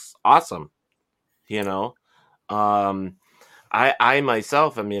is awesome. I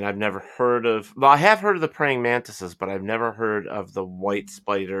myself, I've never heard of, I have heard of the praying mantises, but I've never heard of the white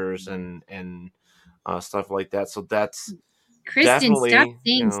spiders and stuff like that. So that's Kristen, stop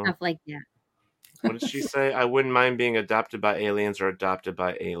saying stuff like that. What did she say? I wouldn't mind being adopted by aliens or adopted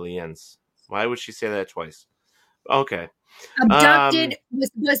by aliens. Why would she say that twice? Okay. Abducted was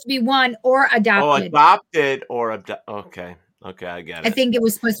supposed to be one, or adopted. Oh, adopted or okay. Okay, I get it. I think it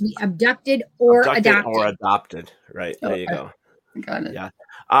was supposed to be abducted or adopted. Or adopted. Right. There you go. Got it. Yeah.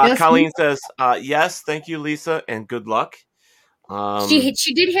 Colleen says, yes, thank you, Lisa, and good luck.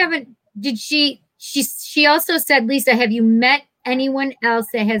 She did have she also said, Lisa, have you met anyone else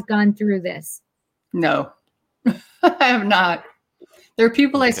that has gone through this? No. I have not. There are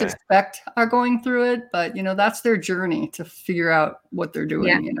people I suspect are going through it, but that's their journey to figure out what they're doing.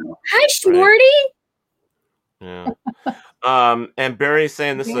 Yeah. Hi, Shorty. Right. Yeah. And Barry's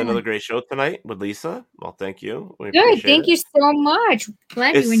saying this is another great show tonight with Lisa. Well, thank you. Good. Thank you so much.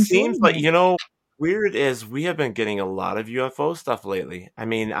 Glad you enjoyed it. It seems like, weird is we have been getting a lot of UFO stuff lately. I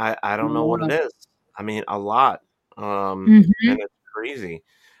don't know what it is. A lot. And it's crazy.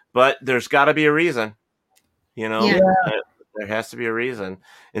 But there's got to be a reason. There has to be a reason.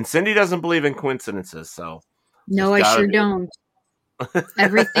 And Cindy doesn't believe in coincidences, so. No, I sure don't.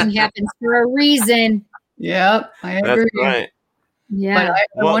 Everything happens for a reason. Yep, I agree. That's right. Yeah. But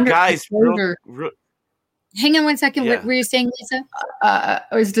I wonder, guys, hang on one second. What were you saying, Lisa?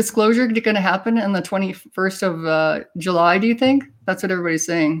 Is disclosure going to happen on the 21st of July, do you think? That's what everybody's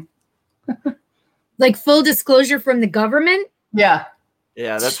saying. Like full disclosure from the government? Yeah.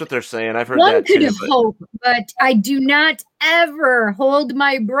 Yeah, that's what they're saying. I've heard One that could too. hope, but I do not ever hold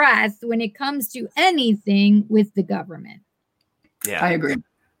my breath when it comes to anything with the government. Yeah, I agree.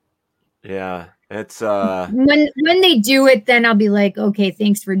 Yeah, it's when they do it, then I'll be like, okay,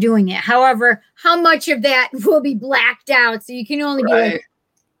 thanks for doing it. However, how much of that will be blacked out? So you can only be like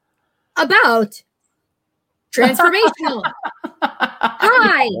about transformational.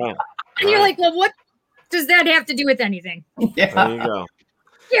 Hi, and you're like, well, what does that have to do with anything? Yeah. There you go.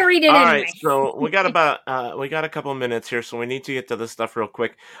 You read it All anyway. right, so we got a couple minutes here, so we need to get to this stuff real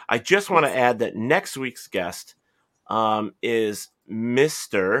quick. I just want to add that next week's guest is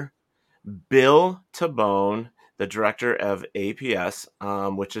Mr. Bill Tabone, the director of APS,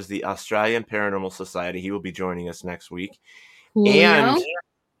 which is the Australian Paranormal Society. He will be joining us next week. Coolio.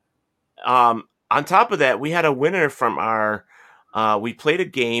 And on top of that, we had a winner from our we played a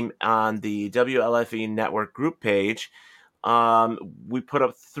game on the WLFE network group page. We put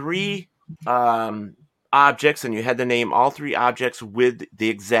up 3 objects, and you had to name all 3 objects with the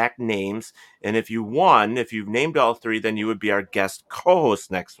exact names. And if you've named all 3, then you would be our guest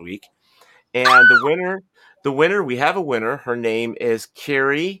co-host next week. And the winner, we have a winner. Her name is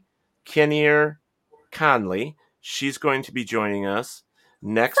Carrie Kinnear Conley. She's going to be joining us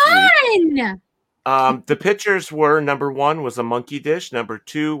next week. The pictures were, number 1 was a monkey dish, number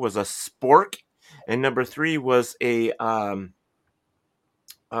 2 was a spork, and number 3 was a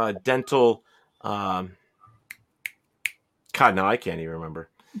dental. God, no, I can't even remember.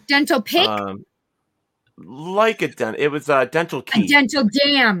 Dental pick? It was a dental key. A dental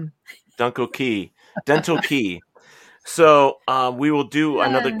dam. Dental key. So we will do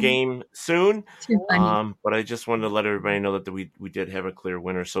another game soon. Too funny. But I just wanted to let everybody know that we did have a clear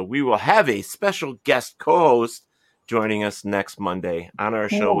winner. So we will have a special guest co-host joining us next Monday on our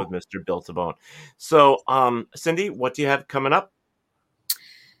show with Mr. Bill Tabone. So, Cindy, what do you have coming up?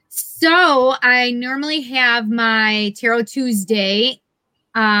 So I normally have my Tarot Tuesday.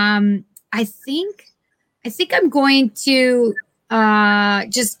 I think I'm going to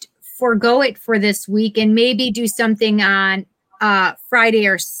just forego it for this week and maybe do something on Friday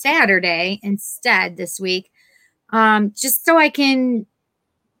or Saturday instead this week, just so I can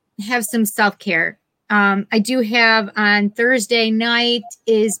have some self-care. I do have on Thursday night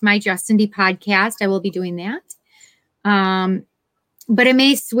is my Just Cindy podcast. I will be doing that. But I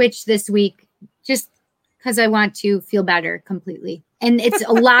may switch this week just because I want to feel better completely. And it's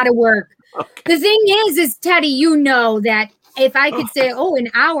a lot of work. Okay. The thing is Teddy, you know that if I could say, an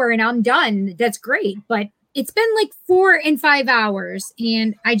hour and I'm done, that's great. But it's been like 4 and 5 hours.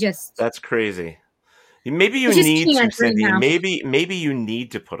 And that's crazy. Maybe you need to, Cindy. Maybe you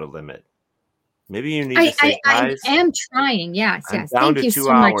need to put a limit. Maybe you need to say, guys, I am trying. Yes. I'm down Thank to you 2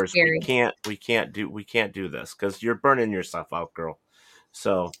 so hours. much, Barry. We can't do this because you're burning yourself out, girl.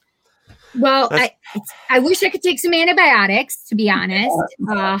 So, well, I wish I could take some antibiotics, to be honest.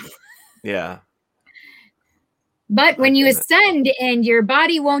 Yeah. But when you ascend and your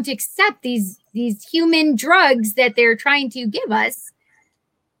body won't accept these human drugs that they're trying to give us.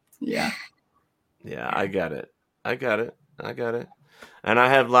 Yeah. Yeah, I got it. And I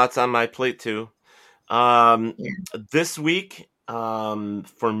have lots on my plate too. This week,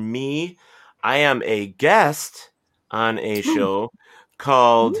 for me, I am a guest on a show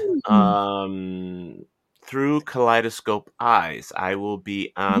called Through Kaleidoscope Eyes. I will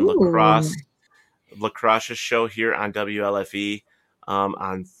be on Lacrosse's show here on WLFE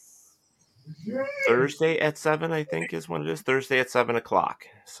on Thursday at 7, I think is when it is. Thursday at 7:00.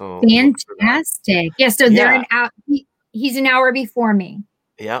 So fantastic. Yeah, so they're an hour. He's an hour before me.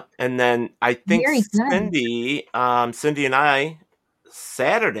 Yeah, and then I think Cindy and I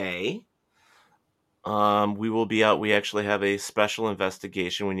Saturday. We will be out. We actually have a special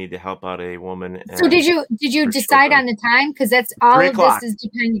investigation. We need to help out a woman. So did you decide on the time? Because that's all of this is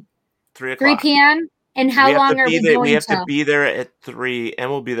depending. 3 p.m. And how long are we going? We have to be there at 3, and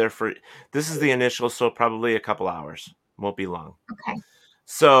we'll be there for. This is the initial, so probably a couple hours. Won't be long. Okay.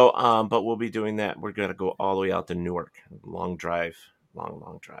 So, but we'll be doing that. We're gonna go all the way out to Newark. Long drive.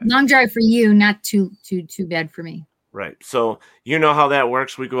 Long drive. Long drive for you, not too bad for me. Right. So you know how that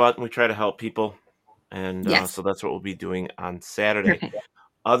works. We go out and we try to help people. And so that's what we'll be doing on Saturday. Perfect.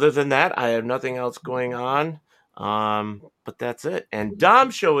 Other than that, I have nothing else going on. But that's it. And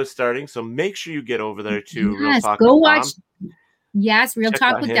Dom's show is starting, so make sure you get over there to Real Talk go with watch. Dom. Yes, Real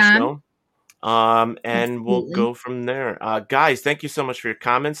Talk with Dom. And Absolutely. We'll go from there. Guys, thank you so much for your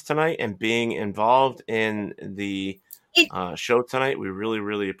comments tonight and being involved in the show tonight. We really,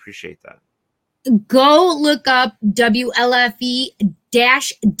 really appreciate that. Go look up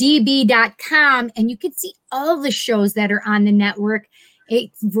WLFE-DB.com and you can see all the shows that are on the network.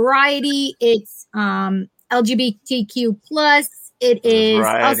 It's variety. It's LGBTQ plus. It is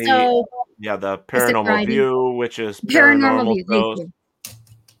variety. Also the Paranormal View, which is Paranormal View.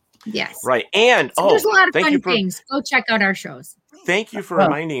 Yes. Right. And so there's a lot of fun things. Go check out our shows. Thank you for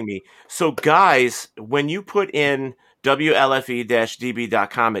reminding me. So guys, when you put in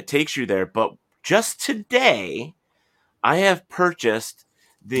WLFE-DB.com, it takes you there. But just today, I have purchased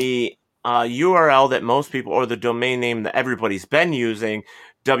the URL that most people, or the domain name that everybody's been using,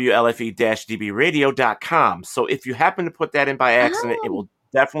 WLFE-DBradio.com. So if you happen to put that in by accident, it will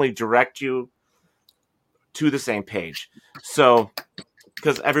definitely direct you to the same page. So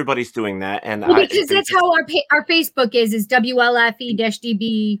because everybody's doing that, and well, because that's how our Facebook is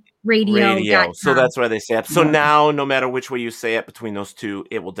WLFE-DB radio. So that's why they say it. So now, no matter which way you say it between those two,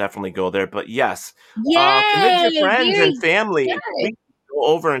 it will definitely go there. But yes, convince your friends and family. Please go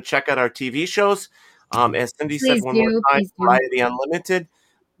over and check out our TV shows. As Cindy said one more time, Variety Unlimited,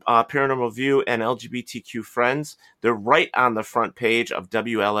 Paranormal View, and LGBTQ Friends. They're right on the front page of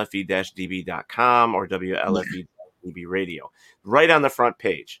WLFE-DB.com or WLFE-DB Radio. Right on the front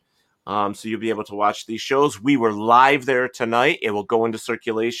page. So you'll be able to watch these shows. We were live there tonight. It will go into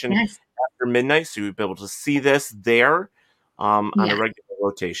circulation after midnight, so you'll be able to see this there on a regular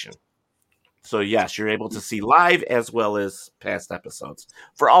rotation. So yes, you're able to see live as well as past episodes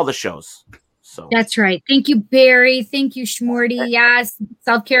for all the shows. So that's right. Thank you, Barry. Thank you, Schmorty. Yes,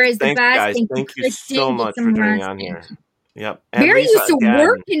 self-care is the best. Guys. Thank you so much for joining on here. Yep. And Barry Lisa, used to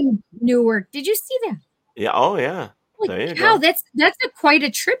work in Newark. Did you see that? Yeah. Oh, yeah. There you go. That's quite a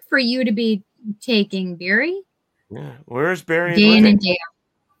trip for you to be taking, Barry. Yeah. Where's Barry? Day in and day out.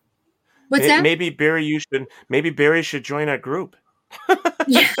 What's that? Maybe Barry should join our group.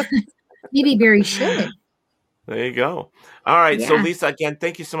 Yeah. Maybe Barry should. There you go. All right. Yeah. So, Lisa, again,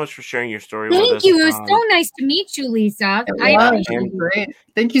 thank you so much for sharing your story with us. Thank you. It was so nice to meet you, Lisa. I appreciate it. Great.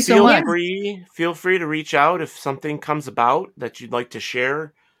 Thank you so much. Feel free to reach out if something comes about that you'd like to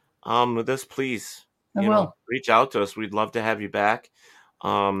share with us, please. I will. Reach out to us. We'd love to have you back.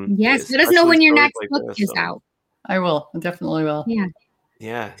 Yes, let us know when your next book is out. I will. I definitely will. Yeah.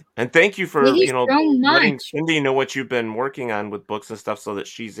 Yeah. And thank you for, letting Cindy know what you've been working on with books and stuff so that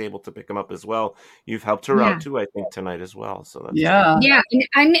she's able to pick them up as well. You've helped her out too, I think, tonight as well. So that's Yeah.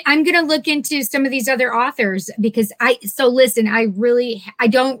 And I'm going to look into some of these other authors because I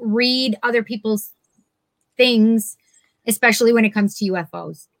don't read other people's things, especially when it comes to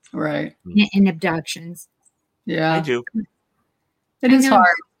UFOs. Right. And abductions. Yeah. I do. It is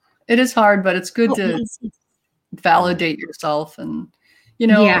hard. It is hard, but it's good to validate yourself and,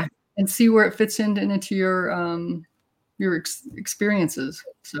 and see where it fits into your experiences.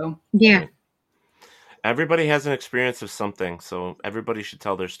 So, yeah. Everybody has an experience of something, so everybody should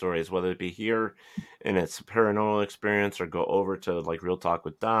tell their stories, whether it be here and it's a paranormal experience or go over to like Real Talk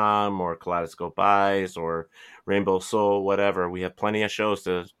with Dom or Kaleidoscope Eyes or Rainbow Soul, whatever. We have plenty of shows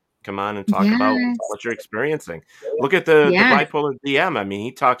to come on and talk about what you're experiencing. Look at the bipolar DM. I mean,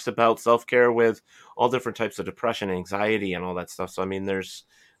 he talks about self-care with all different types of depression, anxiety, and all that stuff. So, I mean, there's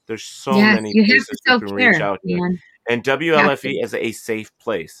so many places you can reach out to. And WLFE is a safe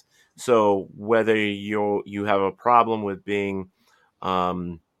place. So whether you have a problem with being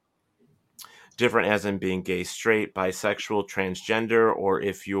different, as in being gay, straight, bisexual, transgender, or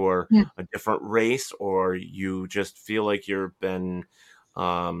if you're a different race, or you just feel like you've been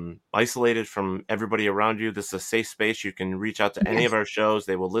isolated from everybody around you, this is a safe space. You can reach out to any of our shows.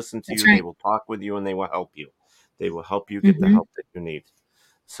 They will listen to you. They will talk with you, and they will help you. They will help you get the help that you need.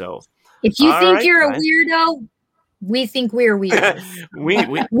 So if you think you're a weirdo, we think we're weirdos.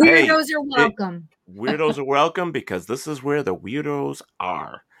 Weirdos are welcome. Weirdos are welcome because this is where the weirdos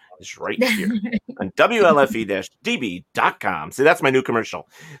are. It's right here on WLFE-DB.com. See, that's my new commercial.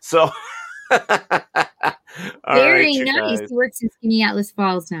 So very nice. He works in Skinny Atlas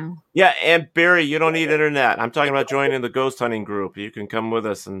Falls now. Yeah, and Barry, you don't need internet. I'm talking about joining the ghost hunting group. You can come with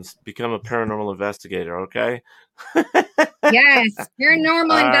us and become a paranormal investigator, okay? Yes,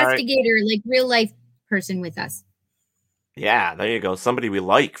 paranormal investigator, like real life person with us. Yeah, there you go. Somebody we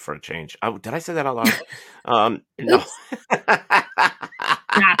like for a change. Oh, did I say that out loud? No.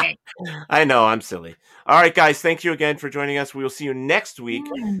 Stop it. I know, I'm silly. All right, guys, thank you again for joining us. We will see you next week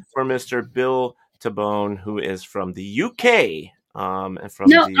for Mr. Bill Tabone, who is from the UK. And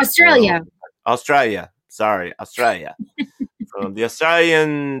from Australia. Australia. Sorry, Australia. From the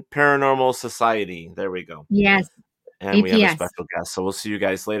Australian Paranormal Society. There we go. Yes. And APS. We have a special guest. So we'll see you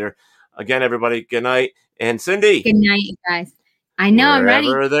guys later. Again, everybody, good night. And Cindy. Good night, you guys. I know, I'm ready.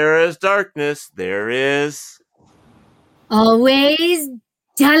 Wherever there is darkness, there is always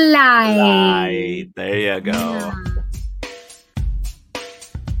the light. There you go. Yeah.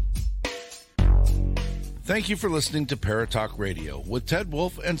 Thank you for listening to Paratalk Radio with Ted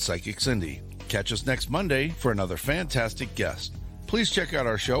Wolf and Psychic Cindy. Catch us next Monday for another fantastic guest. Please check out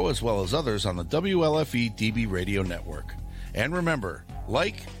our show as well as others on the WLFE DB Radio Network. And remember,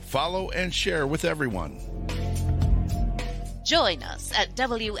 like, follow, and share with everyone. Join us at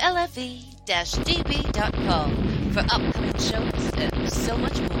WLFE-DB.com for upcoming shows and so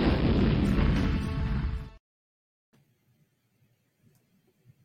much more.